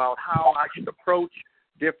knowledge about how I should approach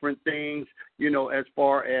different things, as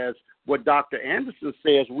far as what Dr. Anderson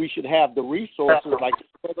says, we should have the resources like this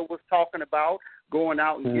brother was talking about, going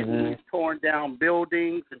out and getting these torn down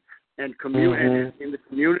buildings and community in the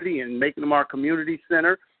community and making them our community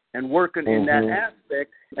center and working in that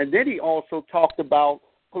aspect. And then he also talked about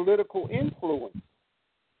political influence.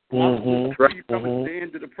 I'm coming to the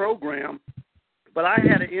end of the program, but I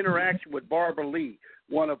had an interaction with Barbara Lee,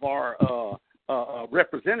 one of our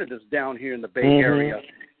representatives down here in the Bay Area,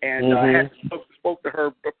 and I had spoke to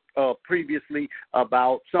her previously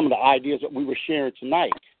about some of the ideas that we were sharing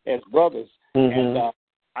tonight as brothers, and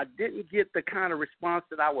I didn't get the kind of response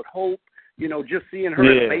that I would hope. Just seeing her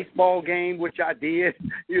at a baseball game, which I did,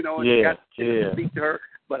 and got to speak to her.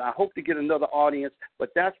 But I hope to get another audience.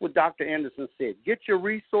 But that's what Dr. Anderson said. Get your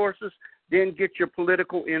resources, then get your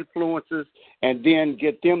political influences, and then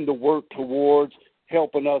get them to work towards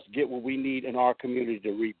helping us get what we need in our community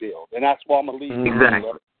to rebuild. And that's why I'm going to leave you.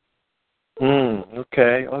 Exactly.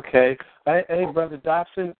 Okay. Hey, Brother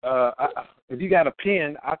Dobson, if you got a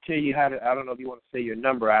pen, I'll tell you how to. I don't know if you want to say your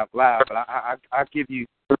number out loud, but I'll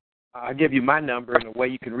give you my number, and the way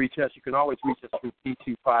you can reach us. You can always reach us through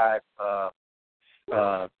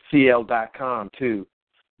P25CL.com too.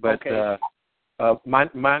 But my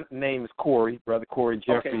name is Corey, Brother Corey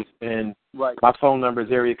Jeffries, and my phone number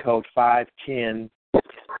is area code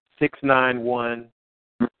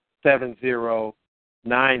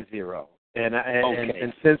 510-691-7090.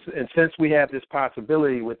 And since we have this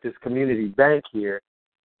possibility with this community bank here,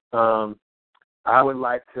 I would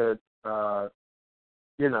like to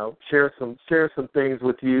share some things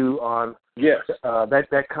with you on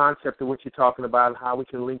that concept of what you're talking about and how we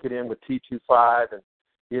can link it in with T25, and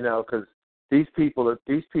because these people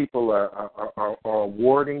are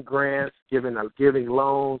awarding grants, giving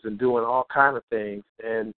loans, and doing all kind of things.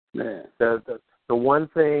 And the one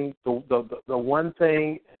thing, and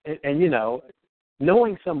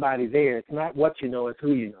knowing somebody there, it's not what you know, it's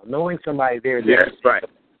who you know. Knowing somebody there, yes, right.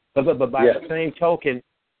 But by the same token,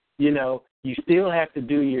 you still have to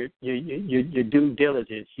do your due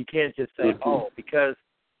diligence. You can't just say, because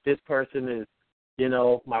this person is,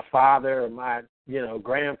 my father or my,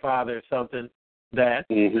 grandfather or something, that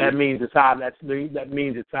means it's automatic.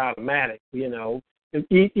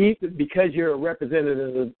 Because you're a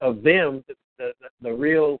representative of them, the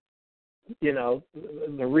real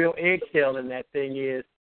eggshell in that thing is,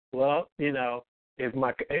 if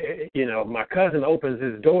my cousin opens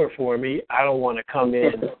his door for me, I don't want to come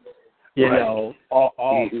in. All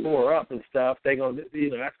tore up and stuff. They're gonna,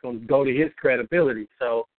 that's gonna go to his credibility.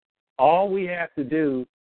 So all we have to do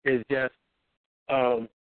is just, I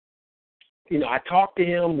talk to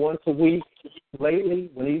him once a week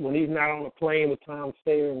lately when he's not on a plane with Tom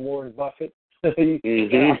Steyer and Warren Buffett. I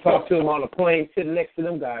talk to him on a plane sitting next to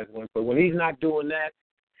them guys once. But when he's not doing that,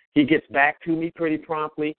 he gets back to me pretty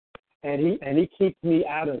promptly. And he keeps me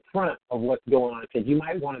out in front of what's going on. He said, you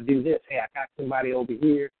might want to do this. Hey, I got somebody over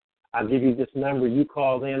here. I'll give you this number. You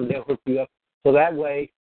call them. They'll hook you up. So that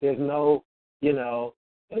way there's no,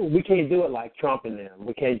 we can't do it like Trump and them.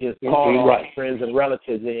 We can't just call our friends and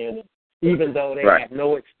relatives in, even though they have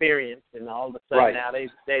no experience, and all of a sudden now they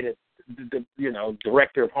the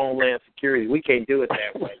director of Homeland Security. We can't do it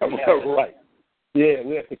that way. Yeah,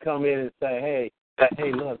 we have to come in and say,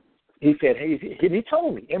 hey, look. He said, he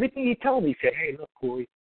told me everything he told me. He said, hey, look, Corey,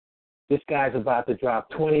 this guy's about to drop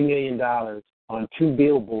 $20 million on 2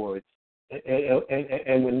 billboards.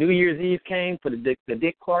 And when New Year's Eve came for the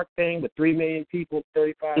Dick Clark thing with 3 million people,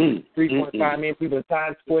 3.5 million people in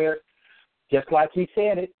Times Square, just like he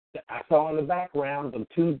said it, I saw in the background them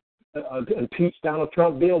 2 impeached Donald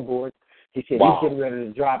Trump billboards. He said he's getting ready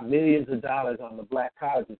to drop millions of dollars on the black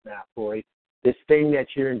colleges now, Corey. This thing that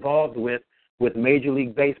you're involved with Major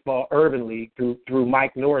League Baseball Urban League through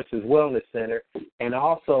Mike Norris's Wellness Center, and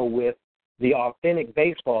also with the Authentic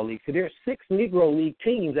Baseball League. So there are 6 Negro League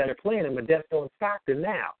teams that are playing in Modesto and Stockton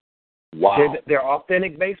now. Wow. They're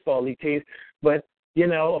Authentic Baseball League teams. But,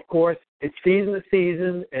 of course, it's season to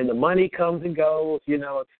season, and the money comes and goes,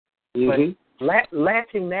 But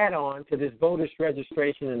latching that on to this voters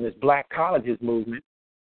registration and this black colleges movement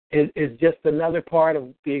is just another part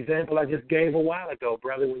of the example I just gave a while ago,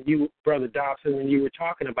 Brother Dobson, when you were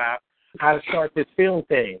talking about how to start this film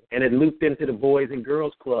thing, and it looped into the Boys and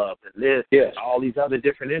Girls Club and this and all these other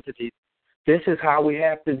different entities. This is how we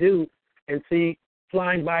have to do. And see,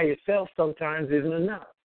 flying by yourself sometimes isn't enough.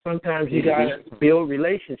 Sometimes you got to build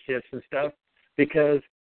relationships and stuff, because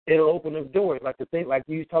it'll open up doors. Like the thing, like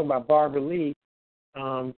you were talking about Barbara Lee,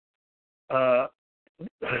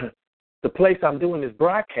 the place I'm doing this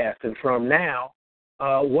broadcasting from now,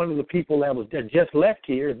 one of the people that just left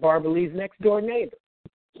here is Barbara Lee's next door neighbor.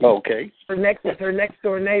 Okay. Her next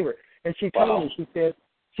door neighbor. And she told me, she said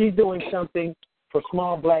she's doing something for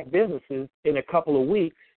small black businesses in a couple of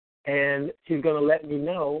weeks, and she's going to let me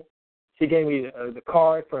know. She gave me the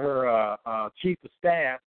card for her chief of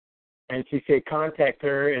staff, and she said contact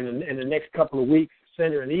her in the next couple of weeks,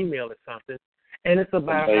 send her an email or something. And it's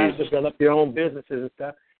about how to develop your own businesses and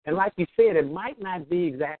stuff. And like you said, it might not be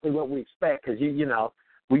exactly what we expect, because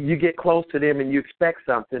you get close to them and you expect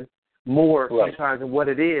something more sometimes than what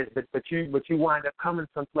it is, but you wind up coming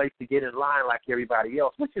someplace to get in line like everybody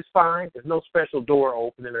else, which is fine. There's no special door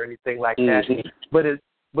opening or anything like that. But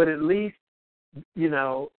at least you're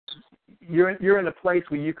in a place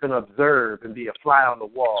where you can observe and be a fly on the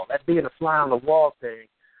wall. That being a fly on the wall thing.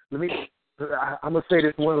 I'm gonna say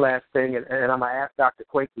this one last thing, and I'm gonna ask Dr.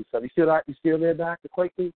 Kwaku something. You still there, Dr.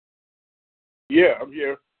 Kwaku? Yeah, I'm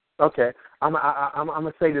here. Okay, I'm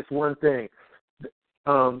gonna say this one thing.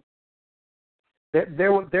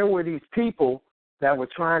 There were these people that were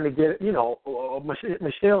trying to get,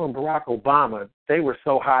 Michelle and Barack Obama. They were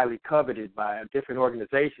so highly coveted by different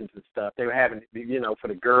organizations and stuff. They were having, for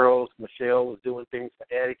the girls. Michelle was doing things for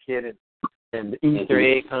etiquette and the Easter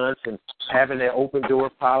egg hunts and having their open door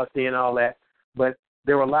policy and all that. But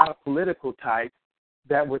there were a lot of political types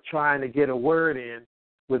that were trying to get a word in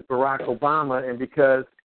with Barack Obama, and because,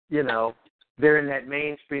 they're in that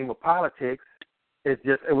mainstream of politics,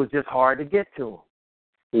 it was just hard to get to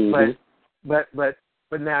him. But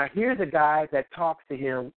now here's a guy that talks to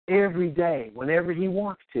him every day, whenever he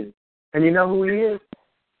wants to. And you know who he is?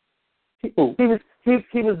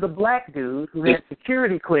 He was the black dude who had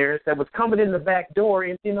security clearance that was coming in the back door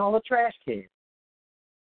emptying all the trash cans.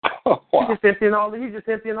 He's just emptying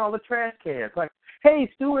all the trash cans. Like, hey,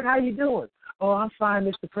 Stuart, how you doing? Oh, I'm fine,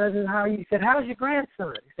 Mr. President. How are you? He said, how's your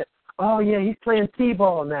grandson? He said, oh, yeah, he's playing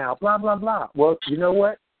T-ball now, blah, blah, blah. Well, you know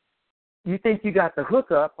what? You think you got the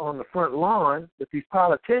hookup on the front lawn with these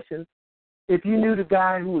politicians. If you knew the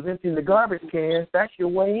guy who was emptying the garbage cans, that's your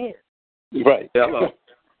way in. Right.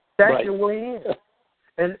 That's your way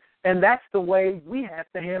in. And that's the way we have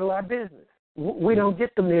to handle our business. We don't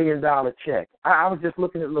get the $1 million check. I was just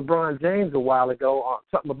looking at LeBron James a while ago on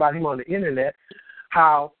something about him on the internet,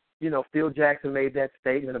 how, Phil Jackson made that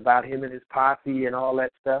statement about him and his posse and all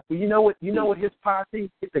that stuff. Well, you know what his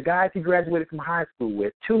posse, the guys he graduated from high school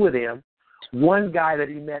with, 2 of them, one guy that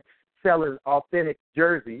he met selling authentic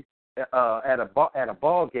jerseys at a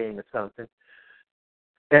ball game or something,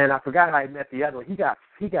 and I forgot how he met the other one. He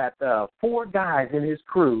got 4 guys in his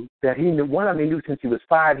crew that he knew. One of them he knew since he was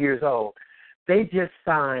 5 years old. They just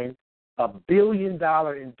signed a $1 billion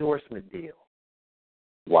endorsement deal.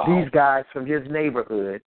 Wow! These guys from his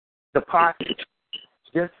neighborhood, the posse,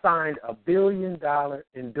 just signed a $1 billion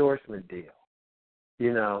endorsement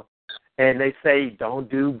deal. And they say don't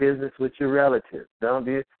do business with your relatives. Don't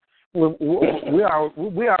do. we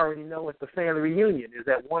already know at the family reunion is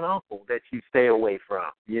that one uncle that you stay away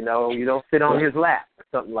from. You know, you don't sit on his lap or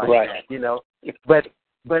something like that. You know, but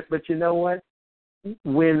you know what?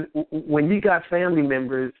 When you got family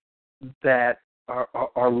members that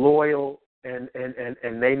are loyal and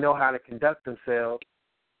they know how to conduct themselves,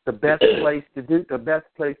 the best place to do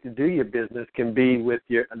your business can be with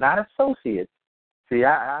your not associates. See,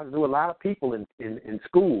 I knew a lot of people in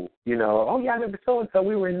school. You know, oh yeah, I remember so and so.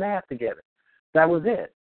 We were in math together. That was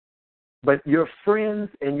it. But your friends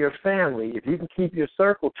and your family, if you can keep your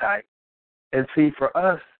circle tight, and see, for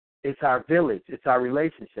us, it's our village, it's our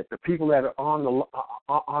relationship. The people that are on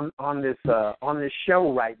this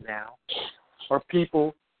show right now are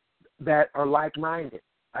people that are like-minded.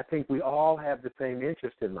 I think we all have the same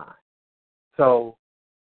interest in mind. So,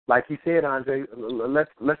 like you said, Andre,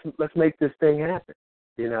 let's make this thing happen.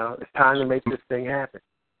 You know, it's time to make this thing happen.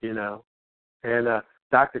 You know, and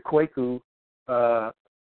Dr. Kwaku,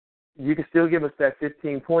 you can still give us that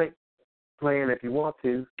 15-point plan if you want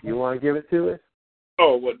to. You want to give it to us?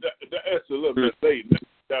 Oh, well, that's a little bit late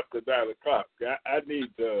after 9 o'clock. I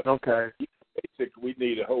need to. Okay. Basically, we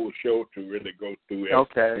need a whole show to really go through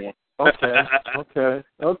everything. Okay.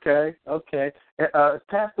 Is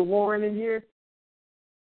Pastor Warren in here?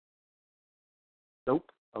 Nope.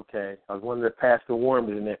 Okay. I was wondering if Pastor Warren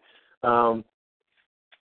was in there.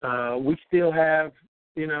 We still have,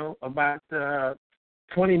 about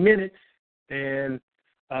 20 minutes, and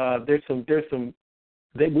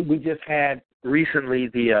we just had recently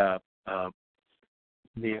the San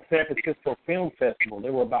Francisco Film Festival.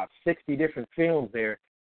 There were about 60 different films there.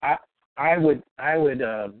 I would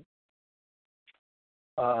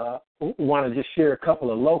want to just share a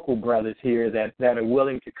couple of local brothers here that are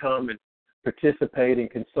willing to come and participate and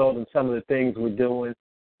consult in some of the things we're doing.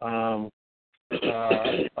 One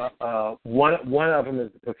of them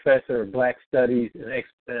is the professor of Black Studies,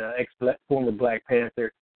 former Black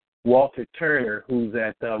Panther, Walter Turner, who's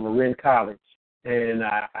at Marin College. And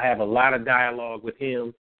I have a lot of dialogue with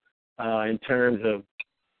him in terms of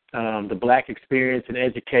the Black experience and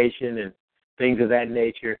education and things of that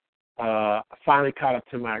nature. I finally caught up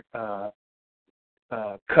to my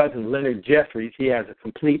cousin Leonard Jeffries. He has a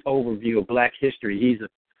complete overview of Black history. He's a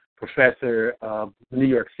professor of New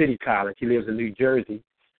York City College. He lives in New Jersey.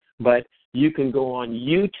 But you can go on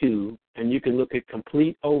YouTube and you can look at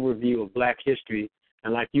complete overview of Black history.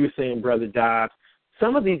 And like you were saying, Brother Dobbs,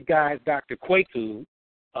 some of these guys Dr. Kwaku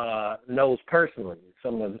knows personally.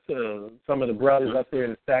 Some of the brothers up there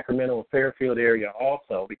in the Sacramento and Fairfield area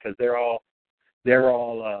also, because they're all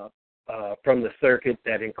from the circuit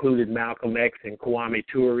that included Malcolm X and Kwame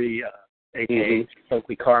Ture, a.k.a.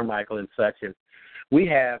 Stokely Carmichael and such. And we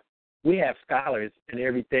have scholars and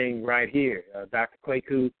everything right here. Dr.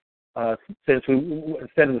 Kwaku,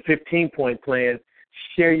 instead of the 15-point plan,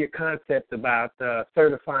 share your concept about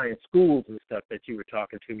certifying schools and stuff that you were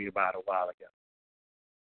talking to me about a while ago.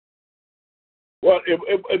 Well,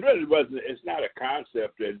 it really wasn't. It's not a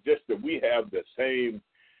concept. It's just that we have the same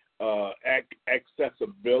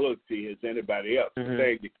accessibility as anybody else.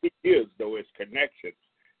 Mm-hmm. The key is, though, is connections.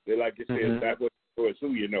 They like you say, it's not what you know, it's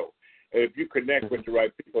who you know. And if you connect with the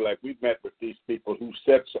right people, like we've met with these people who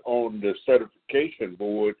sits on the certification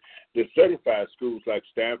board that certify schools like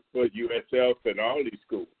Stanford, USF, and all these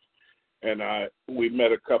schools. And we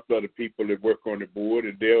met a couple of the people that work on the board,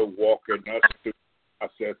 and they're walking us through the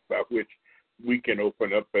process by which we can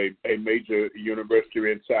open up a major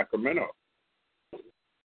university in Sacramento.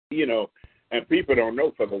 And people don't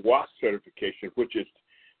know, for the WASP certification, which is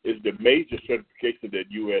the major certification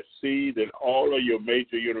that USC, that all of your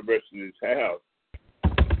major universities have,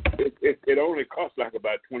 it only costs like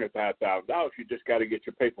about $25,000. You just got to get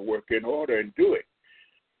your paperwork in order and do it.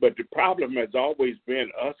 But the problem has always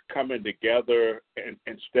been us coming together, and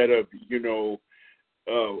instead of,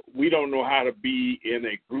 we don't know how to be in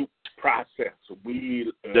a group process.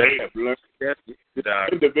 We have learned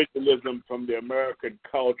individualism from the American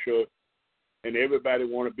culture, and everybody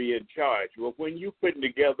want to be in charge. Well, when you're putting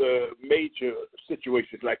together major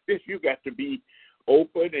situations like this, you got to be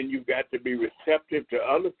open and you've got to be receptive to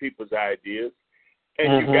other people's ideas,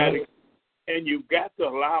 and you got to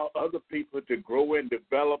allow other people to grow and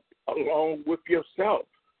develop along with yourself.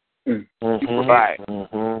 Right.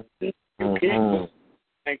 You can't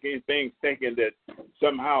thinking that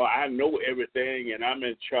somehow I know everything and I'm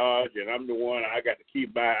in charge and I'm the one, I got to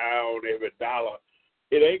keep my eye on every dollar.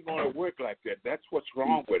 It ain't going to work like that. That's what's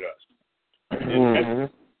wrong with us.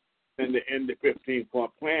 And the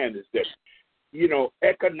 15-point plan is that,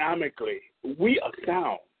 economically, we are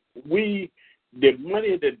sound. The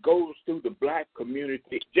money that goes through the Black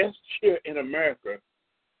community, just here in America,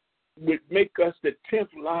 would make us the 10th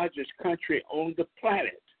largest country on the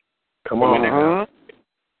planet. Come on.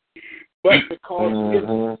 But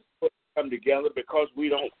because we come together, because we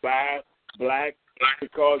don't buy black,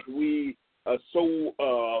 because we are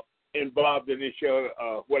so involved in this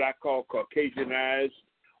what I call Caucasianized,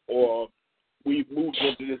 or we've moved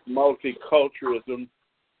into this multiculturalism,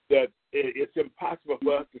 that it's impossible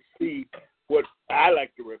for us to see what I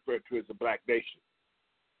like to refer to as a black nation.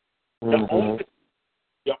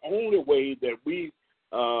 The only way that we,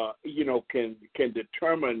 can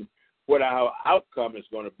determine what our outcome is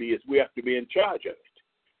going to be is we have to be in charge of it.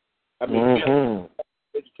 I mean,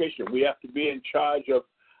 education. We have to be in charge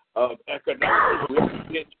of economics. We have to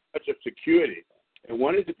be in charge of security. And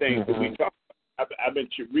one of the things that we talk about, I've been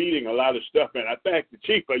reading a lot of stuff, and I thank the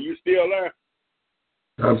Chief. Are you still there?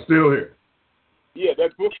 I'm still here. Yeah,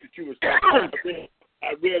 that book that you was talking about,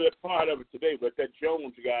 I read a part of it today, but that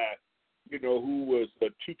Jones guy, who was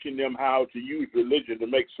teaching them how to use religion to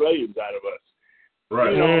make slaves out of us.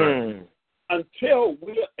 Right. Until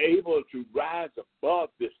we're able to rise above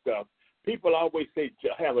this stuff, people always say to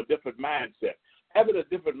have a different mindset. Having a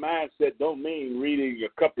different mindset don't mean reading a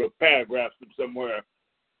couple of paragraphs from somewhere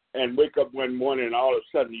and wake up one morning and all of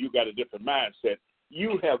a sudden you got a different mindset.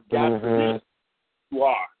 You have got to be who you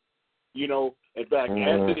are. In fact,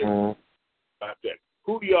 answer this about that.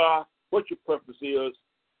 Who you are, what your purpose is,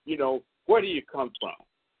 where do you come from?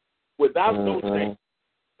 Without those things,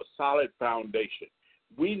 a solid foundation.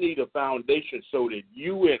 We need a foundation so that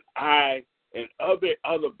you and I and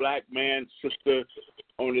other black man, sister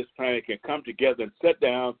on this planet can come together and sit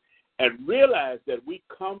down and realize that we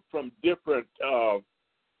come from different,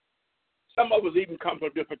 some of us even come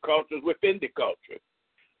from different cultures within the culture.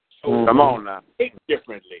 So come on now. Think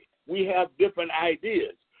differently. We have different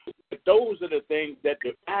ideas. But those are the things that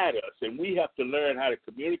divide us, and we have to learn how to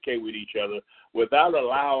communicate with each other without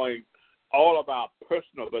allowing all of our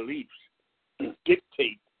personal beliefs to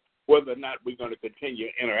dictate whether or not we're going to continue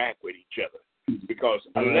to interact with each other. Because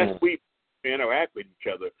unless we interact with each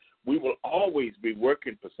other, we will always be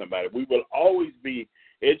working for somebody. We will always be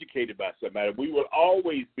educated by somebody. We will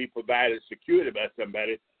always be provided security by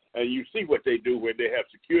somebody. And you see what they do when they have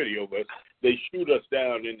security over us. They shoot us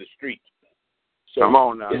down in the street. So come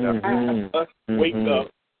on now. It's time for us to wake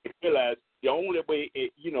up and realize the only way,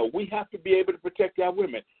 we have to be able to protect our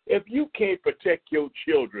women. If you can't protect your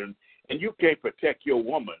children and you can't protect your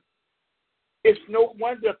woman, it's no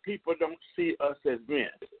wonder people don't see us as men.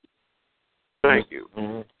 Thank you.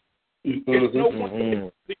 It's no wonder they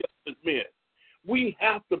don't see us as men. We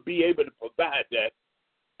have to be able to provide that.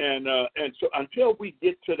 And so until we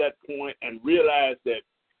get to that point and realize that,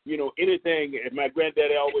 anything, and my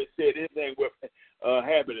granddaddy always said, anything worth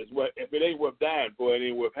having is what, if it ain't worth dying for, it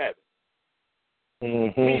ain't worth having.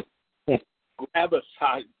 We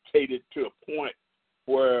gravitated to a point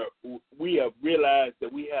where we have realized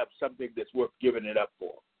that we have something that's worth giving it up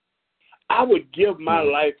for. I would give my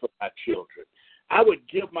life for my children. I would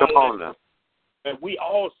give my life, and we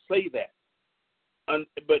all say that.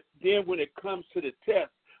 But then when it comes to the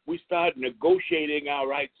test, we start negotiating our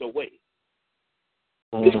rights away.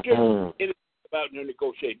 This just is about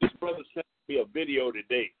negotiating. This brother sent me a video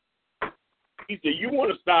today. He said, you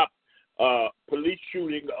want to stop police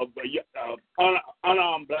shooting of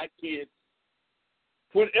unarmed black kids?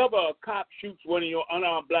 Whenever a cop shoots one of your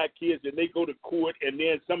unarmed black kids and they go to court and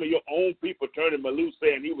then some of your own people turn him loose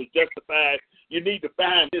saying he was justified, you need to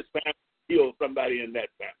find this family and kill somebody in that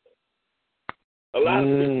family. A lot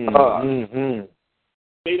of people,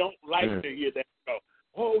 they don't like to hear that.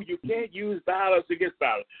 Oh, you can't use violence against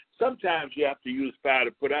violence. Sometimes you have to use fire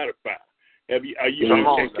to put out a fire.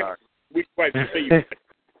 We quite say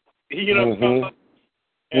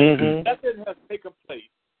and nothing has taken place.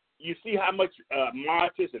 You see how much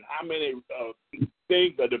marches and how many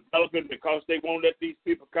things are developing because they won't let these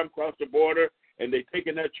people come across the border and they're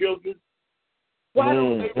taking their children. Why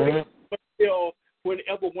don't they wait until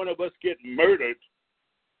whenever one of us gets murdered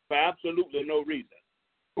for absolutely no reason?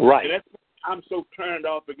 Right. And that's why I'm so turned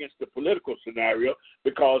off against the political scenario,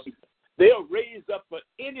 because they'll raise up for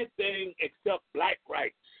anything except black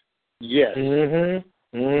rights. Yes.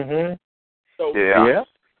 So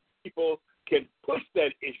people can push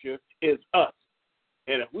that issue is us.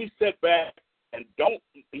 And if we sit back and don't,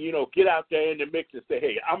 get out there in the mix and say,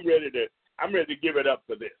 hey, I'm ready to give it up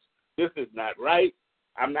for this. This is not right.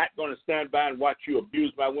 I'm not going to stand by and watch you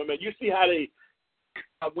abuse my women. You see how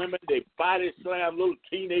women, they body slam little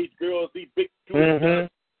teenage girls, these big and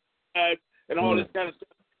all this kind of stuff.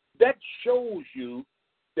 That shows you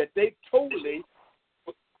that they totally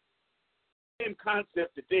same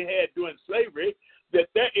concept that they had during slavery, that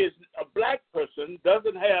there is a black person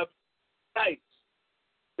doesn't have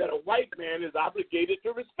is obligated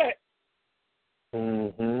to respect.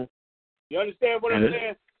 Mm-hmm. You understand what I'm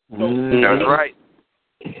saying? So that's right.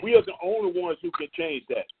 We are the only ones who can change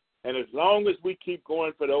that. And as long as we keep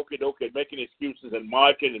going for the okie-dokie, making excuses and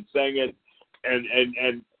marching and singing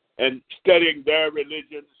and studying their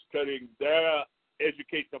religion, studying their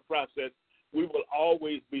educational process, we will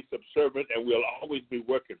always be subservient and we'll always be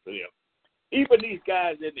working for them. Even these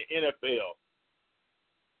guys in the NFL,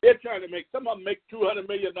 they're trying to make, some of them make $200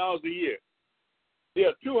 million a year.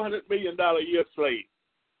 They're $200 million a year slaves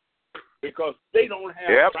because they don't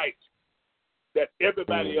have rights that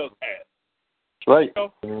everybody else has. Right.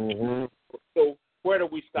 You know? So where do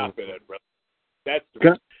we stop it at, brother? That's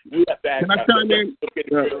we have to ask. Can I chime in?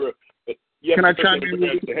 Can I chime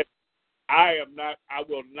in? I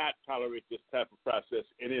will not tolerate this type of process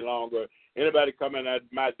any longer. Anybody coming at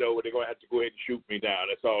my door, they're going to have to go ahead and shoot me down.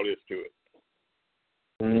 That's all there is to it.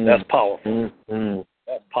 That's powerful.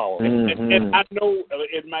 That's powerful. And I know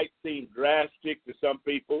it might seem drastic to some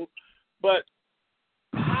people, but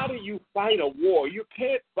how do you fight a war? You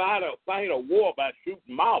can't fight a war by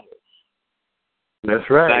shooting marbles. That's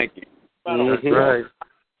right. Thank you. That's right.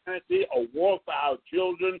 A war for our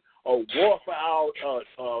children, a war for our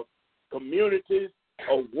communities,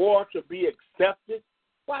 a war to be accepted.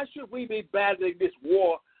 Why should we be battling this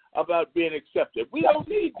war about being accepted? We don't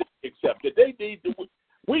need to be accepted.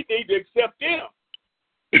 We need to accept them.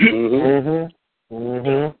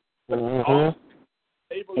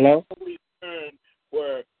 Hello? We turn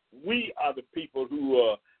where we are the people who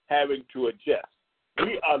are having to adjust.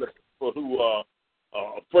 We are the people who are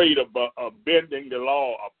afraid of bending the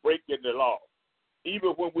law or breaking the law.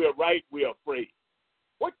 Even when we're right, we're afraid.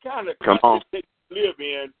 What kind of country do you live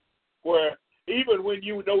in where even when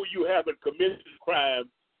you know you haven't committed a crime,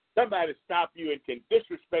 somebody stop you and can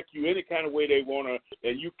disrespect you any kind of way they want to,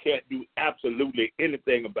 and you can't do absolutely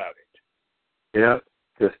anything about it? Yeah,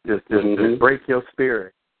 just break your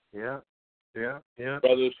spirit. Yeah.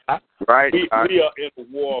 Brothers, right. We are in a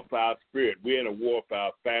war for our spirit. We're in a war for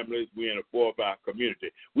our families. We're in a war for our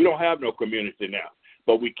community. We don't have no community now,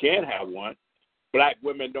 but we can have one. Black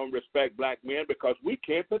women don't respect black men because we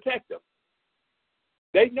can't protect them.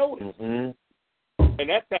 They know it. And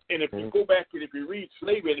and if you go back and if you read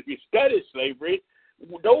slavery and if you study slavery,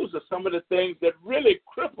 those are some of the things that really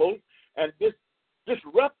crippled and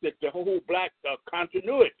disrupted the whole black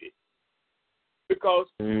continuity. Because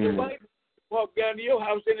your wife walk down to your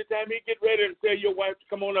house anytime he get ready and tell your wife to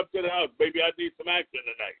come on up to the house, baby, I need some action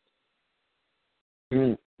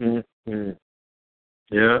tonight.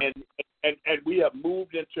 Yeah. And we have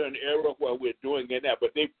moved into an era where we're doing it now,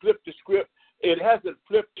 but they flipped the script. It hasn't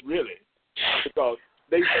flipped really because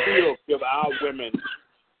they still give our women,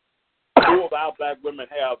 two of our black women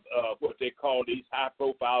have what they call these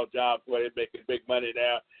high-profile jobs where they're making big money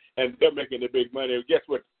now, and they're making the big money. And guess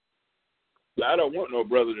what? I don't want no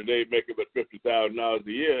brother today making but $50,000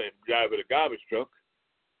 a year and driving a garbage truck.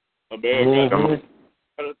 A man got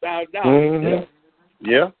 $100,000.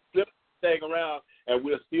 Yeah. Flip the thing around, and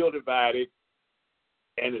we're still divided.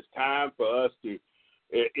 And it's time for us to,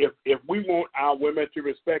 if we want our women to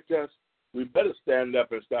respect us, we better stand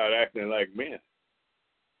up and start acting like men.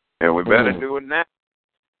 And we better do it now.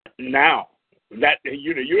 Now, that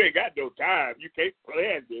you ain't got no time. You can't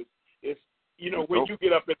plan this. It's when you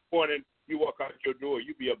get up in the morning, you walk out your door,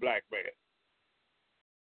 you be a black man.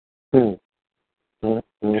 And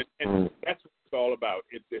that's what it's all about.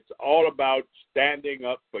 It's all about standing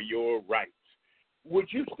up for your rights.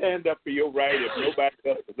 Would you stand up for your right if nobody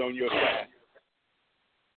else is on your side?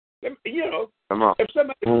 Come on. If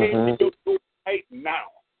somebody came to your door right now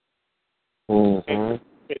and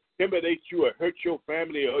intimidate you or hurt your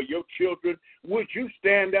family or your children, would you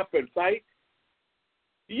stand up and fight?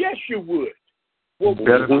 Yes, you would. Well, you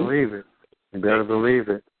better believe it. You better believe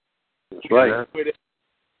it. That's right.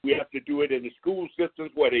 We have to do it in the school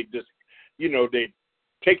systems where they just, they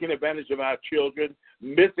taking advantage of our children,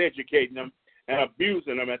 miseducating them, and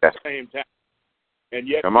abusing them at the same time. And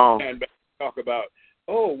yet, come on, and talk about,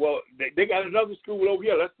 they got another school over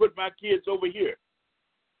here. Let's put my kids over here.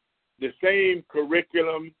 The same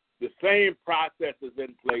curriculum, the same processes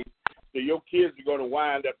in place. So your kids are going to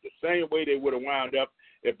wind up the same way they would have wound up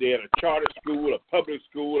if they're in a charter school, a public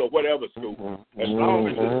school, or whatever school. As long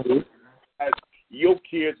as your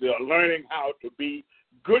kids are learning how to be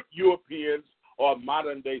good Europeans or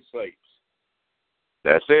modern-day slaves.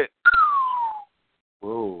 That's it.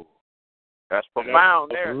 Whoa. That's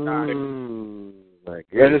profound there, Like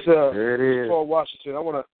it's Paul Washington. I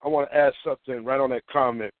want to add something right on that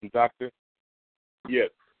comment from Doctor. Yes.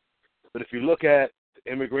 But if you look at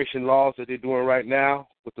the immigration laws that they're doing right now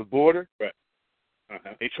with the border, right.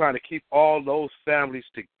 They're trying to keep all those families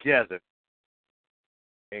together.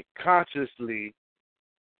 And consciously,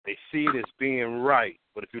 they see it as being right.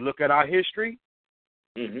 But if you look at our history,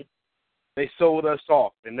 they sold us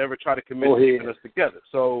off and never tried to commit to keeping us together.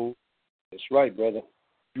 So that's right, brother.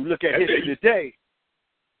 You look at history today,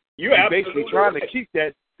 you're basically trying to keep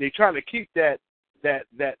that. They're trying to keep that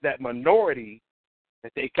minority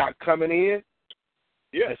that they got coming in,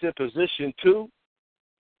 that's in position too,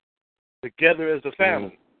 together as a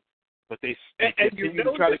family. But they continue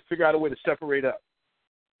to try to figure out a way to separate up.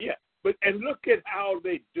 Yeah, but and look at how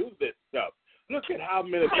they do this stuff. Look at how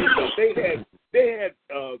many people they had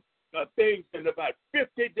things in about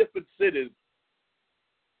 50 different cities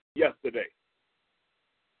yesterday.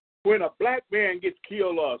 When a black man gets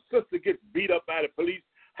killed or a sister gets beat up by the police,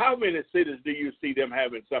 how many cities do you see them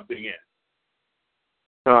having something in?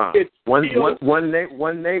 It's one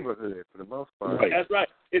neighborhood for the most part. Right. That's right.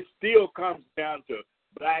 It still comes down to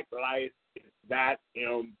black life is not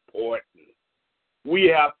important. We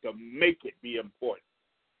have to make it be important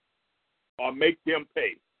or make them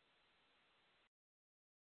pay.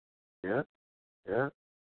 Yeah.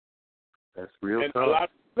 That's real and talk.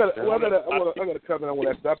 I got to come in on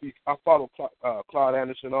that. I follow Claude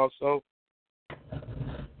Anderson also,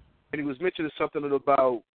 and he was mentioning something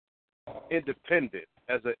about independent.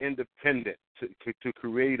 As an independent, to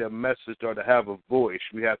create a message or to have a voice,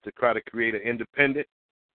 we have to try to create an independent.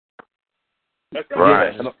 That's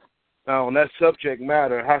right. Now, on that subject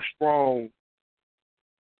matter, how strong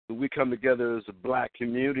do we come together as a black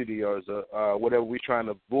community or as a whatever we're trying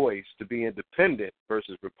to voice to be independent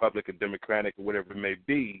versus Republican, Democratic, or whatever it may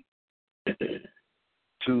be,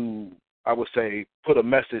 to, I would say, put a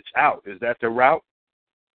message out? Is that the route?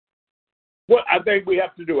 What I think we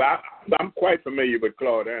have to do, I'm quite familiar with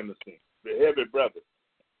Claude Anderson, the heavy brother.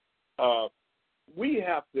 We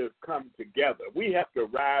have to come together. We have to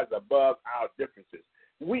rise above our differences.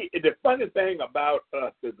 The funny thing about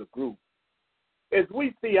us as a group is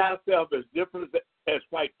we see ourselves as different as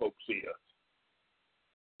white folks see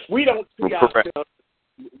us. We don't see ourselves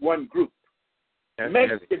as one group.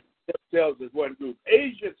 Mexicans see themselves as one group.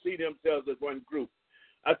 Asians see themselves as one group.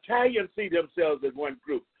 Italians see themselves as one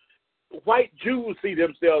group. White Jews see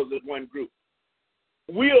themselves as one group.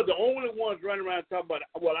 We are the only ones running around talking about,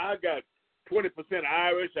 well, I got 20%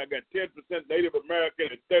 Irish, I got 10% Native American,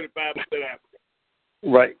 and 35% African.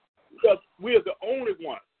 Right. Because we are the only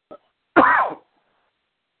ones.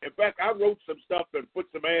 In fact, I wrote some stuff and put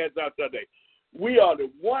some ads out the other day. We are the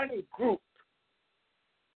one group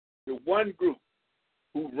who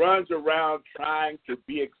runs around trying to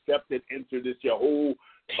be accepted into this whole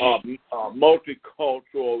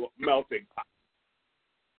multicultural melting pot.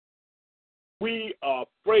 We are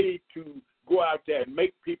afraid to go out there and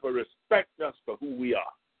make people respect us for who we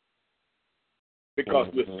are. Because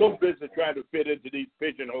we're so busy trying to fit into these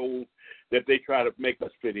pigeonholes that they try to make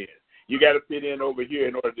us fit in. You got to fit in over here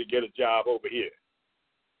in order to get a job over here.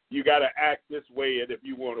 You got to act this way, and if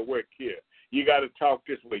you want to work here, you got to talk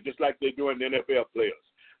this way, just like they do in the NFL players.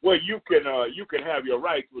 Well, you can have your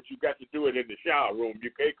rights, but you got to do it in the shower room.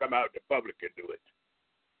 You can't come out in public and do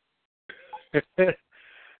it.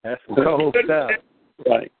 That's cold stuff.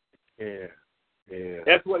 Right. Yeah.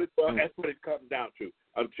 That's what it comes down to.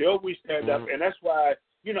 Until we stand up, and that's why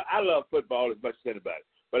I love football as much as anybody,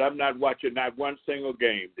 but I'm not watching not one single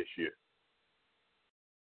game this year.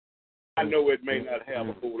 I know it may not have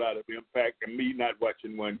a whole lot of impact in me not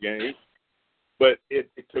watching one game, but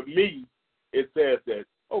to me, it says that,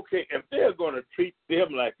 okay, if they're going to treat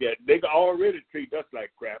them like that, they already treat us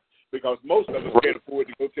like crap because most of us can't afford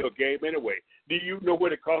to go to a game anyway. Do you know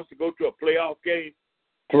what it costs to go to a playoff game?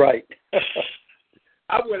 Right.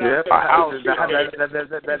 I went out the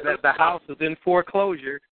house is in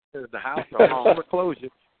foreclosure. The house is in foreclosure.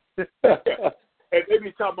 And they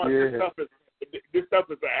be talking about this stuff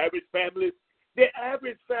is for average families. The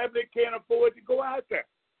average family can't afford to go out there.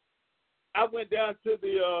 I went down to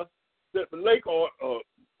the Lake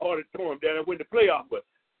Auditorium down there when the playoff was.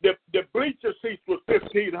 The bleacher seats was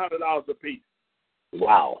 $1,500 a piece.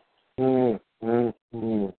 Wow. When are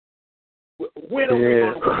we going to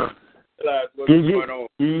realize what's going on?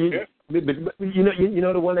 But you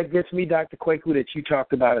know the one that gets me, Dr. Kwaku, that you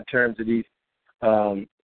talked about in terms of these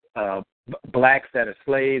blacks that are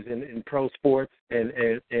slaves in pro sports, and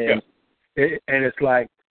it's like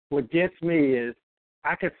what gets me is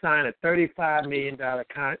I could sign a $35 million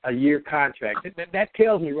a year contract. That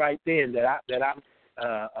tells me right then that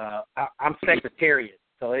I'm secretariat,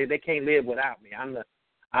 so they can't live without me. I'm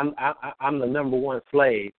the number one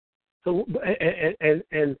slave. So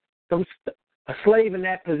and a slave in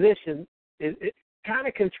that position it kind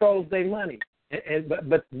of controls their money.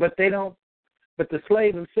 But they don't. But the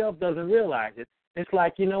slave himself doesn't realize it. It's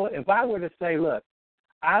like, you know what? If I were to say, look,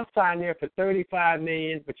 I'll sign there for $35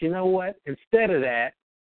 million, but you know what? Instead of that,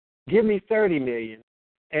 give me $30 million.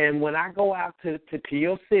 And when I go out to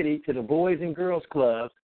your city, to the Boys and Girls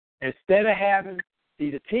Clubs, instead of having,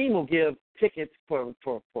 the team will give tickets for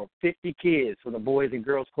 50 kids for the Boys and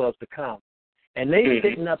Girls Clubs to come. And they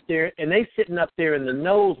sitting up there in the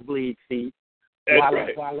nosebleed seat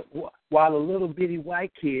while the little bitty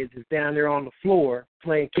white kids is down there on the floor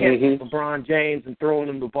playing catch with LeBron James and throwing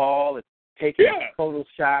them the ball and taking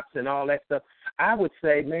photoshops and all that stuff. I would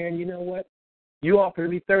say, man, you know what? You offer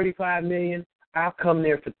me $35 million, I'll come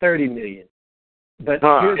there for $30 million. But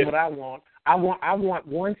here's what I want. I want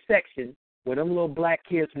one section where them little black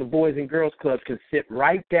kids from the Boys and Girls Clubs can sit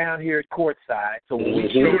right down here at courtside. So when we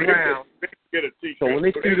shoot around, so when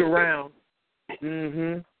we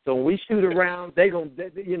shoot around, they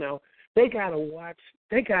gotta watch.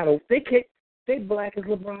 They black as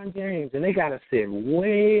LeBron James, and they gotta sit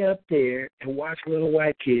way up there and watch little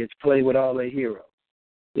white kids play with all their heroes.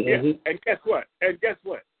 Yeah, and guess what?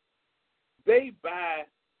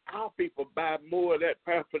 Our people buy more of that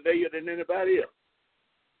paraphernalia than anybody else.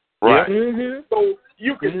 Right. So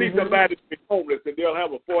you can see somebody be homeless and they'll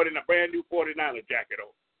have a brand new 49er jacket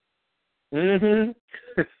on.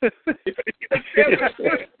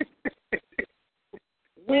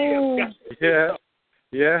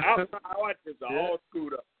 Yeah. Our priorities are all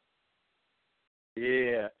screwed up.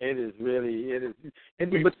 Yeah, it is really.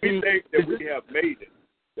 We think that we have made it,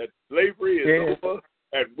 that slavery is over,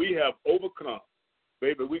 and we have overcome.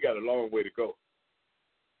 Baby, we got a long way to go.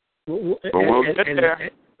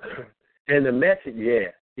 And the message,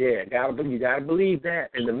 you gotta believe that.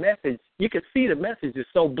 And the message, you can see the message is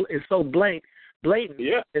so blatant.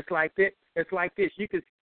 Yeah. It's like this. You can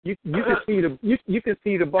see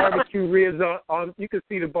the barbecue ribs on you can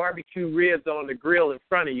see the barbecue ribs on the grill in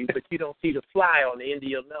front of you, but you don't see the fly on the end of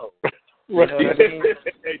your nose. You know what I mean?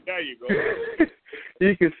 Hey, there you go.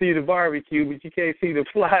 You can see the barbecue, but you can't see the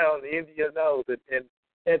fly on the end of your nose. And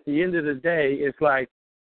at the end of the day, it's like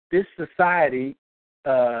this society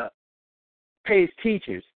pays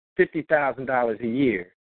teachers $50,000 a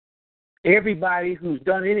year. Everybody who's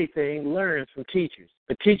done anything learns from teachers,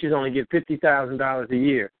 but teachers only get $50,000 a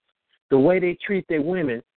year. The way they treat their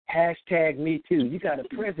women, #MeToo. You got a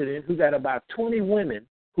president who got about 20 women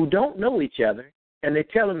who don't know each other, and they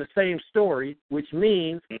tell them the same story, which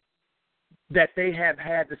means that they have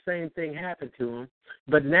had the same thing happen to them.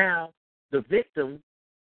 But now the victim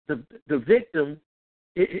is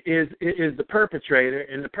the perpetrator,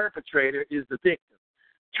 and the perpetrator is the victim.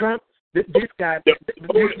 Trump, this guy that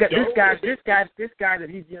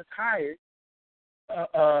he just hired,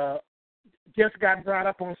 just got brought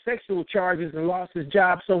up on sexual charges and lost his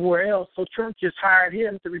job somewhere else. So Trump just hired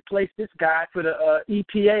him to replace this guy for the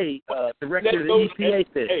EPA, director of the EPA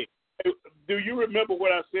thing. Hey, do you remember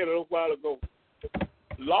what I said a little while ago?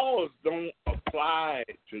 Laws don't apply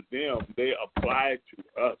to them; they apply to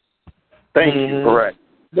us. Thank you. Correct.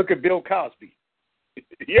 Look at Bill Cosby.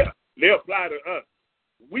 Yeah, they apply to us.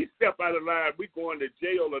 We step out of line, we going to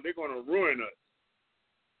jail, or they're going to ruin us.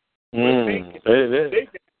 They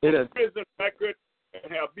can have a prison record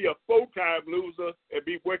and be a full-time loser and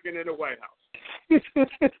be working in the White House.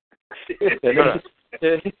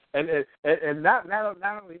 and not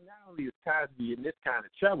only is Cosby in this kind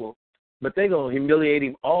of trouble, but they're going to humiliate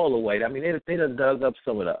him all the way. I mean, they done dug up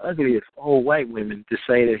some of the ugliest old white women to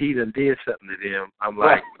say that he done did something to them. I'm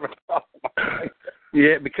like,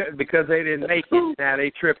 yeah, because they didn't make it. Now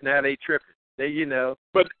they tripping. They,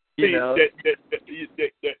 But you know.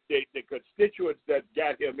 The constituents that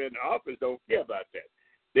got him in office don't care about that.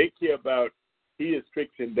 They care about he is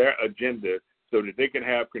fixing their agenda so that they can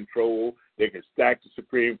have control. They can stack the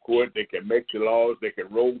Supreme Court. They can make the laws. They can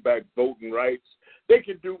roll back voting rights. They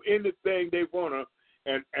can do anything they want to,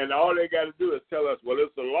 and all they got to do is tell us, well,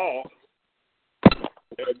 it's a law.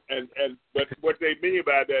 But what they mean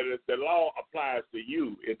by that is the law applies to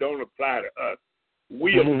you. It don't apply to us.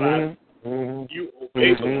 We apply to you.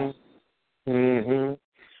 Obey the law.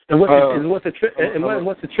 And what's the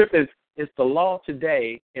trip is it's the law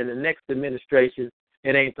today. In the next administration,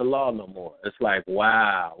 it ain't the law no more. It's like,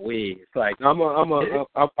 wow, it's like I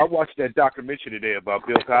watched that documentary today about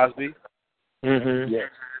Bill Cosby. Yeah.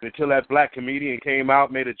 Until that black comedian came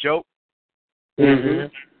out, made a joke.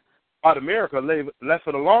 Out America left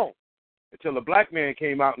it alone. Until a black man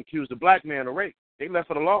came out and accused a black man of rape. They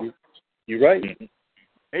left it alone. You're right.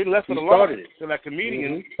 They left it alone until that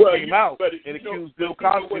comedian came out and accused Bill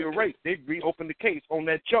Cosby of rape. They reopened the case on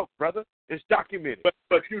that joke, brother. It's documented.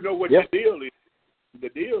 But you know what the deal is? The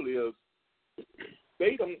deal is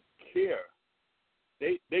they don't care.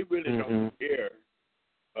 They really don't care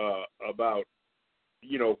about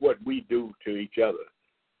what we do to each other.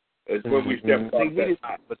 It's when we step off that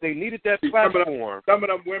high. But they needed that platform. Some of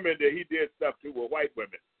them women that he did stuff to were white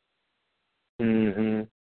women. Mm-hmm.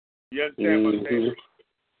 You understand what I'm saying?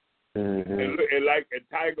 Mm-hmm. And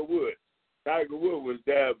Tiger Woods. Tiger Woods was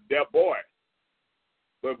their boy.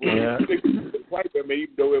 But when you stick with white women,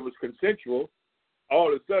 even though it was consensual,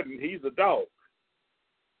 all of a sudden he's a dog.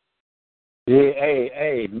 Yeah,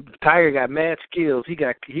 hey, Tiger got mad skills. He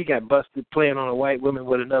got busted playing on a white woman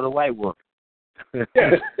with another white woman.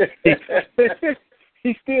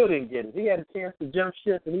 He still didn't get it. He had a chance to jump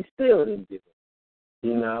ship, and he still didn't get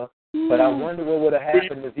it. But I wonder what would have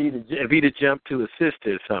happened if he'd have jumped to a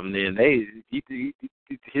sister or something. Then if he'd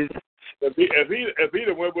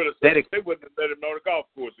have went with a sister, they wouldn't have let him on the golf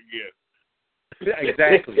course again.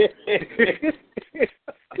 Exactly.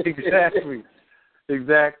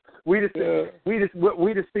 Exactly. We'd have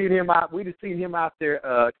seen him out. We'd have seen him out there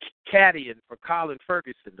caddying for Colin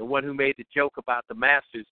Ferguson, the one who made the joke about the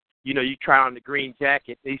Masters. You try on the green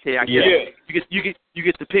jacket. He said, "I guess you get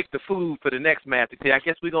to pick the food for the next match." He said, "I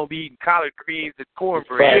guess we're gonna be eating collard greens and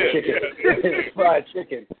cornbread." Fried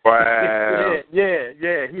chicken. Wow.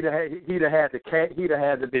 Yeah. He'd have had to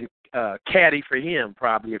been caddy for him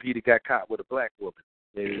probably if he'd have got caught with a black woman.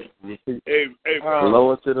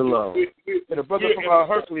 Lowest of the low. And a brother from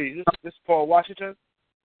Hercules. This is Paul Washington.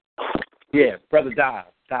 Yeah, brother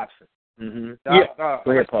Dobson. Mm-hmm. Go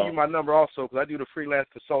ahead, Paul. I'll give you my number also because I do the freelance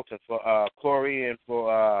consultant for Corey and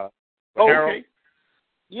for Okay. Harold.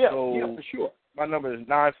 Yeah, for sure. My number is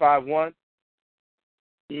 951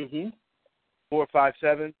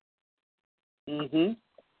 457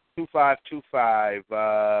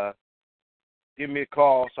 2525. Give me a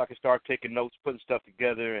call so I can start taking notes, putting stuff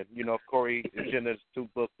together, and if Corey's agenda is too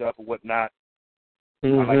booked up or whatnot, I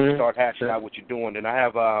like to start hashing out what you're doing. And I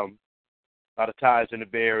have a lot of ties in the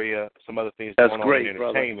Bay Area, some other things going on in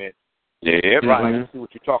entertainment. Yeah, right. I see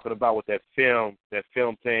what you're talking about with that film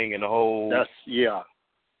thing, and the whole. That's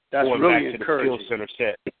going really back encouraging. To the Skill Center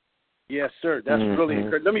set. Yes, sir. That's really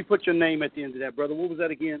encouraging. Let me put your name at the end of that, brother. What was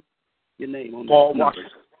that again? Your name on Paul that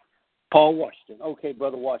Washington. Paul Washington. Okay,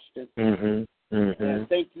 brother Washington. And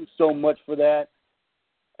thank you so much for that.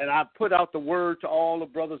 And I put out the word to all the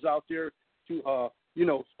brothers out there to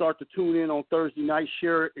start to tune in on Thursday night,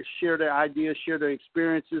 share their ideas, share their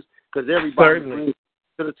experiences, because everybody brings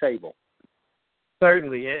to the table.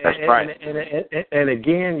 Certainly. And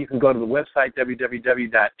again, you can go to the website,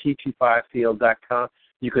 www.t25cl.com.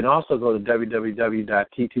 You can also go to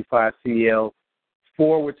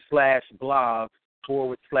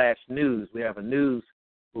www.t25cl/blog/news. We have a news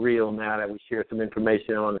reel now that we share some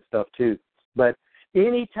information on and stuff too. But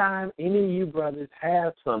anytime any of you brothers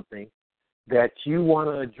have something that you want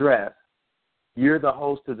to address, you're the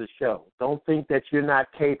host of the show. Don't think that you're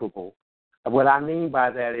not capable. What I mean by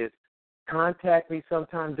that is contact me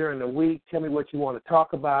sometime during the week, tell me what you want to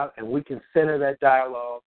talk about, and we can center that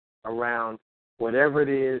dialogue around whatever it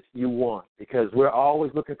is you want, because we're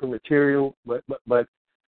always looking for material, but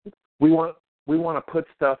we want to put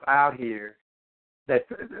stuff out here that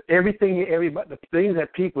the things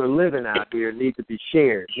that people are living out here need to be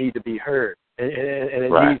shared, need to be heard, and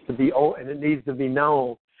it needs to be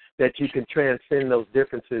known that you can transcend those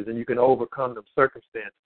differences and you can overcome them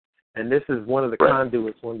circumstances. And this is one of the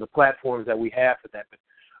conduits, one of the platforms that we have for that. But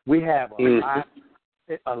we have a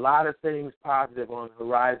lot of things positive on the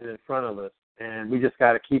horizon in front of us, and we just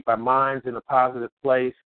got to keep our minds in a positive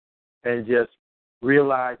place and just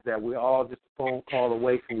realize that we're all just a phone call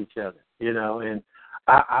away from each other, and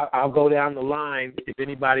I'll go down the line if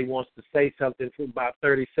anybody wants to say something for about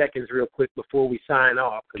 30 seconds real quick before we sign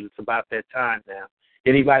off, because it's about that time now.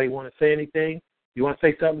 Anybody want to say anything? You want to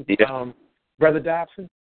say something, Brother Dobson?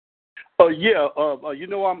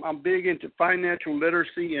 I'm big into financial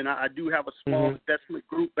literacy, and I do have a small investment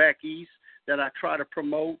group back east that I try to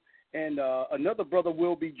promote. And another brother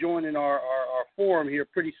will be joining our forum here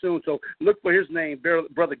pretty soon, so look for his name,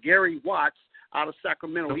 Brother Gary Watts out of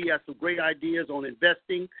Sacramento. He has some great ideas on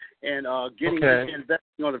investing and getting into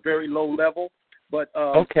investing on a very low level. But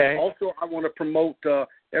also I want to promote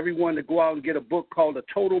everyone to go out and get a book called The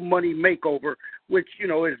Total Money Makeover, which,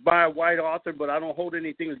 is by a white author, but I don't hold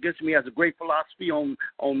anything against him. He has a great philosophy on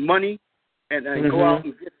money, and go out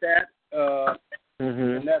and get that.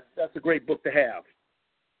 And that's a great book to have.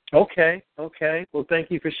 Okay. Well,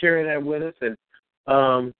 thank you for sharing that with us.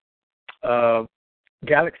 And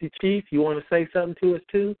Galaxy Chief, you want to say something to us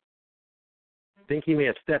too? I think he may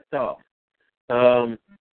have stepped off.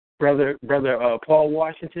 Brother Paul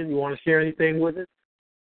Washington, you want to share anything with us?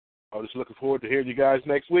 I'm just looking forward to hearing you guys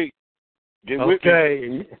next week. Get with me.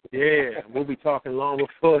 Okay. Yeah, we'll be talking long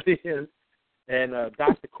before then. And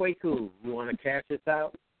Dr. Kwaku, you want to catch us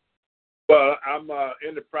out? Well, I'm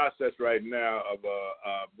in the process right now of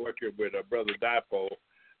working with Brother Dipo.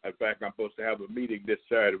 In fact, I'm supposed to have a meeting this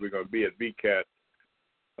Saturday. We're going to be at BCAT.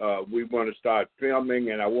 We want to start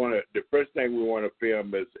filming, and the first thing we want to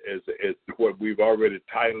film is what we've already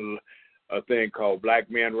titled a thing called Black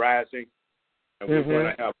Men Rising. And we're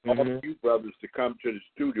going to have all of you brothers to come to the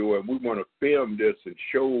studio, and we want to film this and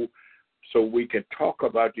show so we can talk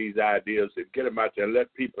about these ideas and get them out there and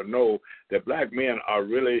let people know that black men are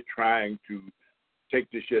really trying to take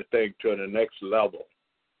this thing to the next level.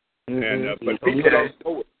 And but people don't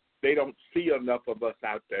know it. They don't see enough of us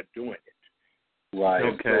out there doing it. Right.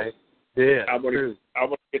 Okay. So, yeah. I want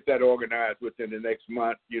to get that organized within the next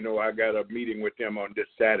month. You know, I got a meeting with them on this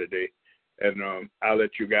Saturday, and I'll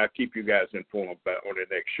let you guys keep you guys informed on the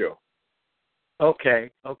next show.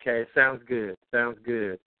 Okay. Sounds good.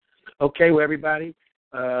 Okay, well, everybody,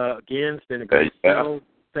 again, it's been a great show.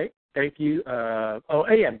 Thank you.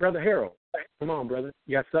 Brother Harold. Come on, brother.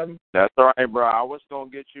 You got something? That's all right, bro. I was going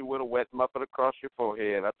to get you with a wet muffet across your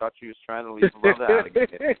forehead. I thought you was trying to leave a brother out again.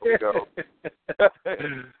 Here we go.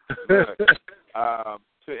 Look,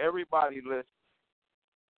 to everybody listening,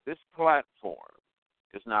 this platform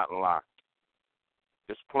is not locked.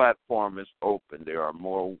 This platform is open. There are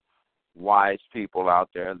more wise people out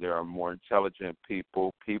there. There are more intelligent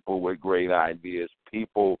people, people with great ideas,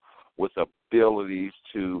 people with abilities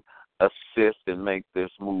to assist and make this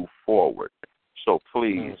move forward. So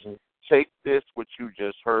please take this, what you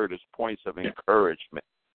just heard, as points of encouragement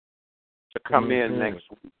to come in next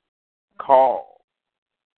week. Call.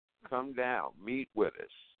 Come down. Meet with us.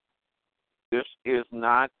 This is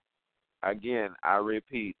not, again, I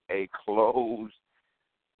repeat, a closed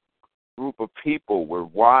group of people. We're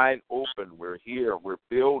wide open. We're here. We're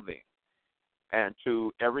building. And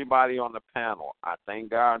to everybody on the panel, I thank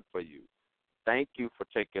God for you. Thank you for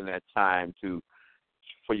taking that time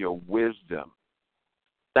for your wisdom.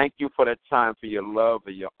 Thank you for that time for your love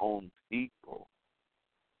of your own people.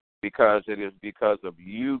 Because it is because of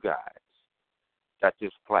you guys that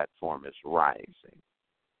this platform is rising.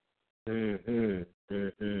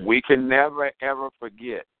 We can never, ever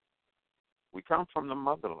forget. We come from the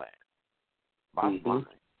motherland. Bottom line.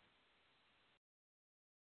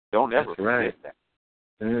 Don't ever forget that.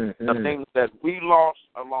 The things that we lost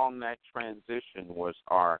along that transition was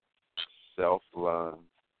our self-love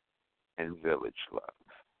and village love.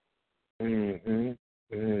 And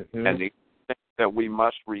the things that we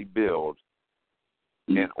must rebuild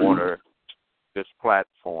in order to this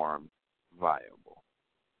platform viable.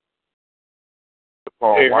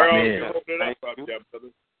 Paul Washington,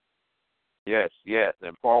 yes.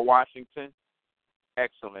 And Paul Washington,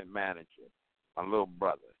 excellent manager. My little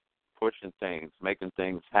brother. Pushing things, making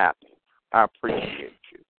things happen. I appreciate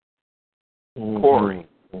you. Corey,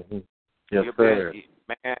 yes, sir.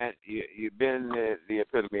 You've been the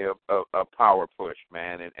epitome of power push,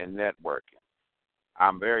 man, and networking.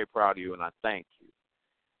 I'm very proud of you, and I thank you.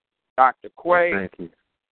 Dr. Quay, thank you.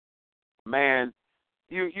 Man,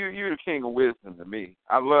 you're the king of wisdom to me.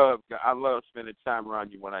 I love spending time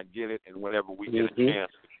around you when I get it and whenever we get a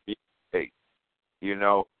chance to communicate, you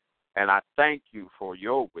know. And I thank you for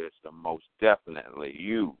your wisdom, most definitely.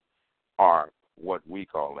 You are what we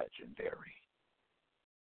call legendary.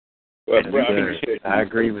 Well, I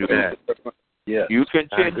agree with that. Yeah, you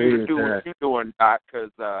continue to do what you're doing, Doc,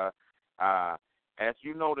 because as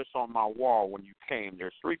you notice on my wall when you came,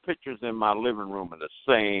 there's 3 pictures in my living room of the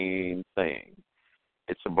same thing.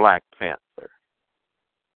 It's a Black Panther.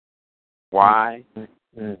 Why?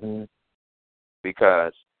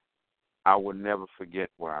 Because I will never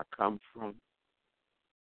forget where I come from.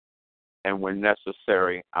 And when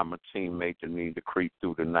necessary, I'm a teammate that need to creep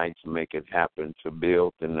through the night to make it happen, to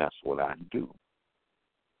build, and that's what I do.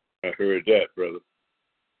 I heard that, brother.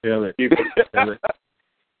 Feel it.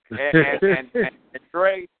 And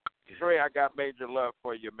Trey, I got major love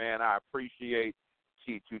for you, man. I appreciate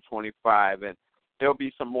T225, and there'll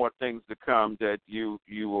be some more things to come that you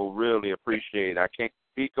will really appreciate. I can't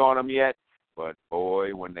speak on them yet. But,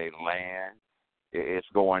 boy, when they land, it's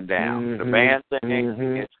going down. The band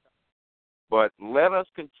thing, but let us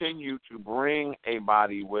continue to bring a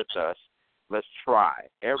body with us. Let's try.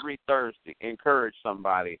 Every Thursday, encourage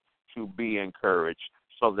somebody to be encouraged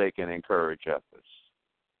so they can encourage others.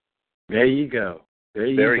 There you go. There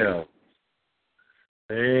you go.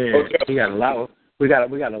 Man, we got a lot. We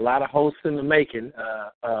got a lot of hosts in the making.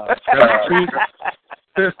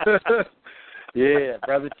 Yeah,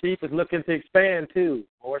 Brother Chief is looking to expand too.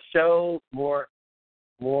 More shows, more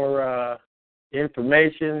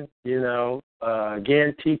information,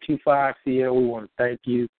 again, T25CL, we want to thank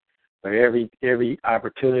you for every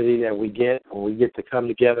opportunity that we get when we get to come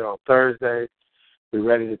together on Thursday. We're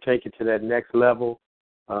ready to take it to that next level.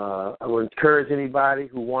 I would encourage anybody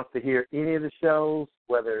who wants to hear any of the shows,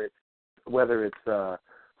 whether it's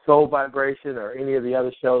Soul Vibration or any of the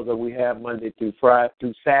other shows that we have Monday through Friday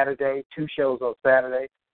through Saturday, 2 shows on Saturday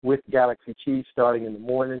with Galaxy Chief starting in the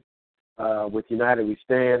morning with United We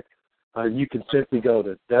Stand. You can simply go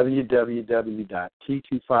to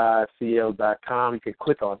www.t25cl.com. You can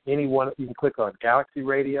click on any one. You can click on Galaxy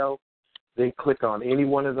Radio, then click on any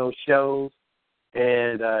one of those shows,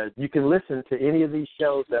 and you can listen to any of these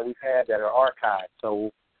shows that we've had that are archived.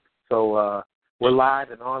 So we're live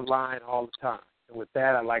and online all the time. And with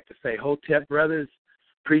that, I'd like to say, Hotep Brothers,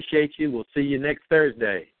 appreciate you. We'll see you next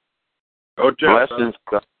Thursday. Hotep. Blessings.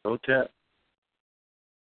 Hotep.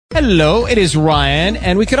 Hello, it is Ryan,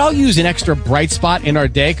 and we could all use an extra bright spot in our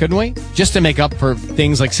day, couldn't we? Just to make up for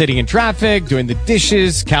things like sitting in traffic, doing the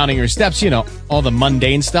dishes, counting your steps, all the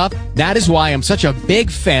mundane stuff. That is why I'm such a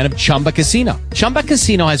big fan of Chumba Casino. Chumba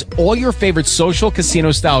Casino has all your favorite social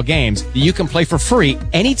casino-style games that you can play for free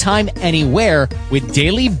anytime, anywhere with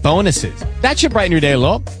daily bonuses. That should brighten your day a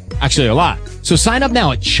little. Actually, a lot. So sign up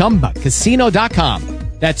now at ChumbaCasino.com.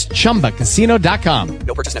 That's ChumbaCasino.com.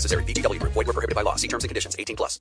 No purchase necessary. VGW Group. Void where prohibited by law. See terms and conditions. 18+.